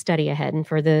kind of a study ahead, and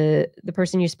for the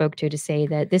person you spoke to say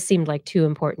that this seemed like too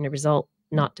important a result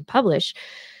not to publish,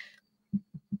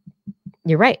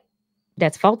 you're right.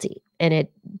 That's faulty, and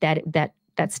that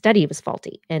study was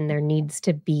faulty, and there needs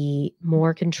to be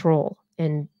more control,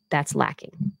 and that's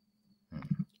lacking.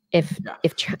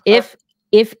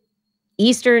 If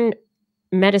Eastern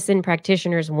medicine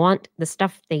practitioners want the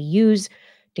stuff they use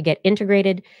to get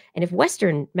integrated, and if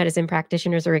Western medicine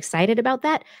practitioners are excited about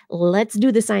that, let's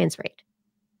do the science right.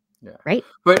 Yeah. Right.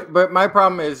 But my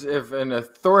problem is, if an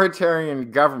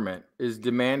authoritarian government is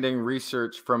demanding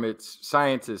research from its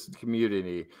scientist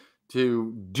community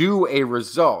to do a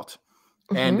result,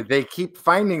 and they keep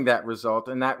finding that result,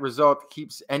 and that result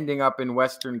keeps ending up in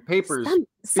Western papers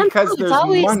because there's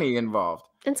money involved.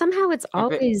 And somehow it's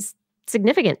always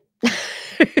significant.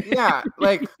 Yeah,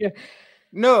 like,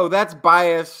 no, that's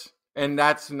bias, and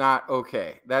that's not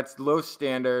okay. That's low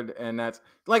standard, and that's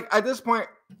like, at this point,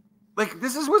 like,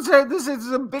 this is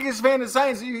the biggest fan of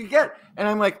science you can get. And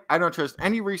I'm like, I don't trust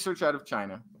any research out of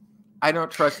China. I don't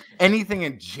trust anything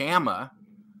in JAMA.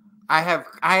 I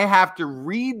have to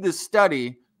read the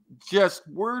study just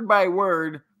word by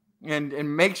word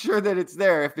and make sure that it's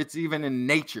there, if it's even in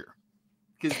Nature.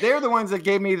 Because they're the ones that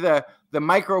gave me the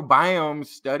microbiome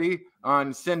study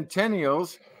on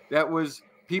centennials that was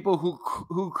people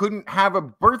who couldn't have a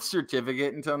birth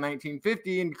certificate until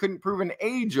 1950 and couldn't prove an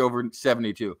age over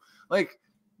 72. Like,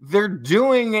 they're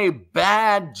doing a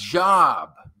bad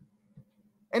job.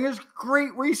 And there's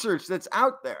great research that's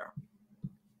out there.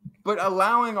 But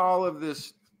allowing all of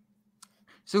this.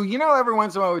 So, every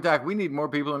once in a while we talk, we need more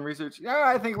people in research. Yeah,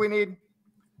 I think we need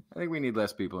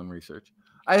less people in research.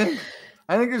 I think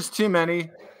there's too many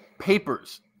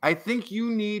papers. I think you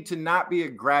need to not be a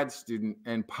grad student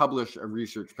and publish a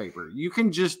research paper. You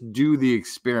can just do the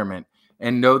experiment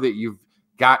and know that you've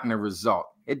gotten a result.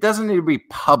 It doesn't need to be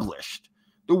published.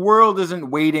 The world isn't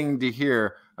waiting to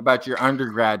hear about your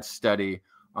undergrad study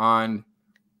on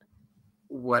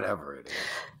whatever it is.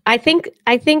 I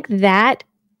think that.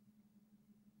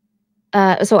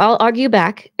 So I'll argue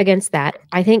back against that.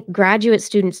 I think graduate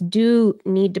students do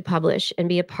need to publish and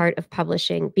be a part of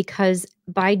publishing, because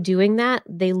by doing that,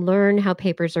 they learn how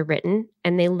papers are written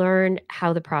and they learn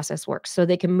how the process works, so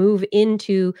they can move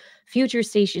into future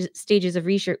stages of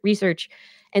research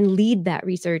and lead that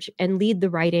research and lead the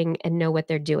writing and know what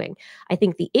they're doing. I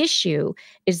think the issue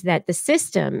is that the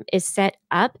system is set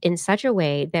up in such a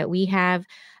way that we have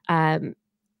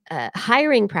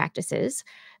hiring practices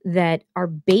that are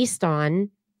based on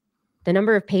the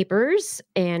number of papers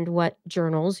and what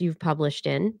journals you've published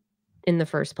in the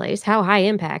first place. How high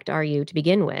impact are you to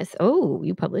begin with? Oh,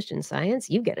 you published in Science,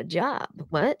 you get a job.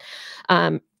 What?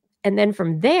 And then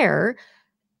from there,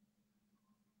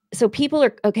 so people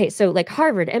are, okay, so like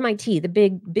Harvard, MIT, the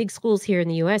big schools here in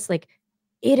the US, like,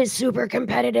 it is super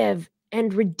competitive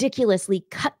and ridiculously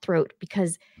cutthroat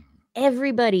because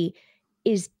everybody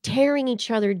is tearing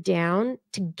each other down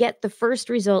to get the first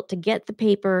result, to get the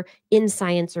paper in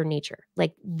Science or Nature.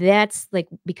 Like, that's like,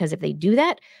 because if they do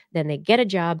that, then they get a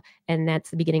job and that's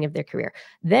the beginning of their career.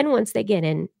 Then once they get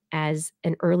in as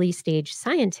an early stage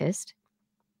scientist,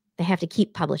 they have to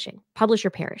keep publishing, publish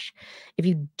or perish. If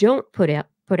you don't put out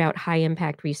high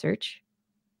impact research,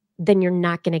 then you're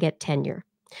not going to get tenure.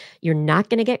 You're not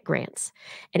going to get grants.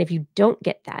 And if you don't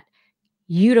get that,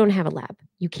 you don't have a lab.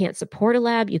 You can't support a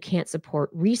lab. You can't support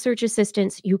research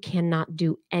assistants. You cannot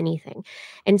do anything.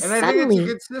 And suddenly, I think it's a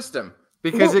good system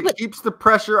because it keeps the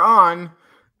pressure on,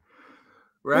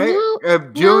 right?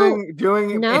 Of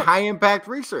doing high impact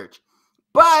research.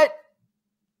 But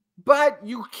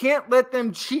you can't let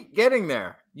them cheat getting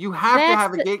there. You have to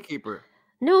have a gatekeeper.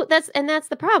 No, that's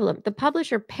the problem. The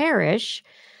publish or perish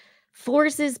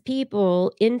forces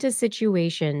people into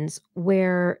situations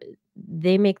where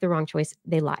they make the wrong choice.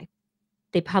 They lie.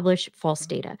 They publish false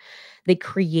data. They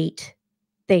create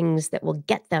things that will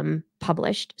get them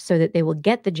published so that they will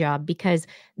get the job because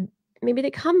maybe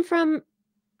they come from,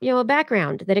 a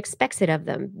background that expects it of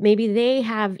them. Maybe they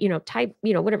have, type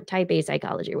A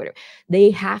psychology or whatever. They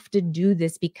have to do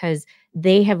this because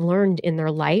they have learned in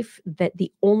their life that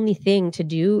the only thing to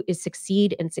do is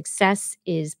succeed, and success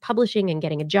is publishing and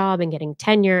getting a job and getting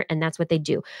tenure. And that's what they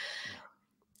do.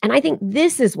 And I think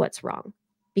this is what's wrong,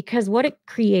 because what it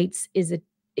creates is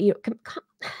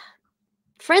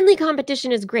friendly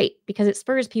competition is great because it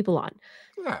spurs people on.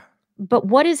 Yeah. But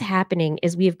what is happening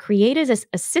is we have created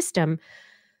a system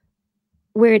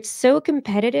where it's so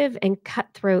competitive and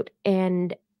cutthroat,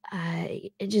 and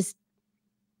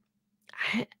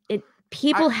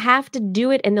people have to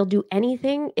do it, and they'll do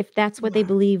anything if that's what they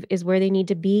believe is where they need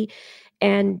to be,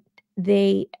 and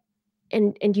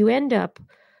you end up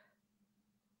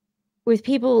with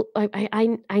people.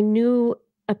 I knew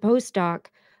a postdoc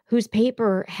whose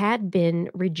paper had been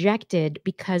rejected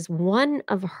because one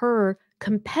of her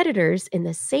competitors in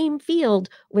the same field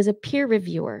was a peer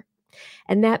reviewer,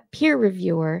 and that peer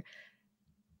reviewer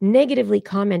negatively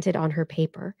commented on her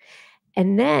paper,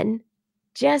 and then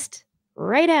just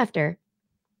right after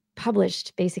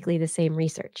published basically the same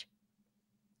research.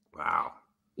 Wow.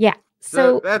 Yeah.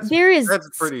 So that's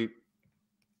pretty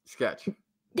sketch.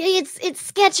 It's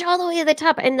sketch all the way to the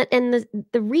top, and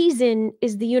the reason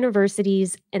is the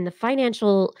universities and the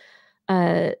financial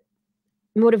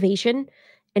motivation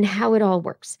and how it all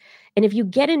works. And if you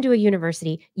get into a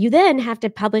university, you then have to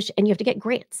publish, and you have to get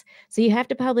grants. So you have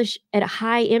to publish at a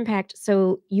high impact,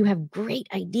 so you have great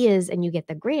ideas and you get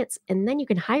the grants, and then you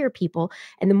can hire people.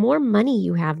 And the more money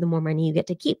you have, the more money you get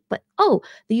to keep. But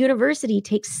the university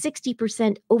takes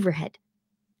 60% overhead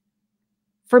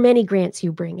for many grants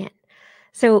you bring in.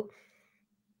 So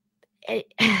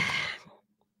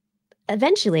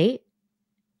eventually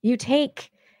you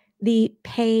take the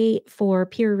pay for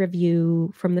peer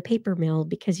review from the paper mill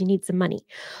because you need some money,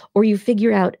 or you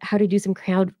figure out how to do some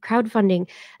crowdfunding.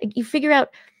 You figure out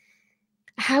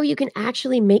how you can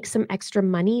actually make some extra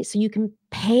money so you can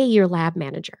pay your lab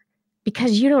manager,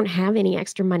 because you don't have any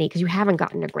extra money because you haven't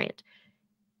gotten a grant.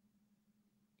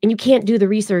 And you can't do the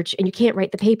research and you can't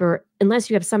write the paper unless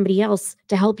you have somebody else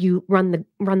to help you run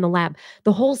the lab.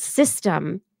 The whole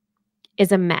system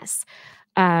is a mess.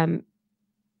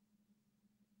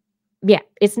 Yeah,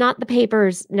 it's not the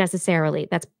papers necessarily.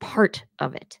 That's part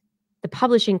of it. The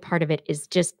publishing part of it is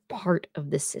just part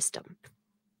of the system.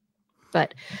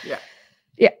 But yeah.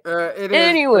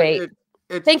 Anyway,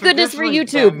 it's thank goodness for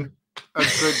YouTube. A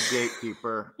good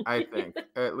gatekeeper, I think,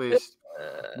 at least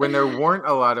when there weren't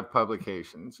a lot of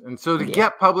publications. And so to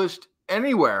get published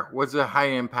anywhere was a high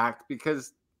impact,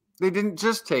 because they didn't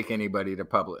just take anybody to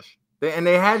publish. They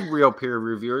had real peer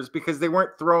reviewers, because they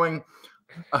weren't throwing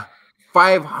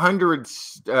 500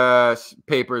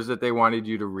 papers that they wanted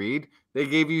you to read. They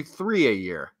gave you 3 a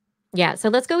year. Yeah. So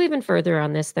let's go even further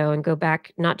on this, though, and go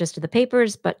back not just to the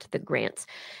papers, but to the grants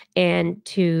and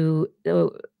to the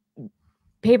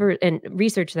paper and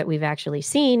research that we've actually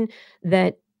seen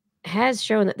that has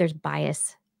shown that there's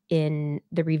bias in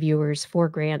the reviewers for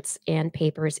grants and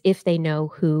papers if they know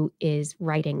who is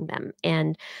writing them.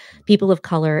 And people of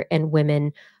color and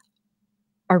women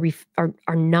are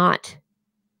not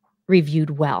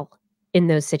reviewed well in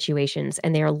those situations,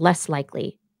 and they are less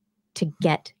likely to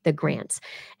get the grants.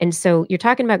 And so you're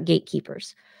talking about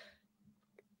gatekeepers,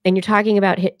 and you're talking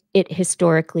about it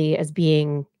historically as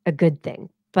being a good thing.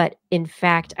 But in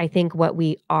fact, I think what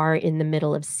we are in the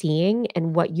middle of seeing,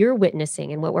 and what you're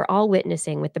witnessing, and what we're all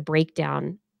witnessing with the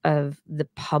breakdown of the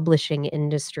publishing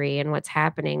industry and what's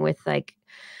happening with like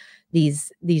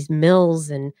these mills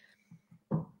and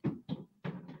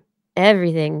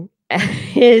everything,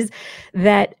 is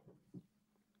that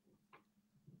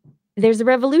there's a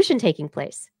revolution taking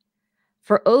place.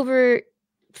 For over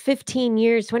 15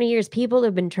 years, 20 years, people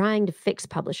have been trying to fix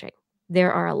publishing.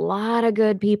 There are a lot of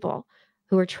good people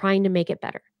who are trying to make it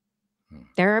better.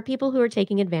 There are people who are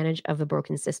taking advantage of a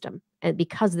broken system, and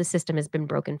because the system has been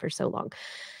broken for so long.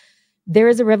 There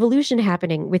is a revolution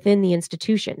happening within the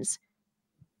institutions,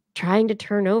 trying to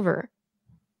turn over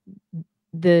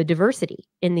the diversity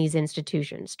in these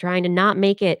institutions, trying to not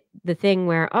make it the thing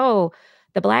where,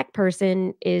 the Black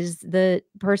person is the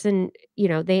person,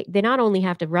 they not only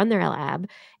have to run their lab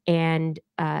and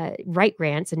write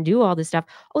grants and do all this stuff.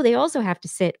 They also have to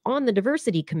sit on the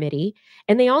diversity committee,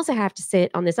 and they also have to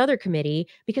sit on this other committee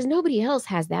because nobody else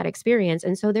has that experience.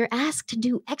 And so they're asked to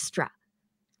do extra.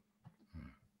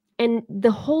 And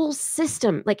the whole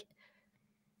system, like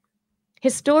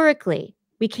historically,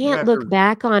 we can't look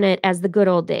back on it as the good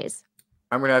old days.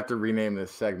 I'm going to have to rename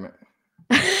this segment.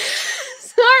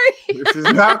 Sorry. This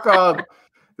is not called,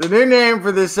 the new name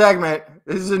for this segment,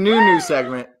 this is a new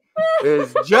segment,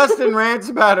 is Justin Rants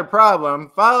About a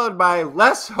Problem, followed by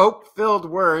less hope-filled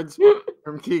words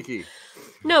from Kiki.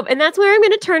 No, and that's where I'm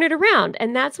going to turn it around.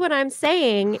 And that's what I'm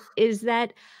saying, is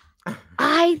that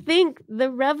I think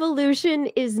the revolution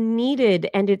is needed,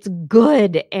 and it's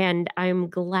good. And I'm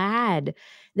glad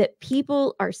that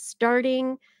people are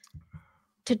starting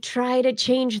to try to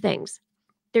change things.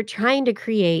 They're trying to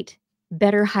create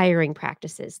better hiring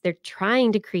practices. They're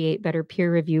trying to create better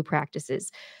peer review practices.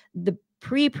 The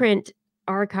preprint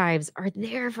archives are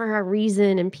there for a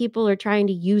reason, and people are trying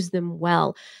to use them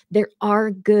well. There are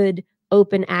good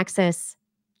open access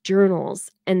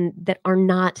journals and that are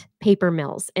not paper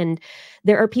mills. And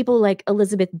there are people like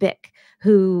Elizabeth Bick,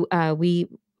 who we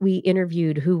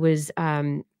interviewed, who was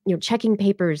checking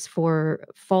papers for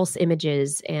false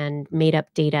images and made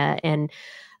up data. And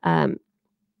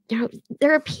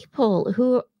there are people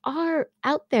who are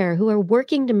out there who are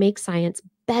working to make science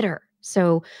better.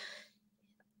 So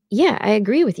yeah, I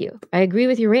agree with you. I agree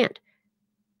with your rant.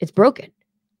 It's broken.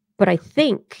 But I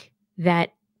think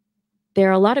that there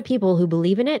are a lot of people who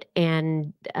believe in it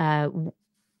and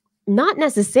not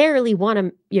necessarily want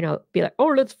to, be like,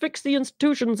 oh, let's fix the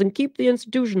institutions and keep the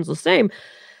institutions the same.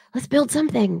 Let's build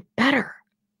something better.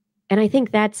 And I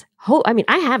think that's hope. I mean,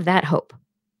 I have that hope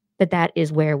that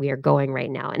is where we are going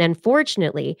right now. And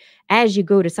unfortunately, as you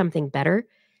go to something better,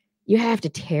 you have to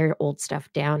tear old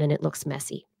stuff down and it looks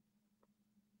messy.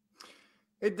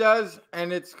 It does.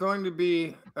 And it's going to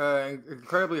be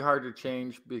incredibly hard to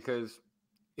change, because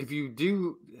if you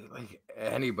do, like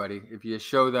anybody, if you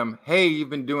show them, hey, you've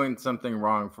been doing something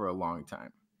wrong for a long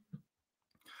time,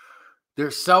 their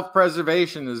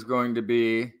self-preservation is going to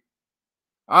be,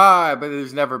 but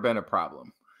there's never been a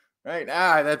problem, right?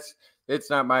 It's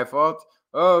not my fault.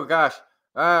 Oh gosh.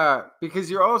 Because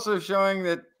you're also showing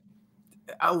that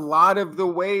a lot of the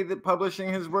way that publishing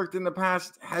has worked in the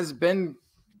past has been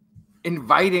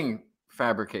inviting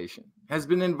fabrication, has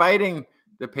been inviting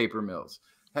the paper mills,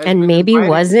 and maybe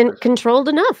wasn't controlled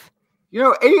enough.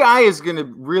 AI is going to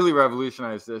really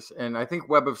revolutionize this. And I think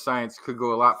Web of Science could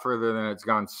go a lot further than it's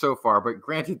gone so far. But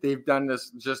granted, they've done this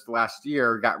just last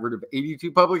year, got rid of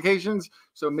 82 publications.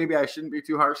 So maybe I shouldn't be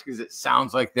too harsh, because it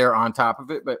sounds like they're on top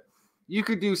of it. But you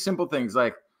could do simple things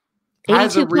like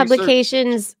 82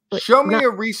 publications. Show me a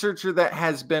researcher that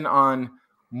has been on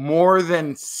more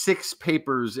than 6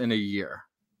 papers in a year.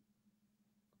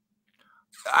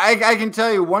 I can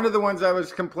tell you one of the ones I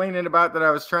was complaining about that I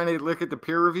was trying to look at the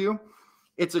peer review.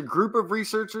 It's a group of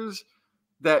researchers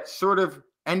that sort of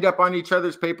end up on each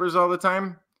other's papers all the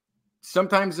time,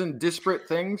 sometimes in disparate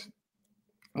things.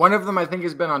 One of them, I think,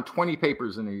 has been on 20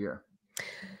 papers in a year.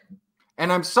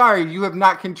 And I'm sorry, you have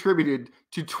not contributed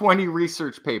to 20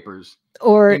 research papers.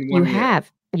 Or you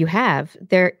have.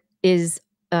 There is,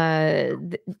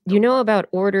 about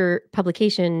order,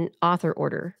 publication, author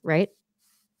order, right?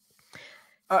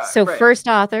 Right. First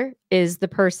author is the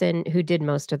person who did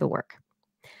most of the work.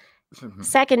 Mm-hmm.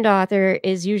 Second author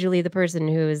is usually the person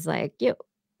who is like,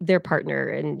 their partner.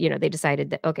 And, they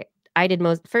decided that, okay,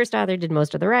 first author did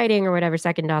most of the writing or whatever.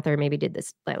 Second author maybe did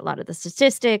this, like, a lot of the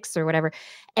statistics or whatever.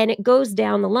 And it goes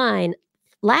down the line.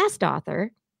 Last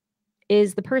author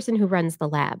is the person who runs the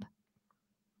lab.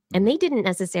 And they didn't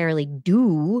necessarily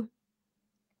do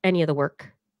any of the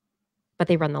work, but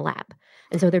they run the lab.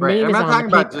 And so their name is on the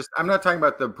paper. I'm not talking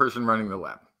about the person running the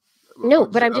lab. No,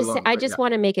 but I just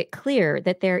want to make it clear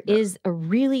that there is a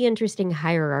really interesting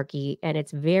hierarchy, and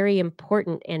it's very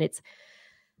important. And it's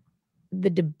the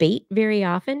debate very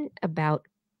often about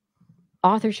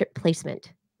authorship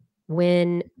placement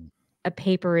when a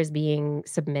paper is being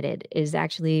submitted is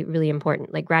actually really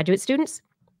important. Like graduate students,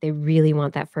 they really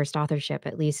want that first authorship,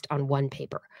 at least on one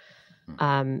paper.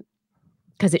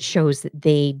 Because it shows that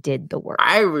they did the work.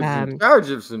 I was in charge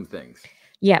of some things.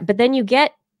 Yeah, but then you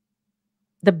get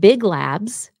the big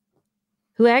labs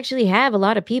who actually have a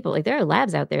lot of people. Like there are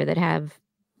labs out there that have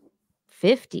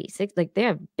 50, 60, like they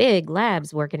have big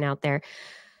labs working out there.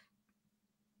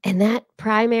 And that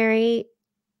primary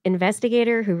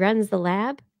investigator who runs the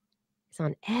lab is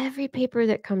on every paper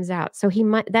that comes out. So he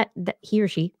might, that he or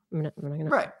she, I'm not gonna,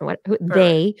 right.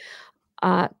 They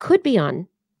could be on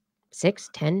 6,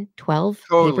 10, 12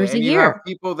 papers a year. You have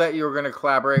people that you're going to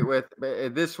collaborate with.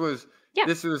 This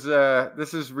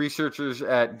is researchers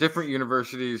at different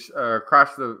universities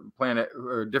across the planet,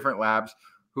 or different labs,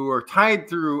 who are tied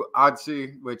through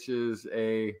ODSI, which is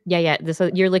a So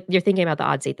you're thinking about the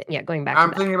ODSI thing. Yeah, going back.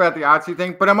 I'm thinking about the ODSI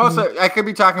thing, but I'm also I could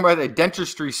be talking about a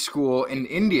dentistry school in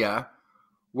India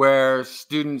where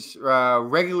students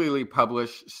regularly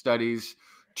publish studies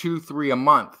 2-3 a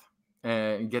month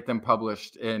and get them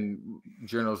published in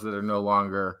journals that are no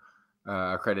longer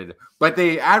accredited. But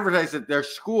they advertise that their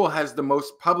school has the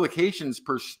most publications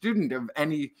per student of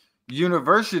any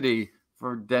university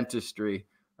for dentistry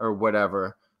or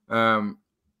whatever,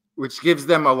 which gives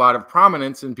them a lot of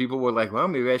prominence. And people were like, well,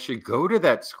 maybe I should go to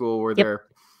that school where they're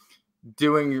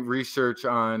doing research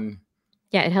on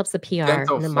it helps the PR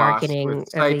and the marketing. With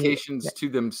citations to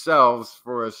themselves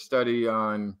for a study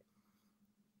on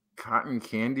cotton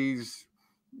candy's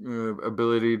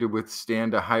ability to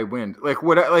withstand a high wind. Like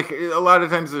a lot of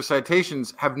times their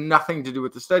citations have nothing to do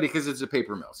with the study because it's a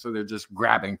paper mill, so they're just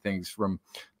grabbing things from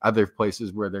other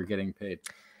places where they're getting paid.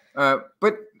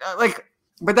 But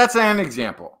that's an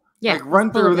example. Yeah, like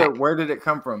run through that. Where did it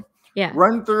come from? Yeah.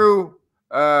 Run through.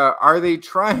 Are they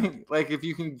trying? Like, if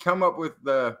you can come up with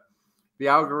the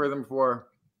algorithm for,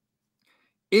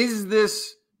 is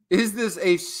this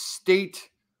a state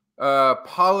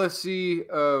policy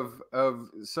of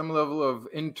some level of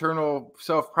internal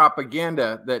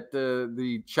self-propaganda that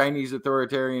the Chinese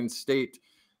authoritarian state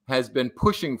has been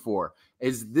pushing for?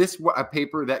 Is this a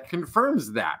paper that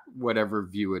confirms that, whatever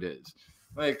view it is?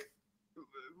 Like,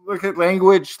 look at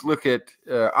language, look at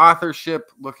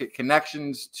authorship, look at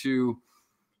connections to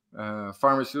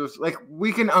pharmaceuticals. Like,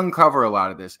 we can uncover a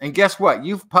lot of this. And guess what?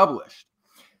 You've published.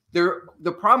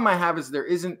 The problem I have is there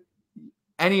isn't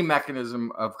any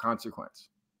mechanism of consequence.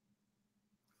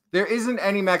 There isn't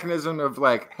any mechanism of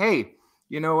like, hey,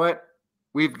 you know what?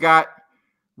 We've got,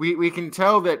 we can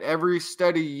tell that every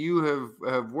study you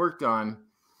have worked on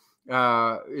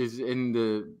is in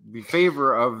the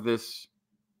favor of this.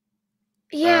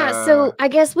 Yeah. So I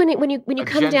guess when you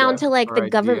come down to like the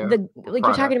government, like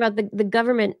you're talking about the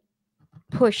government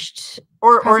pushed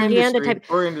or industry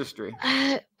or industry.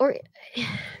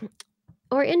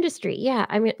 Yeah.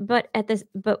 I mean, but at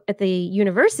the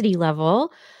university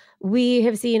level, we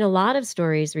have seen a lot of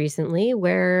stories recently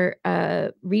where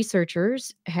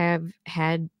researchers have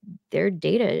had their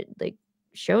data like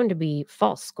shown to be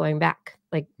false going back.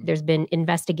 Like, there's been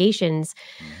investigations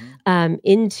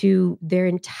into their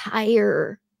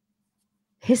entire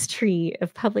history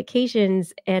of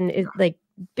publications, and like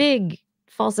big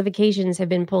falsifications have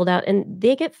been pulled out, and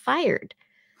they get fired.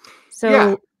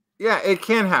 So yeah, it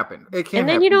can happen. It can. And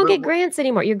then you don't get grants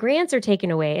anymore. Your grants are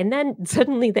taken away, and then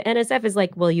suddenly the NSF is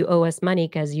like, "Well, you owe us money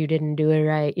because you didn't do it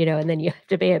right," and then you have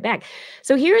to pay it back.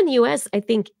 So here in the U.S., I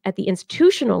think at the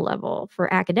institutional level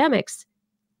for academics,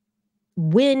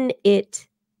 when it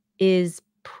is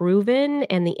proven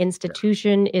and the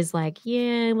institution is like,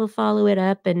 yeah, we'll follow it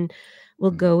up and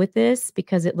we'll go with this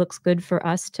because it looks good for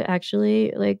us to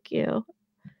actually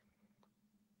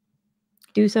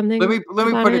do something. Let me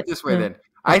put it this way then.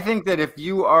 I think that if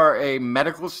you are a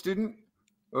medical student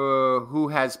who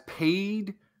has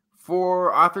paid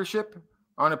for authorship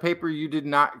on a paper you did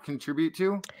not contribute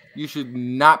to, you should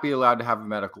not be allowed to have a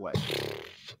medical license.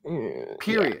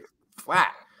 Period. Yeah.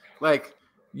 Flat. Like,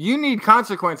 you need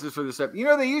consequences for this stuff.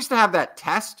 They used to have that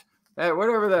test, that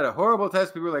horrible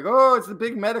test. People were like, oh, it's the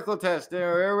big medical test.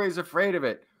 Everybody's afraid of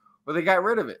it. Well, they got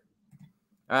rid of it.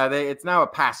 It's now a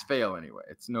pass-fail anyway.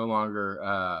 It's no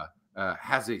longer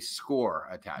has a score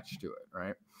attached to it,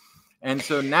 right? And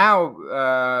so now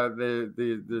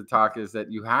the talk is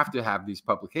that you have to have these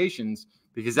publications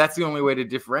because that's the only way to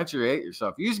differentiate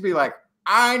yourself. You used to be like,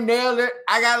 I nailed it.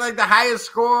 I got like the highest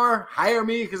score. Hire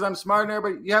me because I'm smarter than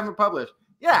everybody. You haven't published.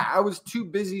 Yeah, I was too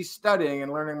busy studying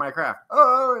and learning my craft.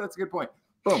 Oh, that's a good point.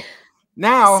 Boom.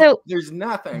 Now there's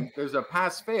nothing. There's a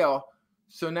pass-fail.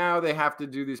 So now they have to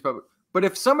do these public. But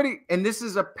if somebody, and this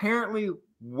is apparently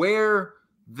where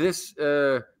this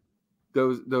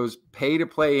those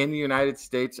pay-to-play in the United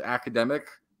States academic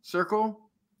circle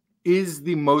is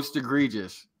the most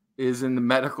egregious, is in the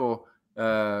medical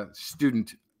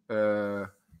student. That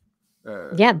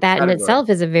category. In itself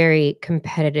is a very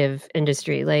competitive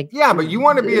industry. Like, yeah, but you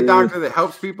want to be a doctor that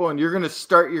helps people, and you're going to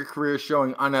start your career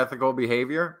showing unethical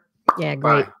behavior. Yeah,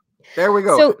 great. Bye. There we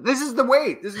go. So, this is the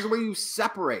way you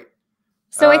separate.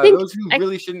 So I think those who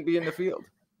really shouldn't be in the field.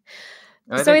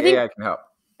 And I think AI can help.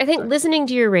 I think listening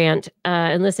to your rant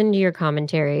and listening to your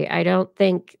commentary, I don't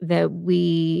think that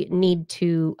we need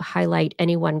to highlight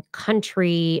any one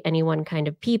country, any one kind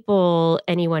of people,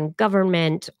 any one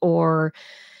government, or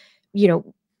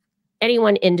any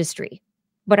one industry.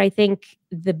 But I think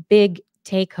the big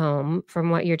take home from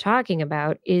what you're talking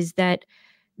about is that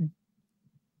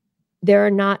there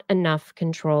are not enough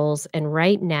controls. And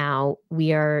right now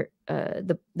we are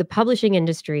the publishing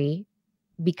industry,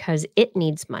 because it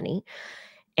needs money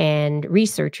and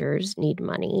researchers need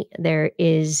money. There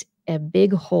is a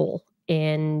big hole,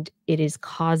 and it is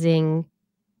causing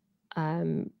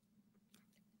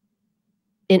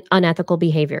unethical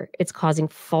behavior. It's causing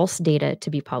false data to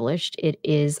be published. It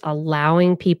is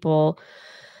allowing people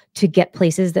to get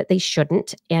places that they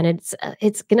shouldn't, and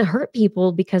it's going to hurt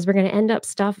people because we're going to end up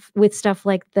with stuff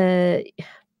like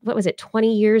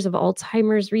 20 years of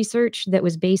Alzheimer's research that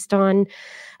was based on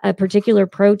a particular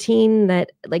protein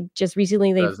that, like, just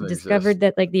recently they discovered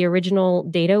that, like, the original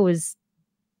data was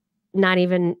not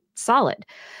even solid.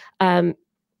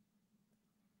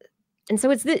 And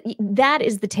so that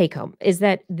is the take home, is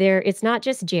that it's not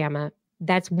just JAMA,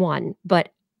 that's one, but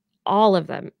all of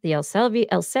them, the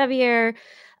Elsevier,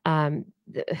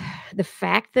 the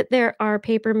fact that there are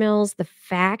paper mills, the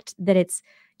fact that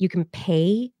you can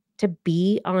pay to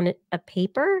be on a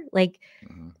paper, like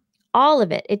all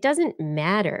of it. It doesn't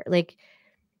matter. Like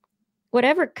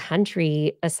whatever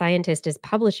country a scientist is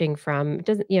publishing from, it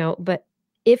doesn't, but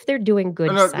if they're doing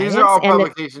good No, science, these are all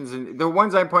publications, and the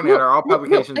ones I'm pointing out are all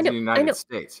publications in the United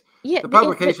States. Yeah, the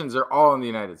publications are all in the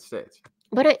United States.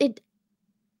 But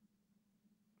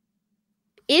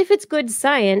if it's good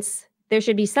science, there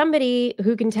should be somebody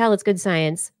who can tell it's good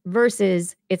science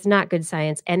versus it's not good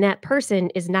science, and that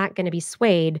person is not going to be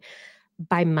swayed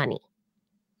by money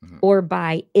or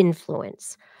by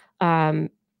influence.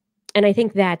 And I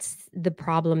think that's the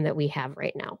problem that we have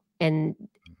right now.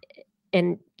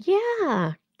 And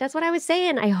yeah, that's what I was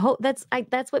saying. I hope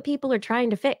that's what people are trying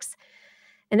to fix.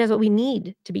 And that's what we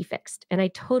need to be fixed. And I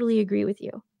totally agree with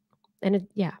you. And I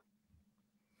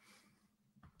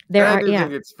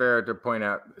think it's fair to point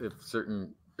out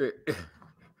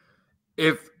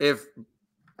if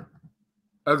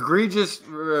egregious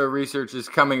research is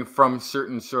coming from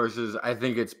certain sources, I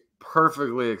think it's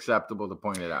perfectly acceptable to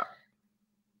point it out.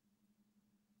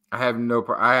 I have no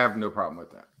problem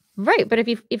with that. Right, but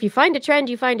if you find a trend,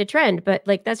 you find a trend, but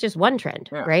like that's just one trend,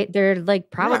 right? There are like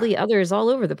probably others all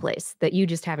over the place that you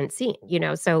just haven't seen,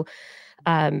 So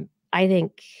I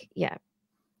think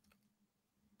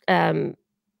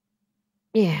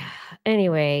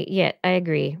anyway, I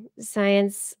agree.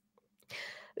 Science,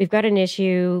 we've got an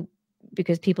issue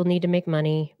because people need to make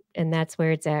money, and that's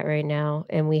where it's at right now.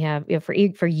 And we have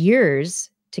for years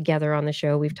together on the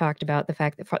show, we've talked about the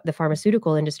fact that the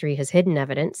pharmaceutical industry has hidden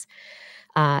evidence,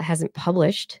 hasn't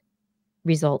published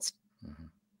results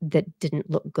that didn't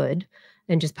look good,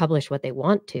 and just publish what they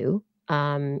want to.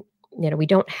 We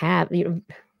don't have,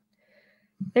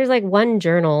 there's like one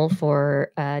journal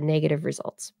for negative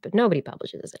results, but nobody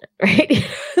publishes in it, right?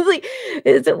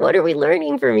 What are we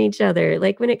learning from each other?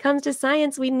 Like when it comes to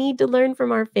science, we need to learn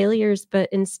from our failures, but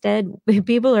instead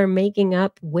people are making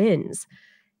up wins,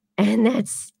 and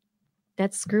that's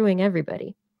screwing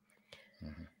everybody.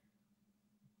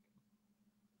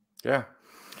 Yeah.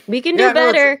 We can do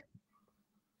better.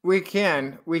 We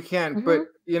can, but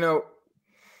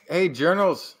hey,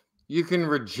 journals, you can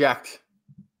reject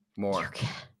more.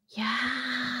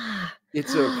 Yeah.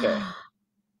 It's okay.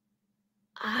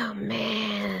 Oh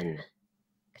man.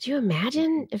 Could you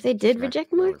imagine if they did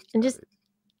reject more and just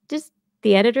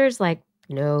the editors like,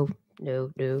 no.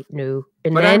 And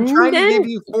but I'm trying to give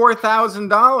you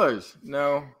 $4,000.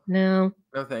 No,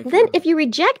 thank you. Then if you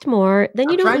reject more, then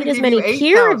you don't need as many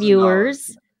peer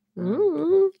reviewers.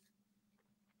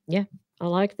 Yeah, I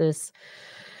like this.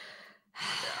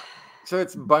 So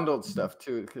it's bundled stuff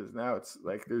too, because now it's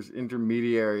like there's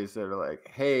intermediaries that are like,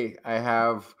 hey, I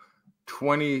have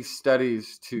 20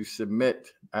 studies to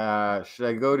submit. Should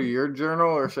I go to your journal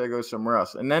or should I go somewhere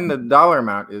else? And then the dollar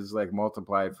amount is like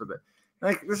multiplied for the.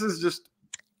 Like, this is just...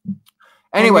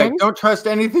 Anyway, don't trust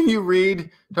anything you read.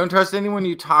 Don't trust anyone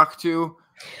you talk to.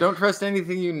 Don't trust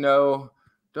anything you know.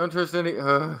 Don't trust any...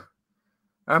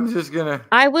 I'm just going to...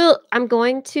 I'm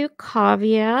going to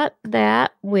caveat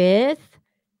that with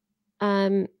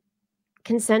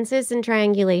consensus and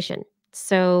triangulation.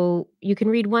 So you can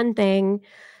read one thing,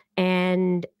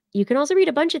 and you can also read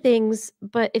a bunch of things,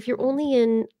 but if you're only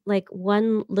in like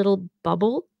one little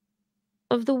bubble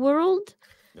of the world...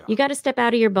 You got to step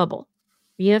out of your bubble.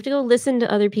 You have to go listen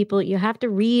to other people. You have to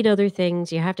read other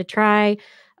things. You have to try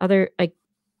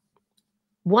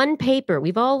one paper.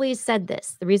 We've always said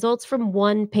this. The results from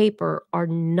one paper are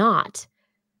not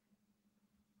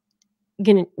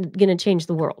gonna change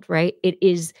the world, right? It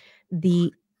is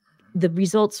the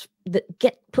results that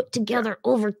get put together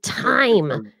over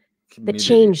time that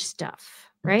change stuff,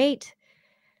 right?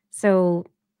 So,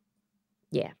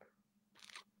 yeah,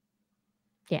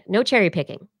 no cherry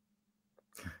picking,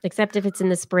 except if it's in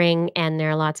the spring and there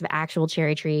are lots of actual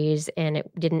cherry trees and it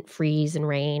didn't freeze and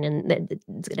rain and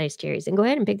it's nice cherries. And go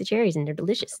ahead and pick the cherries and they're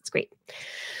delicious. It's great.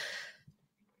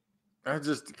 I'm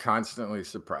just constantly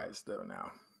surprised though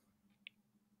now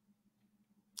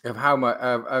of how much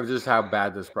of just how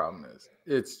bad this problem is.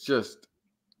 It's just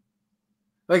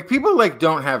like people like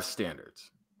don't have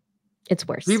standards. It's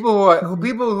worse. People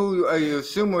who you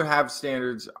assume would have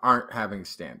standards aren't having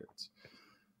standards.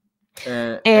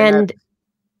 And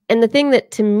the thing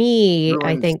that to me,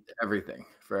 I think everything.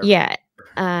 Yeah.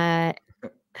 And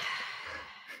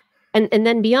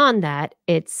then beyond that,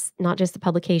 it's not just the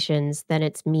publications, then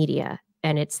it's media,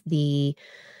 and it's the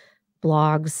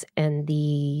blogs and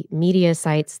the media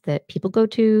sites that people go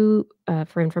to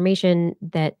for information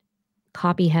that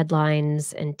copy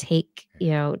headlines and take,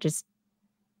 just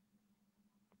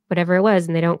whatever it was,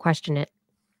 and they don't question it.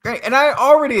 Great. And I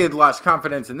already had lost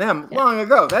confidence in them long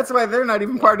ago. That's why they're not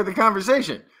even part of the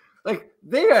conversation. Like,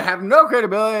 they have no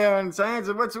credibility on science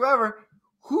whatsoever.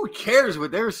 Who cares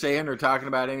what they're saying or talking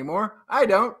about anymore? I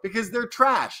don't, because they're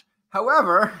trash.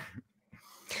 However,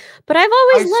 but I've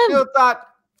always still thought,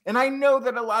 and I know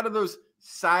that a lot of those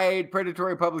side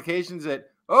predatory publications that,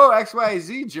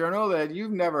 XYZ journal that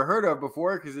you've never heard of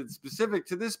before because it's specific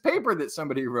to this paper that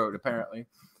somebody wrote, apparently.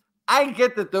 I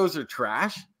get that those are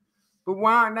trash, but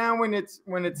now when it's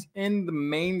in the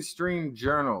mainstream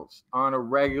journals on a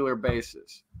regular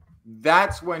basis,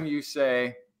 that's when you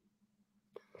say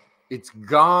it's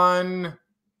gone.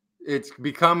 It's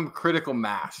become critical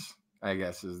mass, I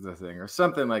guess, is the thing, or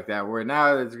something like that, where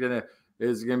now it's gonna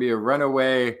be a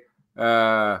runaway,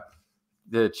 the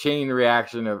chain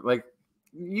reaction of, like,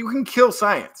 you can kill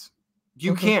science.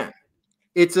 You can.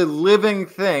 It's a living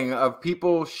thing of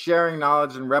people sharing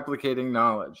knowledge and replicating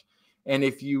knowledge. And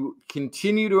if you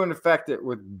continue to infect it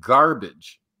with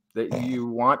garbage that you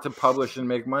want to publish and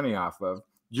make money off of,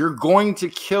 you're going to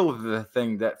kill the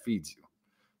thing that feeds you,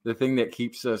 the thing that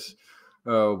keeps us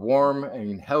warm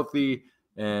and healthy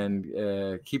and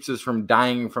keeps us from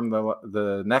dying from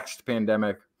the next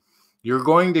pandemic. You're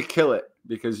going to kill it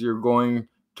because you're going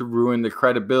to ruin the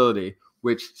credibility,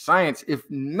 which science, if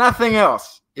nothing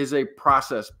else, is a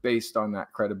process based on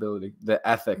that credibility, the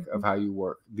ethic of how you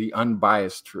work, the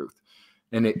unbiased truth.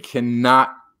 And it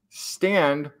cannot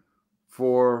stand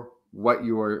for what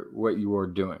you are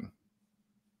doing.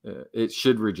 It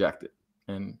should reject it.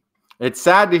 And it's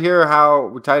sad to hear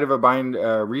how tight of a bind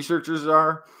researchers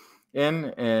are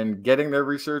in and getting their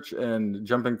research and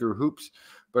jumping through hoops.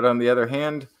 But on the other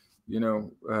hand,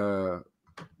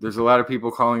 there's a lot of people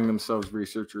calling themselves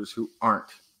researchers who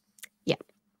aren't. Yeah.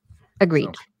 Agreed.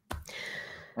 So,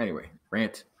 anyway,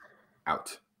 rant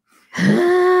out.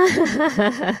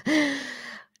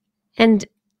 And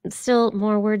still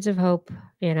more words of hope,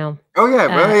 Oh,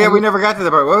 yeah. We never got to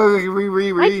the part.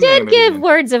 I did give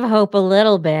words of hope a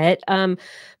little bit.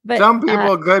 But some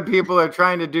people, good people, are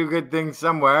trying to do good things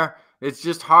somewhere. It's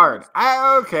just hard.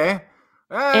 Okay.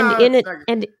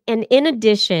 And in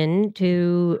addition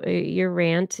to your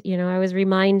rant, I was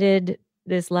reminded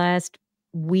this last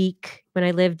week when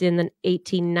I lived in the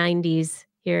 1890s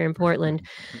here in Portland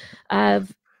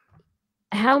of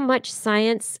how much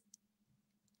science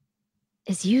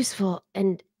is useful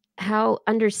and how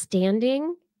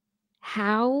understanding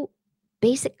how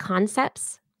basic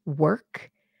concepts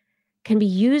work can be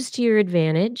used to your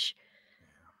advantage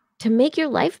to make your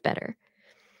life better.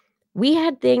 We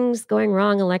had things going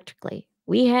wrong electrically.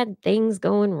 We had things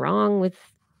going wrong with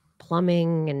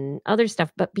plumbing and other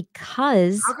stuff, but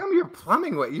because... How come your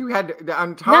plumbing, what you had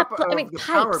on top of the pipes,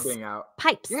 power being out?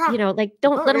 Pipes,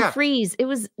 don't let them freeze. It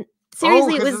was,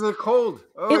 seriously, it was cold.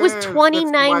 It was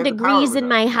 29 degrees in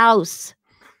my house.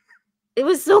 It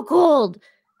was so cold.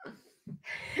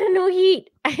 No heat.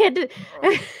 I had to...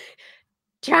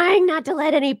 trying not to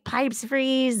let any pipes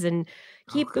freeze and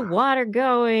keep the water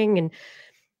going.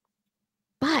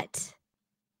 But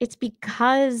it's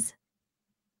because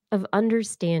of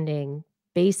understanding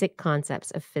basic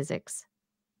concepts of physics,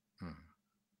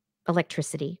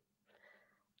 electricity,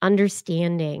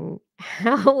 understanding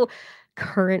how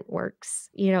current works.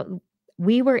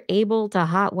 We were able to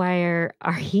hotwire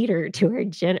our heater to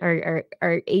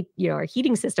our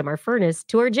heating system, our furnace,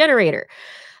 to our generator.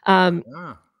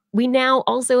 We now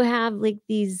also have like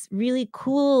these really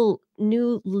cool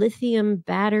new lithium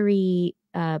battery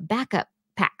backup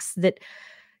packs that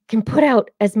can put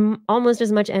out almost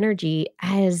as much energy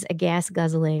as a gas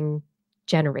guzzling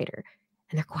generator,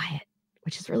 and they're quiet,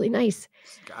 which is really nice.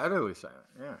 Utterly silent,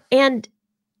 yeah. And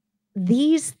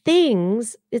these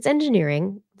things, it's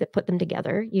engineering that put them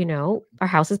together. Our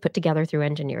house is put together through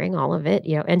engineering, all of it.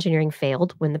 Engineering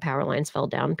failed when the power lines fell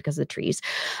down because of the trees.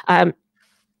 But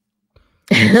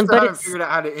it's figured out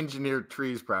how to engineer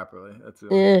trees properly. That's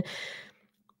it.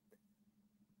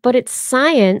 But it's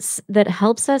science that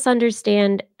helps us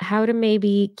understand how to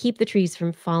maybe keep the trees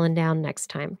from falling down next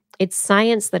time. It's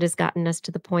science that has gotten us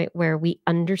to the point where we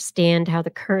understand how the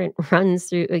current runs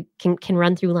through, can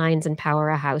run through lines and power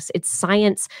a house. It's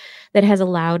science that has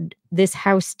allowed this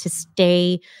house to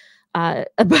stay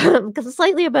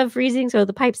slightly above freezing, so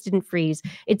the pipes didn't freeze.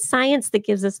 It's science that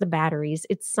gives us the batteries.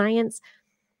 It's science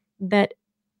that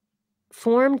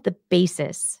formed the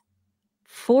basis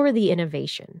for the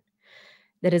innovation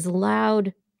that has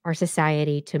allowed our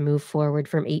society to move forward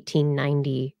from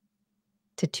 1890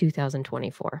 to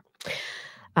 2024.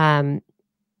 And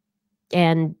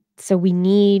so we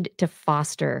need to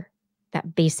foster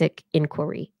that basic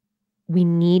inquiry. We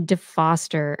need to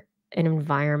foster an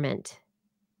environment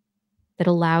that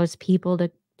allows people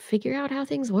to figure out how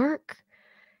things work.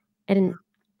 And,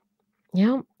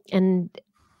 and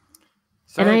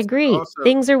I agree.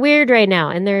 Things are weird right now,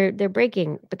 and they're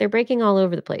breaking, but they're breaking all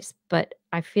over the place. But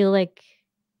I feel like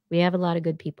we have a lot of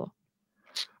good people.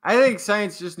 I think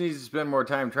science just needs to spend more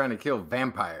time trying to kill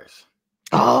vampires.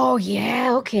 Oh,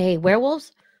 yeah. Okay.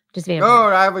 Werewolves? Just vampires. Oh,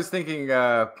 I was thinking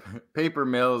paper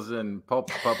mills and pulp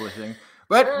publishing.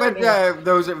 But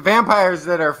those vampires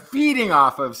that are feeding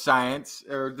off of science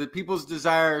or the people's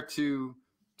desire to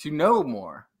know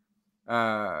more.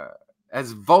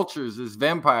 As vultures, as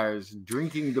vampires,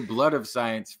 drinking the blood of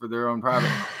science for their own profit.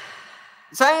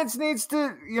 Science needs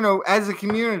to, as a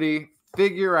community,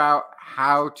 figure out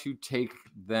how to take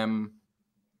them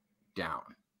down.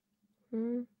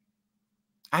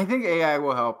 I think AI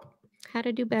will help. How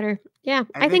to do better. Yeah,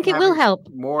 I think it will help.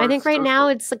 I think right now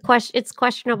it's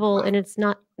questionable and it's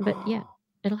not, but yeah,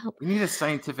 it'll help. We need a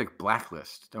scientific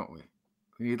blacklist, don't we?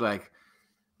 We need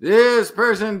this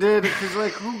person did it,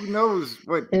 because who knows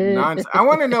what nonsense. I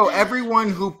want to know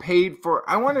everyone who paid for.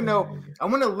 I want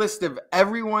a list of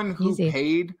everyone who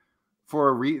paid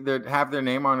for that have their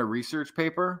name on a research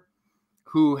paper,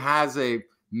 who has a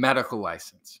medical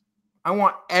license. I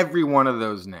want every one of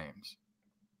those names.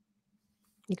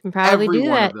 You can probably do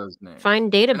that.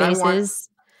 Find databases.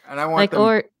 And I want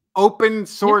them open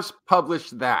source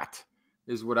publish. That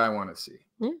is what I want to see.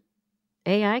 Yeah.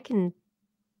 AI can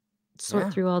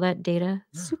sort through all that data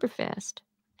super fast.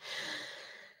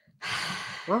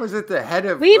 What was it? The head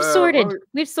of We've sorted.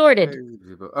 We've sorted.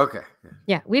 Okay.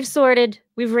 Yeah, we've sorted.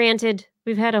 We've ranted.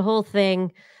 We've had a whole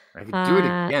thing. I could do it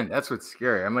again. That's what's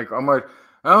scary. I'm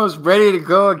I was ready to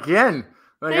go again.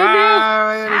 How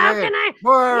can I?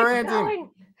 More ranting. Going?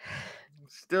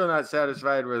 Still not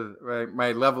satisfied with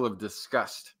my level of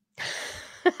disgust.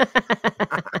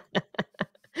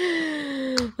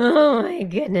 Oh my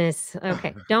goodness.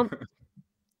 Okay, don't.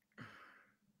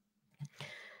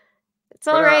 It's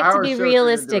all right to be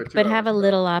realistic, but have a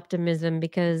little optimism,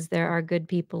 because there are good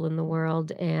people in the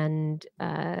world, and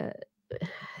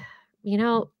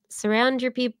surround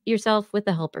yourself with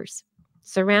the helpers.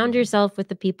 Surround yourself with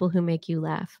the people who make you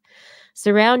laugh.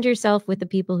 Surround yourself with the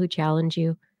people who challenge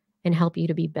you and help you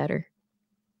to be better.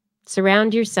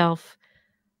 Surround yourself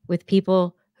with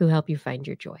people who help you find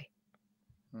your joy.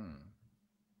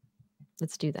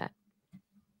 Let's do that.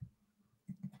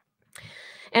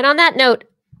 And on that note,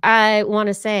 I want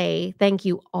to say thank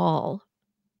you all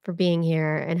for being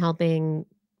here and helping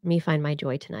me find my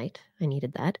joy tonight. I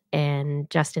needed that. And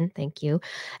Justin, thank you.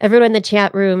 Everyone in the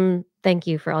chat room, thank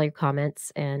you for all your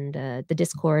comments. And the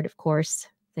Discord, of course,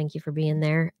 thank you for being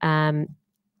there.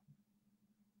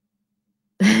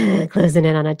 Closing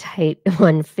in on a tight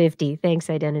 150.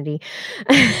 Thanks, Identity.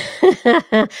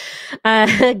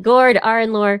 Gord, R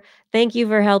and Lore, thank you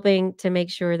for helping to make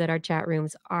sure that our chat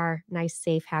rooms are nice,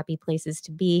 safe, happy places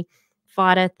to be.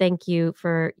 Fada, thank you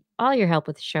for all your help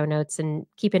with show notes and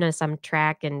keeping us on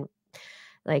track and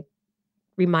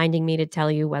reminding me to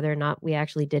tell you whether or not we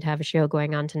actually did have a show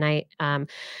going on tonight.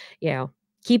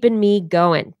 Keeping me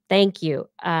going. Thank you.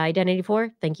 Identity 4,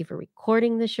 thank you for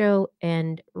recording the show.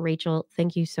 And Rachel,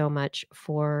 thank you so much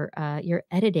for your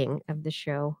editing of the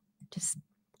show. Just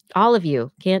all of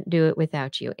you, can't do it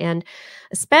without you. And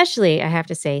especially, I have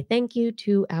to say thank you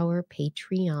to our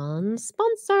Patreon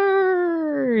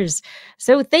sponsors.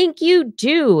 So thank you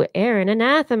to Aaron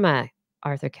Anathema,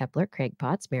 Arthur Kepler, Craig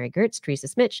Potts, Mary Gertz, Teresa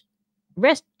Smith,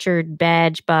 Richard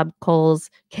Badge, Bob Coles,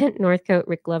 Kent Northcote,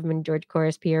 Rick Loveman, George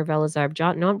Corris, Pierre Velazar,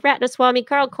 John Noam, Ratnaswamy,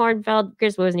 Carl Kornfeld,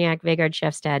 Chris Wozniak, Vegard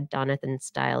Shefstad, Donathan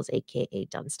Stiles, a.k.a.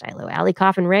 Don Stylo, Ali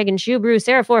Coffin, Reagan Shubrew,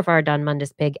 Sarah Forfar, Don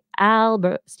Mundus Pig,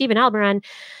 Stephen Albaran,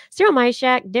 Cyril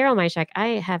Myshak, Daryl Myshak.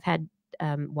 I have had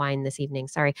wine this evening.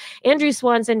 Sorry. Andrew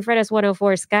Swanson, Fred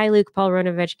S104, Sky Luke, Paul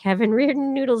Ronovich, Kevin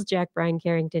Reardon, Noodles, Jack Brian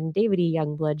Carrington, David E.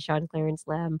 Youngblood, Sean Clarence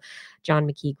Lamb, John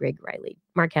McKee, Greg Riley,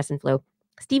 Mark Hessenflow,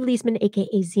 Steve Leisman,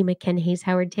 a.k.a. Zima, Ken Hayes,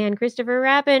 Howard Tan, Christopher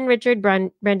Rappin, Richard,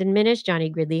 Brendan Minish, Johnny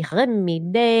Gridley, Remy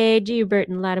Day, G.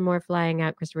 Burton, Lattimore, Flying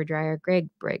Out, Christopher Dreyer, Greg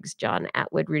Briggs, John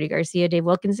Atwood, Rudy Garcia, Dave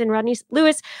Wilkinson, Rodney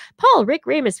Lewis, Paul, Rick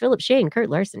Ramus, Philip Shane,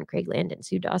 Kurt Larson, Craig Landon,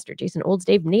 Sue Doster, Jason Olds,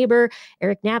 Dave Neighbor,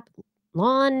 Eric Knapp,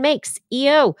 Lon Makes,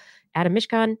 EO, Adam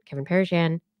Mishkon, Kevin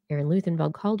Perishan, Aaron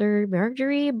Luthenveld, Calder,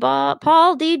 Marjorie,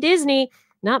 Paul D. Disney,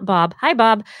 not Bob. Hi,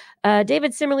 Bob.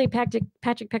 David Simmerly, Patrick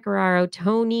Pecoraro,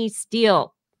 Tony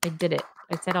Steele. I did it.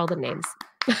 I said all the names.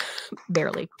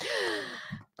 Barely.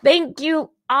 Thank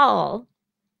you all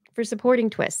for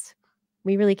supporting TWIS.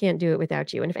 We really can't do it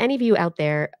without you. And if any of you out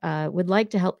there would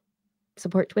like to help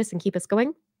support TWIS and keep us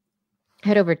going,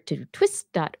 head over to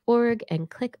twis.org and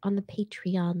click on the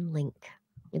Patreon link.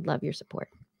 We'd love your support.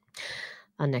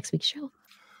 On next week's show,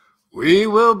 we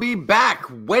will be back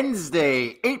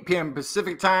Wednesday, 8 p.m.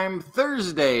 Pacific Time,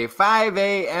 Thursday, 5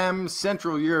 a.m.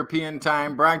 Central European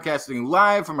Time, broadcasting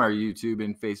live from our YouTube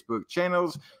and Facebook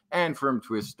channels and from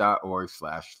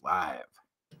twis.org/live.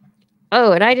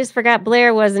 Oh, and I just forgot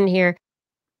Blair wasn't here.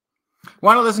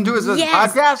 Want to listen to us as a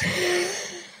podcast?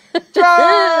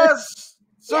 Just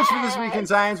search for This Week in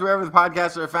Science wherever the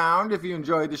podcasts are found. If you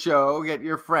enjoyed the show, get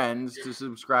your friends to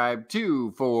subscribe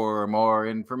too for more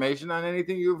information on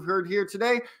anything you've heard here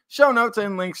today. Show notes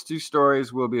and links to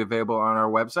stories will be available on our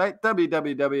website,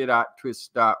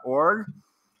 www.twis.org.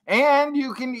 And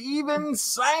you can even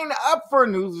sign up for a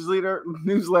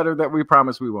newsletter that we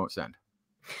promise we won't send.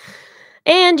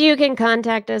 And you can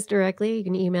contact us directly. You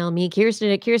can email me,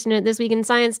 Kirsten at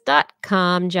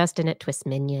thisweekinscience.com, Justin at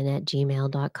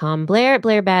twistminion@gmail.com, Blair at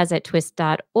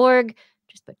blairbaz@twist.org.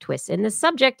 Just put TWIS in the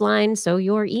subject line so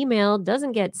your email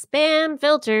doesn't get spam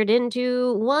filtered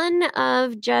into one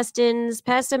of Justin's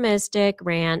pessimistic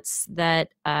rants that,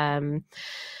 I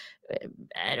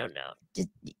don't know, just,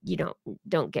 you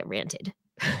don't get ranted.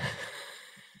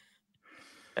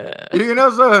 You can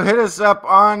also hit us up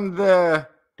on the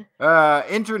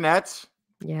internet.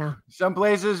 Yeah. Some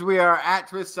places we are at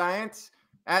TWIS Science,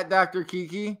 at Dr.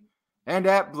 Kiki, and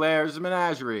at Blair's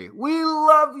Menagerie. We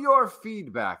love your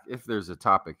feedback. If there's a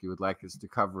topic you would like us to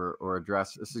cover or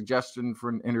address, a suggestion for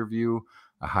an interview,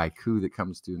 a haiku that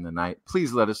comes through in the night,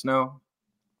 please let us know.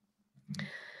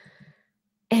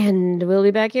 And we'll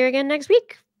be back here again next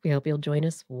week. We hope you'll join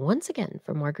us once again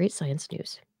for more great science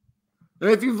news. And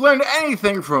if you've learned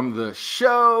anything from the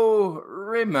show,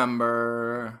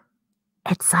 remember,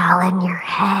 it's all in your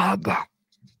head.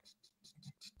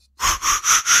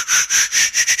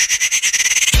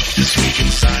 This Week in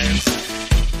Science.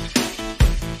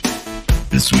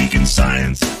 This Week in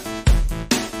Science.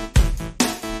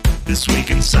 This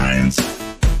Week in Science.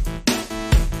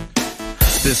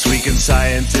 This Week in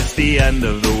Science, it's the end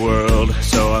of the world.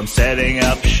 So I'm setting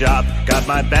up shop, got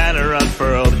my banner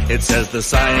unfurled. It says the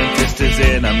scientist is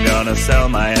in, I'm gonna sell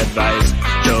my advice.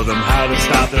 Show them how to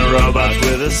stop the robots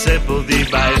with a simple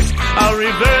device. I'll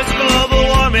reverse global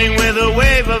warming with a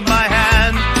wave of my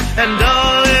hand. And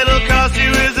all it'll cost you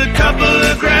is a couple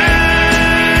of grand.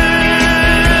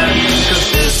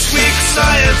 'Cause this week's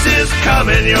science is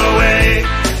coming your way.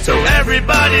 So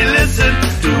everybody listen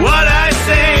to what I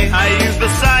say. I use the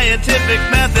scientific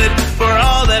method for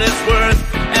all that it's worth.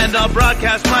 And I'll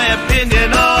broadcast my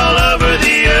opinion all over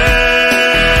the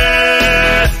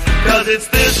earth. 'Cause it's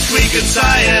This Week in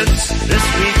Science. This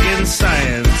Week in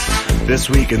Science. This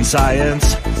Week in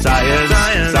Science. Science.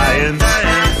 Science. Science.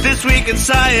 This Week in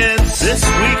Science. This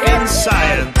Week in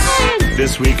Science.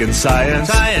 This Week in Science.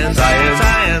 Science. Science.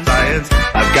 Science. Science.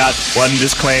 I've got one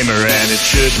disclaimer and it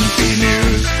shouldn't be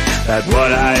news. That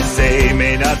what I say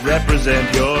may not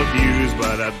represent your views.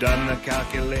 But I've done the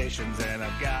calculations and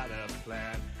I've got a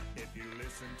plan. If you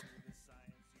listen to the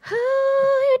science...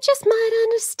 Oh, you just might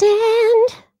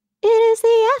understand. It is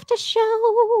the after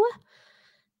show.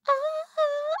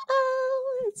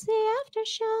 Oh, it's the after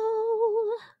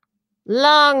show.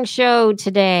 Long show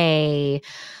today.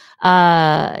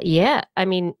 Yeah, I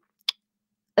mean,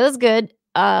 it was good.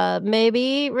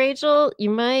 Maybe, Rachel,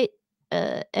 you might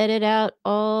edit out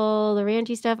all the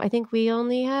ranty stuff. I think we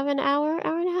only have an hour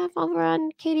and a half over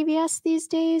on KDVS these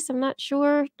days. I'm not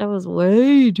sure. That was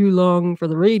way too long for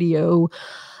the radio.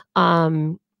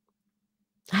 I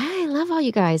love all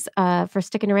you guys for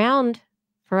sticking around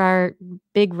for our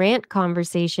big rant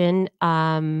conversation.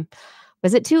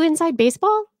 Was it too inside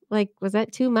baseball? Like, was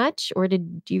that too much? Or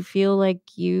did you feel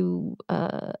like you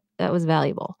that was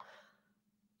valuable?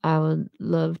 I would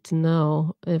love to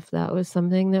know if that was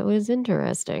something that was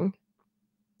interesting.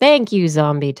 Thank you,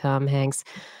 Zombie Tom Hanks.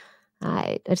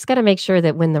 I just got to make sure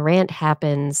that when the rant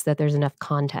happens, that there's enough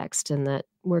context and that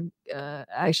we're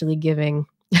actually giving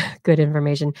good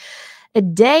information.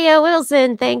 Adea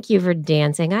Wilson, thank you for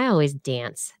dancing. I always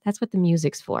dance. That's what the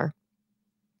music's for.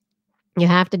 You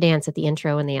have to dance at the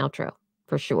intro and the outro,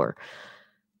 for sure.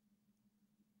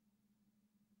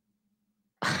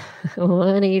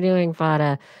 What are you doing,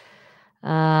 Fada?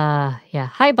 Yeah.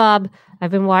 Hi, Bob.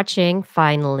 I've been watching,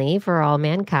 finally, For All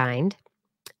Mankind,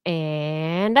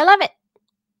 and I love it.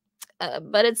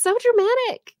 But it's so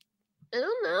dramatic. I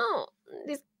don't know.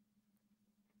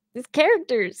 These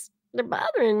characters, they're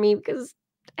bothering me because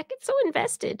I get so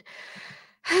invested.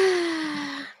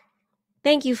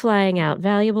 Thank you, Flying Out.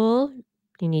 Valuable.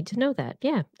 You need to know that.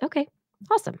 Yeah. Okay.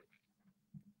 Awesome.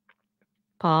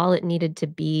 Paul, it needed to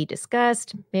be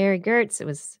discussed. Mary Gertz, it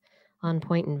was on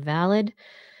point and valid.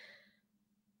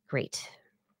 Great.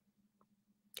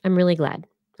 I'm really glad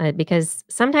because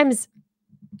sometimes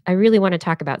I really want to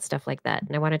talk about stuff like that.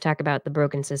 And I want to talk about the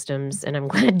broken systems, and I'm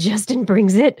glad Justin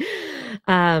brings it.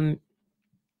 But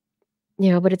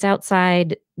it's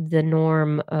outside the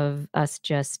norm of us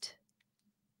just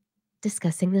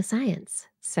discussing the science.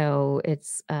 So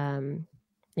it's, kind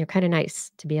of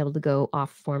nice to be able to go off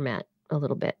format a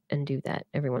little bit and do that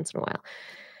every once in a while.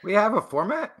 We have a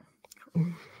format?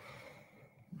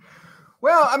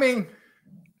 Well, I mean,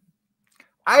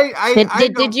 I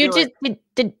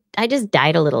just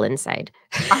died a little inside.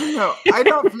 I know. I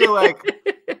don't feel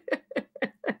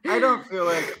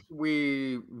like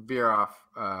we veer off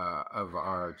of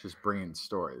our just bringing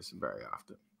stories very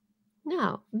often.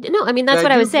 No. I mean, that's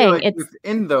what I was saying. Like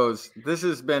within those, this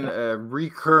has been a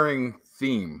recurring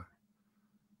theme.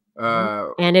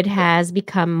 And it has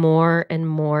become more and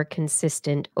more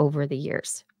consistent over the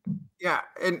years. Yeah,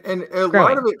 and a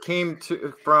lot of it came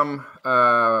from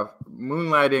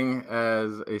moonlighting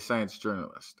as a science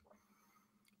journalist.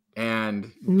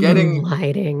 And getting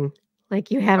moonlighting,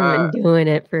 like you haven't been doing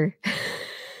it for...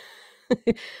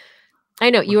 I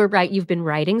know, you were right. You've been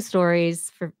writing stories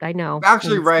for, I know.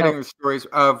 Actually writing stories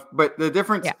of, but the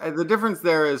difference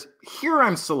there is here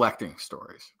I'm selecting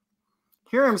stories.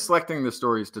 Here I'm selecting the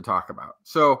stories to talk about.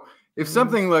 So if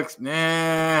something looks,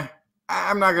 I'm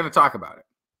not going to talk about it.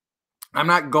 I'm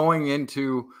not going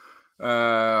into,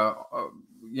 I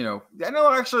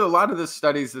know actually a lot of the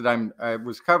studies that I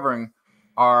was covering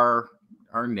are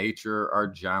Nature, are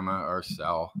JAMA, are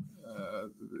Cell.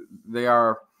 They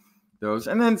are those.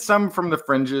 And then some from the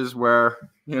fringes where,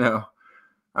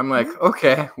 I'm like,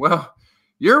 okay, well,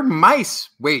 your mice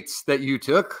weights that you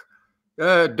took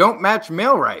don't match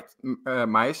male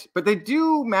mice, but they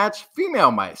do match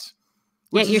female mice.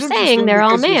 Yet you're saying they're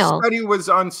all male. The study was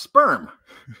on sperm.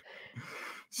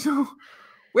 So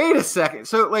wait a second.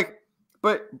 So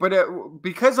but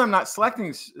because I'm not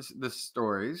selecting the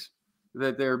stories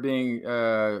that they're being,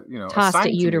 tossed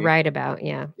at you to write about.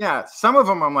 Yeah. Yeah. Some of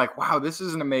them I'm like, wow, this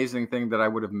is an amazing thing that I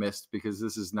would have missed because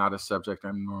this is not a subject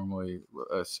I'm normally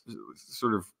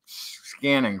sort of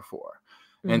scanning for.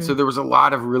 And so there was a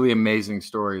lot of really amazing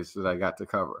stories that I got to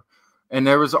cover. And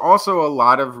there was also a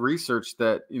lot of research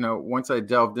that, once I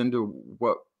delved into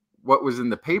what was in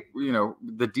the paper,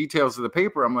 the details of the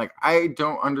paper, I'm like, I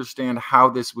don't understand how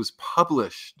this was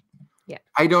published. Yeah.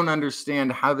 I don't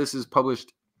understand how this is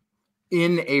published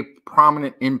in a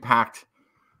prominent impact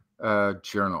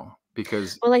journal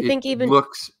because I think even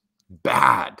looks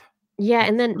bad. Yeah.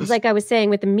 And then like I was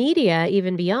saying with the media,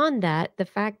 even beyond that, the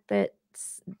fact that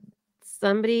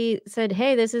somebody said,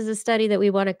 hey, this is a study that we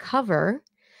want to cover.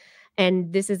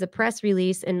 And this is a press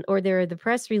release, or there are the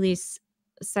press release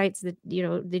sites that,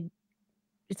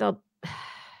 it's all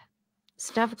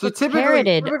stuff gets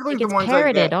parroted. It gets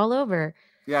parroted all over.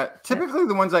 Yeah, typically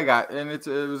the ones I got, and it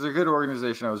was a good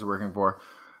organization I was working for.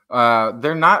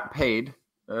 They're not paid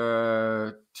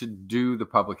to do the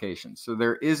publication. So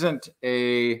there isn't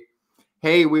a,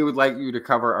 hey, we would like you to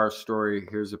cover our story.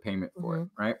 Here's a payment for it,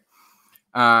 right?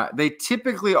 They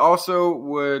typically also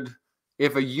would,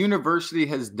 if a university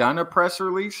has done a press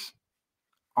release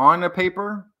on a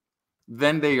paper,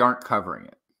 then they aren't covering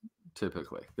it.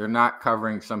 Typically, they're not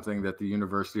covering something that the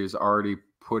university has already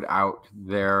put out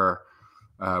their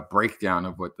breakdown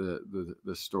of what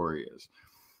the story is.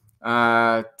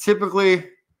 Typically,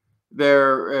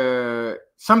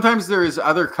 sometimes there is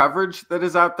other coverage that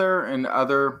is out there and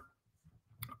other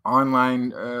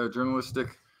online journalistic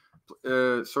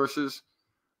sources.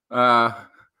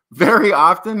 Very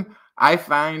often, I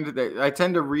find that I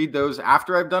tend to read those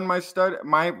after I've done my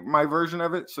version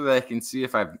of it, so that I can see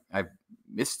if I've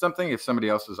missed something, if somebody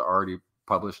else has already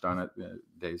published on it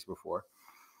days before.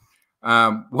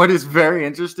 What is very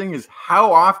interesting is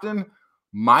how often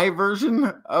my version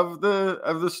of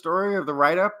the story, of the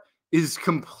write-up, is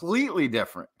completely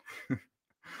different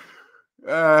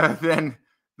than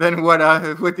what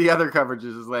the other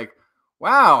coverages is. Like,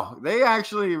 wow, they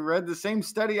actually read the same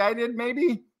study I did,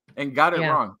 maybe, and got it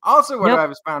wrong. Also, what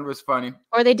I found was funny,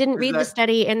 or they didn't read the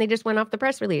study and they just went off the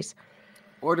press release.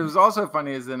 What was also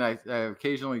funny is then I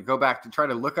occasionally go back to try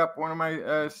to look up one of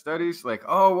my studies, like,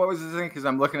 oh, what was this thing? Because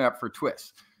I'm looking up for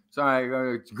TWIS. So I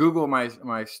go Google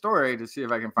my story to see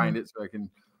if I can find it so I can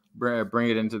bring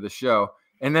it into the show.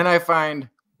 And then I find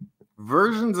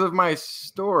versions of my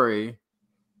story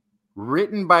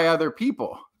written by other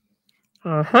people,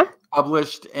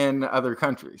 published in other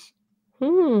countries.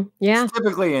 Yeah, it's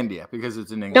typically India because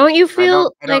it's in English. Don't you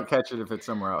feel I don't catch it if it's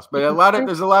somewhere else. But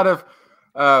there's a lot of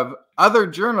of other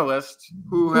journalists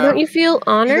who have Don't you feel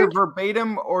either honored?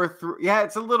 verbatim or through. Yeah,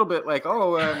 it's a little bit like,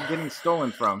 oh, I'm getting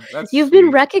stolen from. That's You've been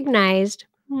sweet. recognized.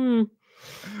 I've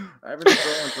been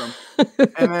stolen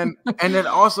from. And then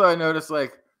also I noticed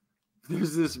like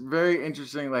there's this very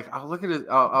interesting, like I'll look at it,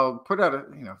 I'll put out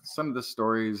some of the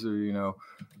stories, or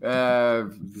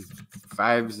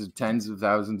fives or tens of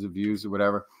thousands of views or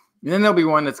whatever. And then there'll be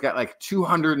one that's got like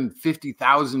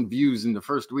 250,000 views in the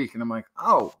first week. And I'm like,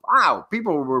 oh, wow,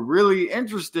 people were really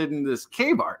interested in this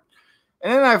cave art.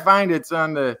 And then I find it's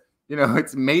on the,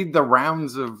 it's made the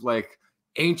rounds of like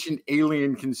ancient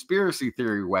alien conspiracy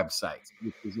theory websites,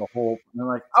 which is a whole, and I'm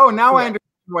like, oh, now I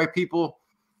understand why people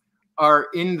are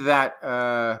in that,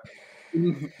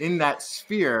 in that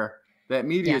sphere, that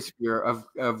media sphere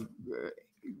of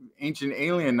ancient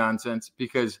alien nonsense,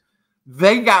 because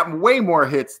they got way more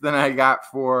hits than I got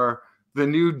for the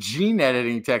new gene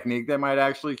editing technique that might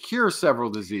actually cure several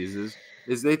diseases.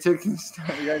 Is they took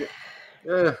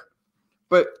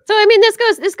but so I mean, this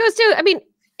goes to, I mean,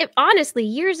 honestly,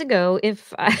 years ago,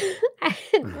 if I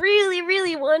had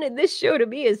really wanted this show to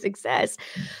be a success,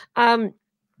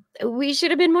 we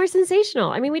should have been more sensational.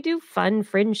 I mean, we do fun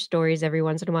fringe stories every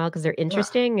once in a while because they're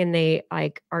interesting and they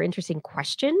like are interesting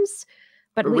questions.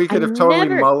 But we could have totally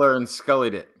Mueller and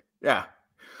Scullied it. Yeah.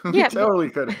 We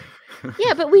totally could have.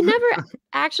 Yeah, but we never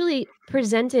actually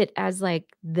present it as like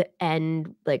the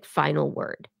end, like final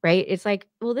word, right? It's like,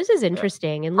 well, this is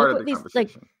interesting. And look what these,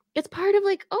 like, it's part of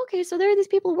like, okay, so there are these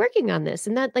people working on this.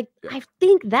 And that, like, I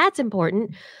think that's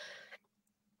important.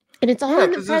 And it's all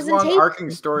in the presentation. There's long arcing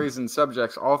stories and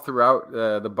subjects all throughout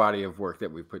the body of work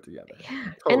that we put together.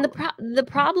 Yeah. Totally. And the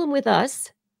problem with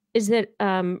us is that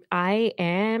I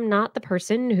am not the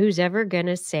person who's ever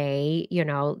gonna say,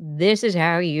 this is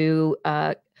how you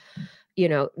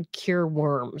cure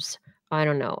worms. I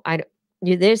don't know.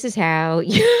 This is how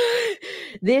you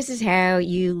this is how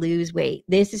you lose weight.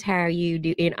 This is how you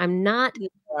do. And I'm not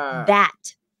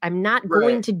that. I'm not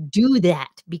going to do that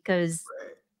because.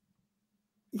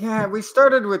 Yeah, we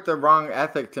started with the wrong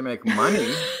ethic to make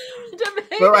money.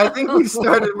 But I think we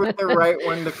started with the right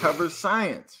one to cover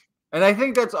science. And I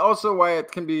think that's also why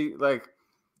it can be like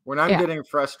when I'm getting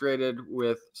frustrated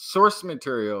with source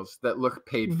materials that look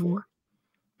paid for.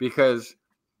 Because,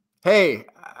 hey,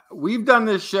 we've done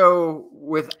this show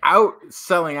without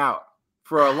selling out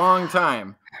for a long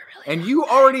time. And you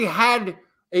already had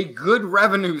a good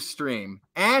revenue stream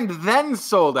and then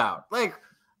sold out. Like,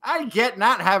 I get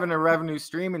not having a revenue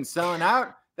stream and selling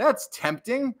out. That's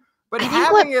tempting. But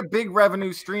having a big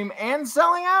revenue stream and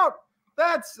selling out,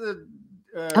 that's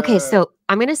okay, so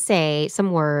I'm going to say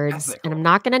some words, and I'm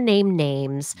not going to name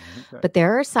names, but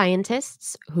there are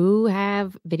scientists who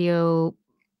have video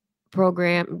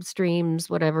program streams,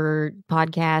 whatever,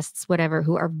 podcasts, whatever,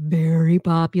 who are very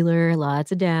popular,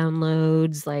 lots of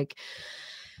downloads, like,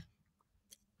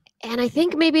 and I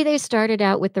think maybe they started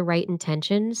out with the right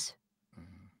intentions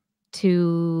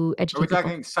to educate. Are we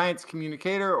talking science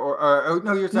communicator or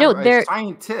no? You're talking they're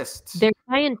scientists. They're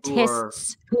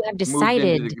scientists who have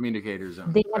decided the communicator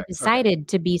zone. They have decided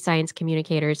to be science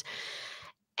communicators,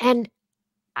 and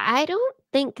I don't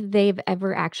think they've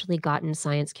ever actually gotten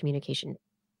science communication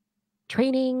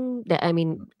training. I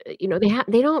mean,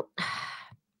 they don't.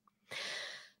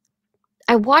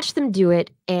 I watched them do it,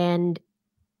 and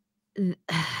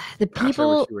the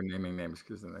people. I wish you were naming names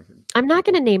because then I could. I'm not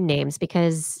going to name names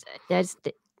because I'm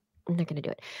not going to do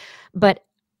it. But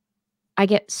I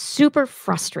get super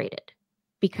frustrated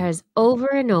because over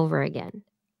and over again,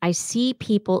 I see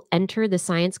people enter the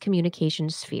science communication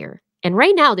sphere. And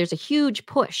right now, there's a huge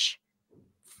push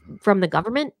from the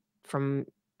government, from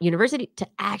university, to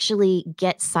actually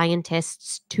get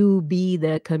scientists to be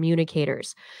the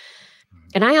communicators.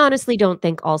 And I honestly don't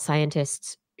think all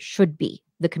scientists should be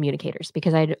the communicators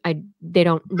because they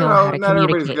don't know how to not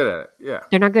communicate. Everybody's good at it. Yeah.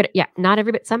 They're not good at not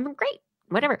everybody. Some are great,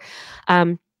 whatever.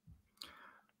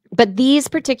 But these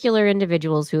particular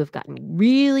individuals who have gotten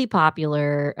really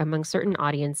popular among certain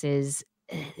audiences,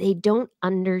 they don't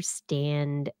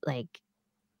understand like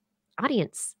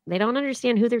audience. They don't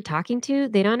understand who they're talking to.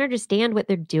 They don't understand what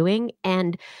they're doing.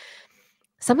 And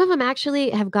some of them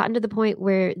actually have gotten to the point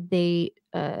where they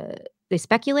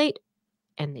speculate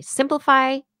and they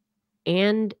simplify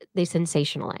and they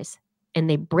sensationalize and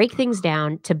they break things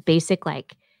down to basic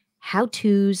like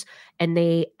how-tos, and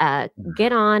they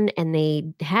get on and they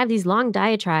have these long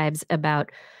diatribes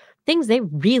about things they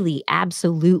really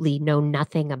absolutely know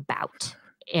nothing about.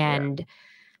 And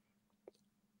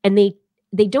they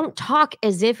don't talk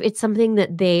as if it's something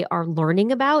that they are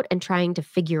learning about and trying to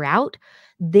figure out.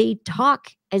 They talk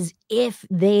as if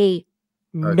they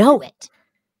know it.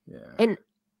 Yeah. And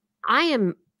I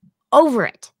am over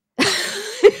it.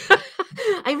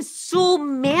 I'm so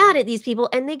mad at these people,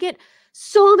 and they get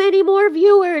so many more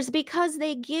viewers because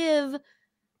they give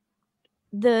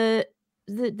the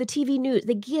TV news,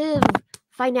 they give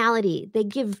finality, they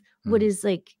give what is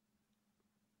like,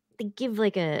 they give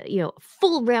like a, you know,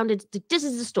 full rounded, this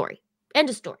is the story, end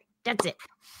of story, that's it.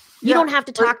 You don't have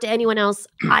to talk to anyone else.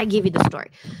 I give you the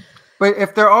story. But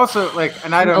if they're also like,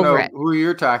 and I don't know it. who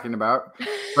you're talking about,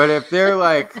 but if they're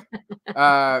like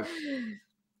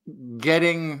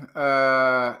getting a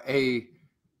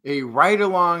ride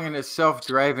along in a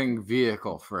self-driving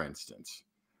vehicle, for instance,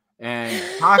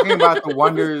 and talking about the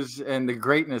wonders and the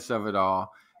greatness of it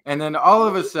all, and then all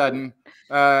of a sudden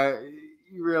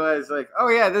you realize like, oh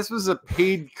yeah, this was a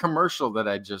paid commercial that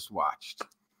I just watched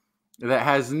that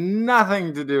has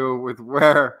nothing to do with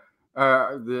where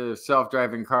the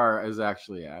self-driving car is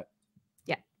actually at.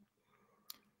 Yeah.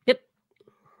 Yep.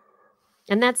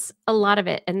 And that's a lot of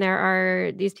it. And there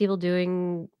are these people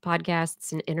doing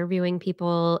podcasts and interviewing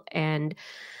people, and,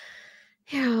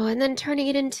 you know, and then turning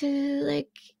it into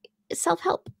like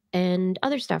self-help and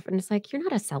other stuff. And it's like, you're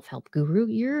not a self-help guru.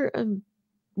 You're a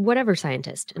whatever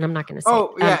scientist. And I'm not going to say.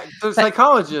 Oh, yeah. The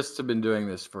psychologists have been doing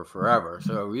this for forever.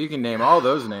 So you can name all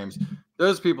those names.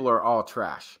 Those people are all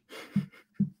trash.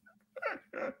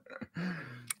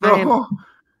 The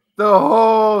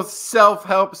whole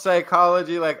self-help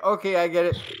psychology, like, okay, I get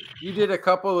it. You did a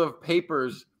couple of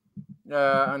papers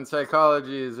on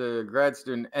psychology as a grad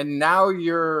student, and now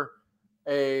you're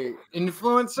a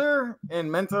influencer in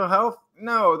mental health.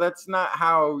 No, that's not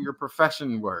how your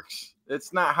profession works.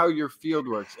 It's not how your field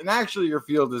works. And actually, your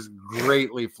field is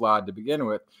greatly flawed to begin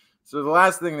with. So the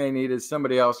last thing they need is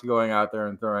somebody else going out there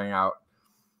and throwing out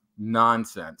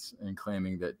nonsense and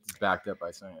claiming that it's backed up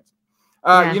by science.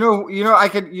 You know,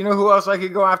 who else I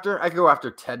could go after? I could go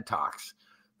after TED Talks.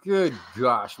 Good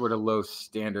gosh, what a low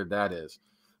standard that is.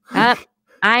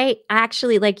 I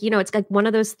actually, like, you know, it's like one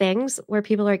of those things where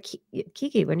people are,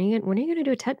 Kiki, when are you going to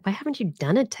do a TED? Why haven't you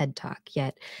done a TED Talk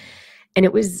yet? And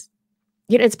it was,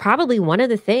 you know, it's probably one of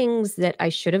the things that I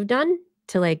should have done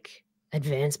to like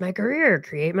advance my career,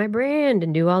 create my brand,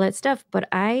 and do all that stuff. But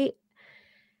I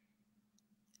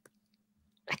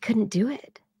couldn't do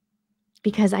it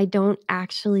because I don't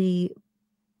actually,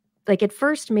 like, at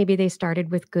first maybe they started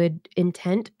with good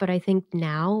intent, but I think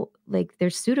now like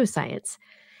there's pseudoscience.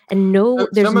 And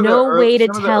there's no way to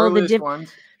tell the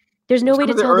difference. There's no way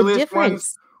to tell the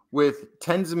difference. With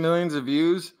tens of millions of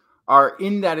views are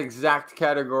in that exact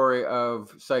category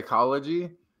of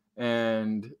psychology,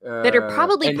 and that are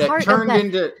probably part of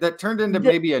that. That turned into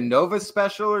maybe a Nova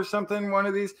special or something. One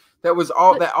of these that was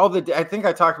all the. I think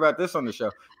I talked about this on the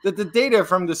show. That the data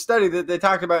from the study that they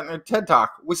talked about in their TED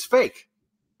Talk was fake.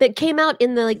 That came out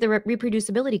in the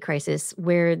reproducibility crisis,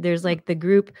 where there's like the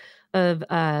group of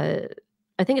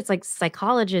I think it's like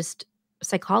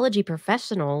psychology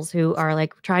professionals who are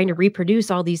like trying to reproduce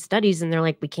all these studies, and they're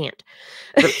like, we can't.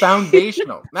 The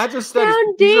foundational, not just studies.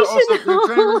 They're trying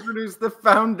to reproduce the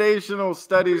foundational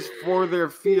studies for their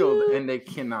field, and they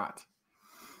cannot.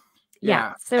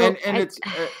 Yeah. So it's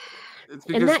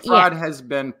because fraud has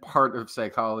been part of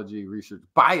psychology research.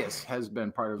 Bias has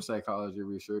been part of psychology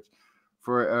research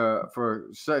for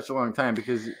such a long time,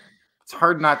 because it's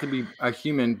hard not to be a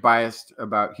human biased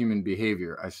about human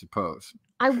behavior, I suppose.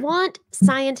 I want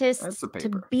scientists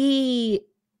to be...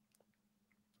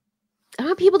 I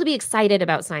want people to be excited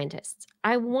about scientists.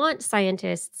 I want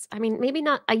scientists... I mean, maybe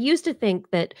not... I used to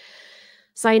think that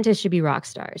scientists should be rock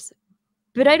stars,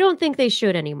 but I don't think they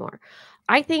should anymore.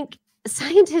 I think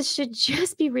scientists should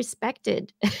just be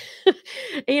respected.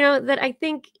 I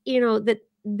think that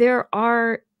there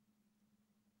are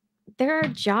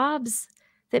jobs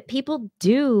that people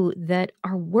do that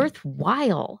are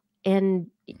worthwhile. And,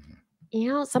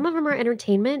 some of them are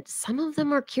entertainment, some of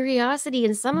them are curiosity,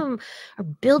 and some of them are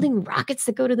building rockets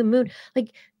that go to the moon.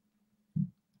 Like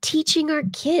teaching our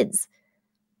kids.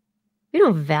 We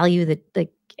don't value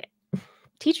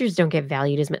teachers don't get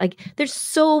valued as much. Like there's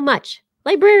so much.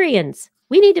 Librarians.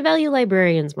 We need to value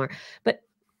librarians more. But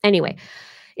anyway,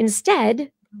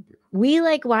 instead, we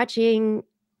like watching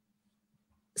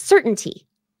certainty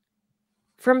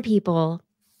from people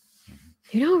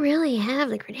who don't really have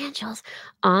the credentials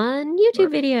on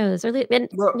YouTube videos,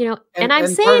 and I'm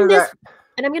saying this,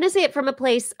 and I'm going to say it from a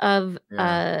place of,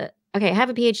 okay, I have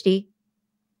a PhD.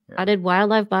 Yeah. I did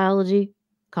wildlife biology,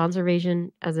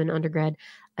 conservation as an undergrad.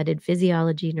 I did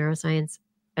physiology, neuroscience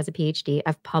as a PhD.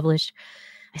 I've published.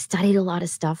 I studied a lot of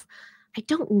stuff. I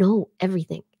don't know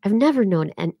everything. I've never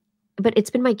known, but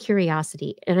it's been my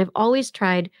curiosity, and I've always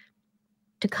tried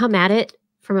to come at it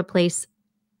from a place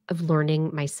of learning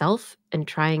myself and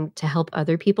trying to help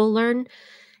other people learn,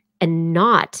 and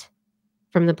not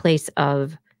from the place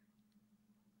of,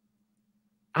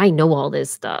 I know all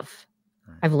this stuff.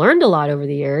 I've learned a lot over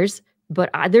the years, but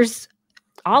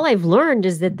all I've learned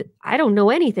is that I don't know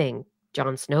anything.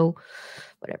 Jon Snow,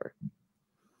 whatever.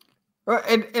 Well,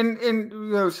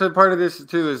 and so part of this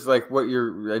too is like what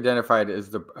you're identified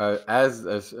as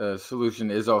as a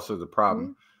solution is also the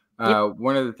problem. Yep.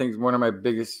 One of my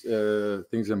biggest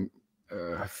things I'm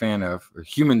a fan of, or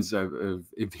humans of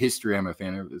history I'm a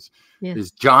fan of,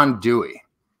 is John Dewey.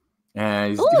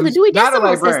 And the Dewey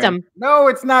Decimal System. No,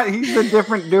 it's not. He's a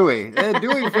different Dewey. The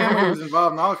Dewey family was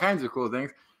involved in all kinds of cool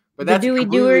things, but that's a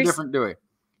completely different Dewey.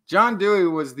 John Dewey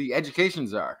was the education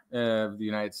czar of the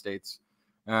United States.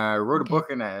 Wrote a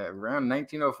book in around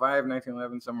 1905,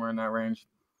 1911, somewhere in that range,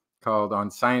 called On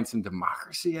Science and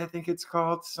Democracy, I think it's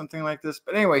called, something like this.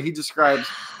 But anyway, he describes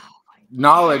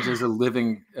knowledge as a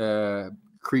living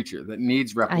creature that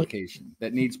needs replication,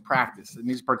 that needs practice, that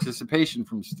needs participation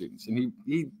from students. And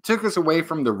he took us away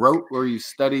from the rote where you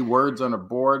study words on a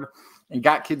board and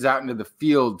got kids out into the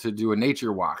field to do a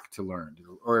nature walk to learn.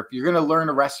 Or if you're going to learn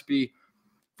a recipe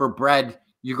for bread,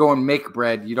 you go and make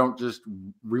bread. You don't just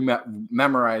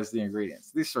memorize the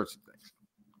ingredients, these sorts of things.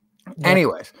 Yeah.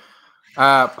 Anyways,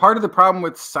 part of the problem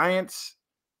with science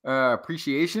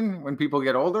appreciation when people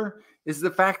get older is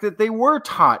the fact that they were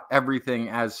taught everything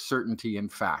as certainty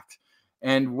and fact.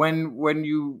 And when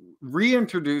you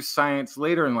reintroduce science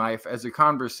later in life as a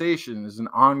conversation, as an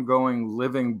ongoing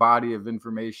living body of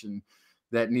information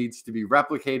that needs to be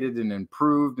replicated and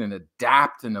improved and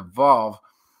adapt and evolve,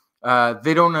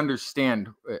 they don't understand.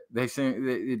 They say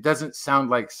it doesn't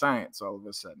sound like science all of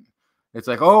a sudden. It's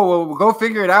like, oh, well, we'll go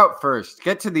figure it out first.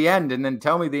 Get to the end and then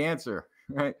tell me the answer,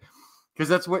 right? Because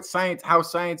that's what how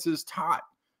science is taught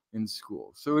in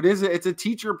school. So it's a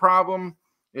teacher problem.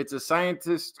 It's a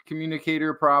scientist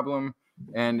communicator problem.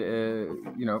 And,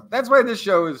 that's why this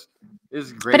show is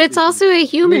great. But it's also a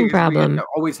human problem. We have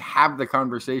to always have the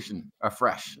conversation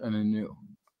afresh and anew.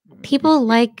 People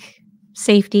like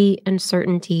safety and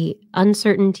certainty.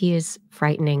 Uncertainty is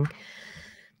frightening.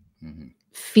 Mm-hmm.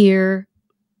 Fear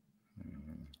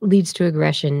leads to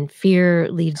aggression. Fear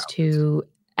leads to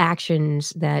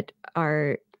actions that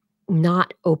are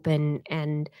not open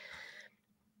and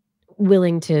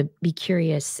willing to be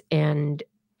curious and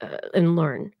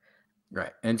learn.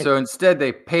 Right. And so instead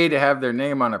they pay to have their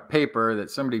name on a paper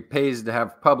that somebody pays to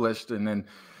have published, and then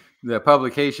the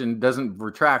publication doesn't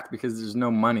retract because there's no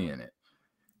money in it.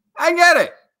 I get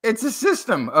it. It's a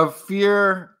system of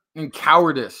fear and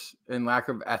cowardice and lack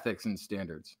of ethics and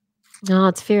standards. No,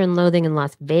 it's fear and loathing in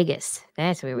Las Vegas.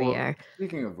 That's where we are.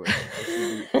 Speaking of which.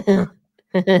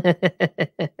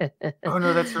 Oh,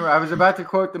 no, that's true. I was about to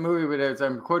quote the movie, but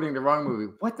I'm quoting the wrong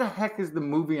movie. What the heck is the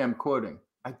movie I'm quoting?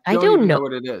 I don't even know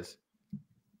what it is.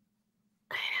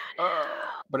 I don't know.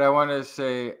 But I want to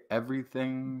say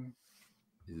everything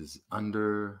is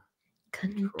under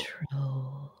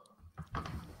control.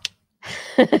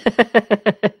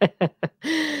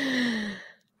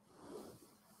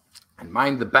 And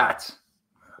mind the bats.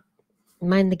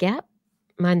 Mind the gap?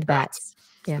 Mind the bats.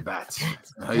 Yeah. The bats.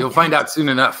 You'll find out soon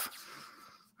enough.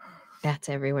 Bats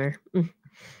everywhere.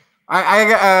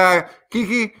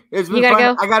 Kiki, it's been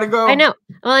fun. I gotta go. I know.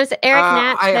 Well, Eric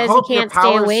Nat says he can't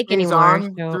stay awake anymore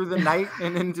through the night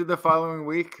and into the following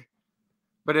week.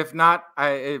 But if not,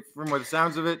 from what the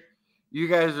sounds of it, you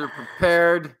guys are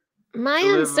prepared. My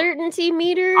uncertainty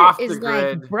meter is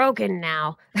like broken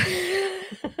now.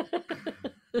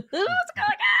 What's going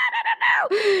on? I don't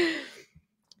know.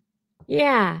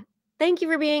 Yeah. Thank you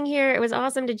for being here. It was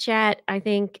awesome to chat. I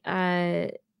think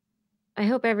I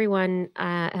hope everyone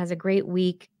has a great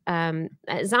week.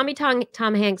 Zombie Tom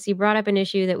Hanks, you brought up an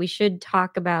issue that we should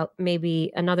talk about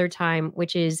maybe another time,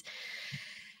 which is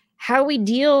how we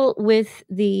deal with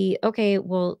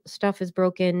stuff is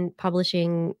broken,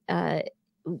 publishing,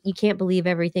 you can't believe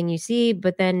everything you see,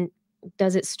 but then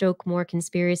does it stoke more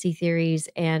conspiracy theories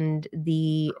and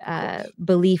the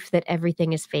belief that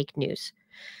everything is fake news?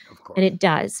 And it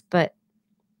does. But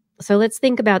so let's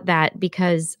think about that,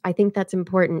 because I think that's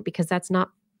important, because that's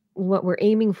not what we're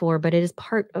aiming for, but it is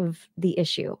part of the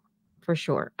issue for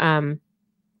sure.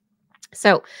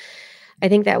 So I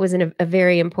think that was a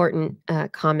very important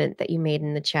comment that you made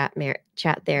in the chat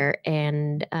there.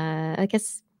 And I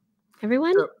guess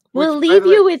everyone, we'll leave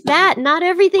you with that. Not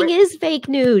everything is fake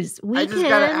news. I just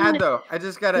got to add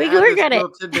this little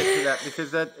tidbit to that, because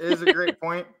that is a great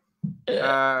point.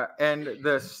 And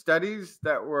the studies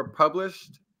that were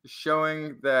published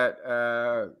showing that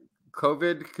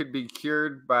COVID could be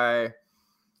cured by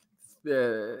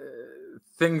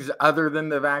things other than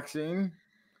the vaccine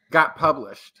got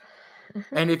published.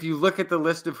 And if you look at the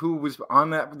list of who was on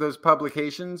those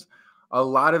publications, a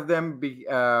lot of them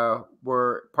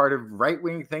were part of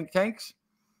right-wing think tanks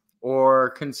or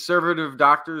conservative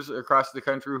doctors across the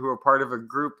country who are part of a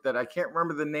group that I can't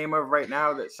remember the name of right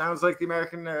now that sounds like the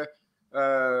American there's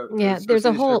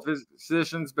a whole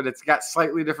physicians, but it's got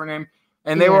slightly different name.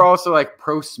 And they were also like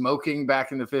pro-smoking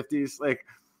back in the 50s. Like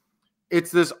it's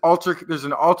there's an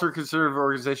ultra-conservative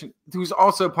organization who's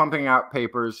also pumping out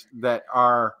papers that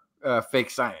are fake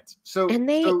science. So they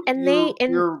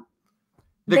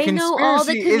know all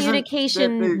the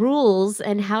communication rules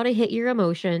and how to hit your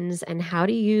emotions and how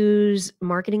to use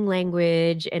marketing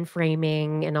language and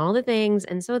framing and all the things.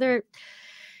 And so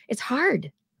it's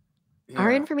hard. Yeah.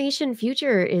 Our information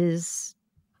future is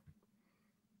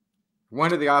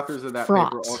one of the authors of that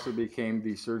fraught. Paper also became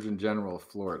the Surgeon General of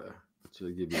Florida. To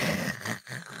give you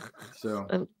so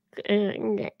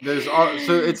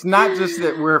so it's not just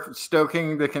that we're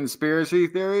stoking the conspiracy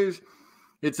theories.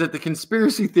 It's that the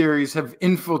conspiracy theories have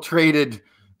infiltrated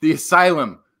the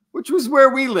asylum, which was where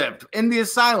we lived, in the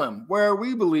asylum, where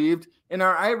we believed in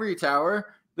our ivory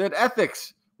tower that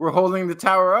ethics were holding the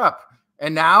tower up.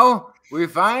 And now we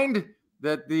find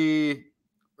that the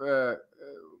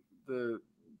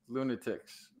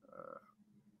lunatics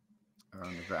are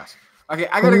on the grass. Okay,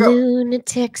 I gotta go.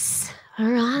 Lunatics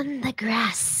are on the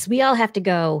grass. We all have to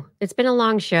go. It's been a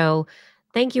long show.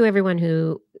 Thank you, everyone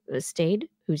who stayed,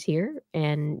 who's here.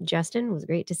 And Justin, was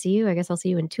great to see you. I guess I'll see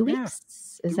you in 2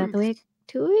 weeks. Is that the way?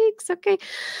 2 weeks? Okay.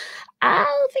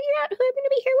 I'll figure out who I'm going to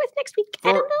be here with next week.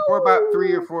 I don't know. For about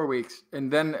 3 or 4 weeks.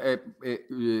 And then it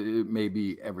may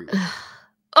be every week.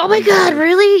 Oh my God,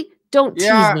 really? Don't tease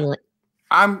me.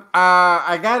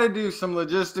 I got to do some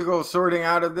logistical sorting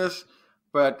out of this.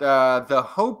 But the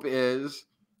hope is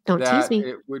that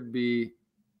it would be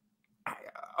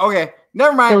okay.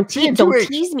 Never mind. Don't tease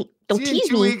me. Don't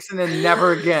tease me. 2 weeks and then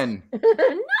never again.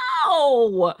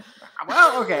 No.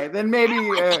 Well, okay, then maybe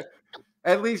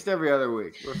at least every other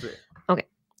week. We'll see. Okay,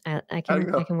 I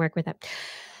can work with that.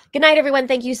 Good night, everyone.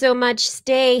 Thank you so much.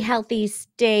 Stay healthy,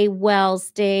 stay well,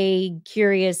 stay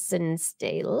curious, and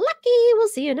stay lucky. We'll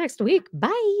see you next week.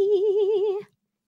 Bye.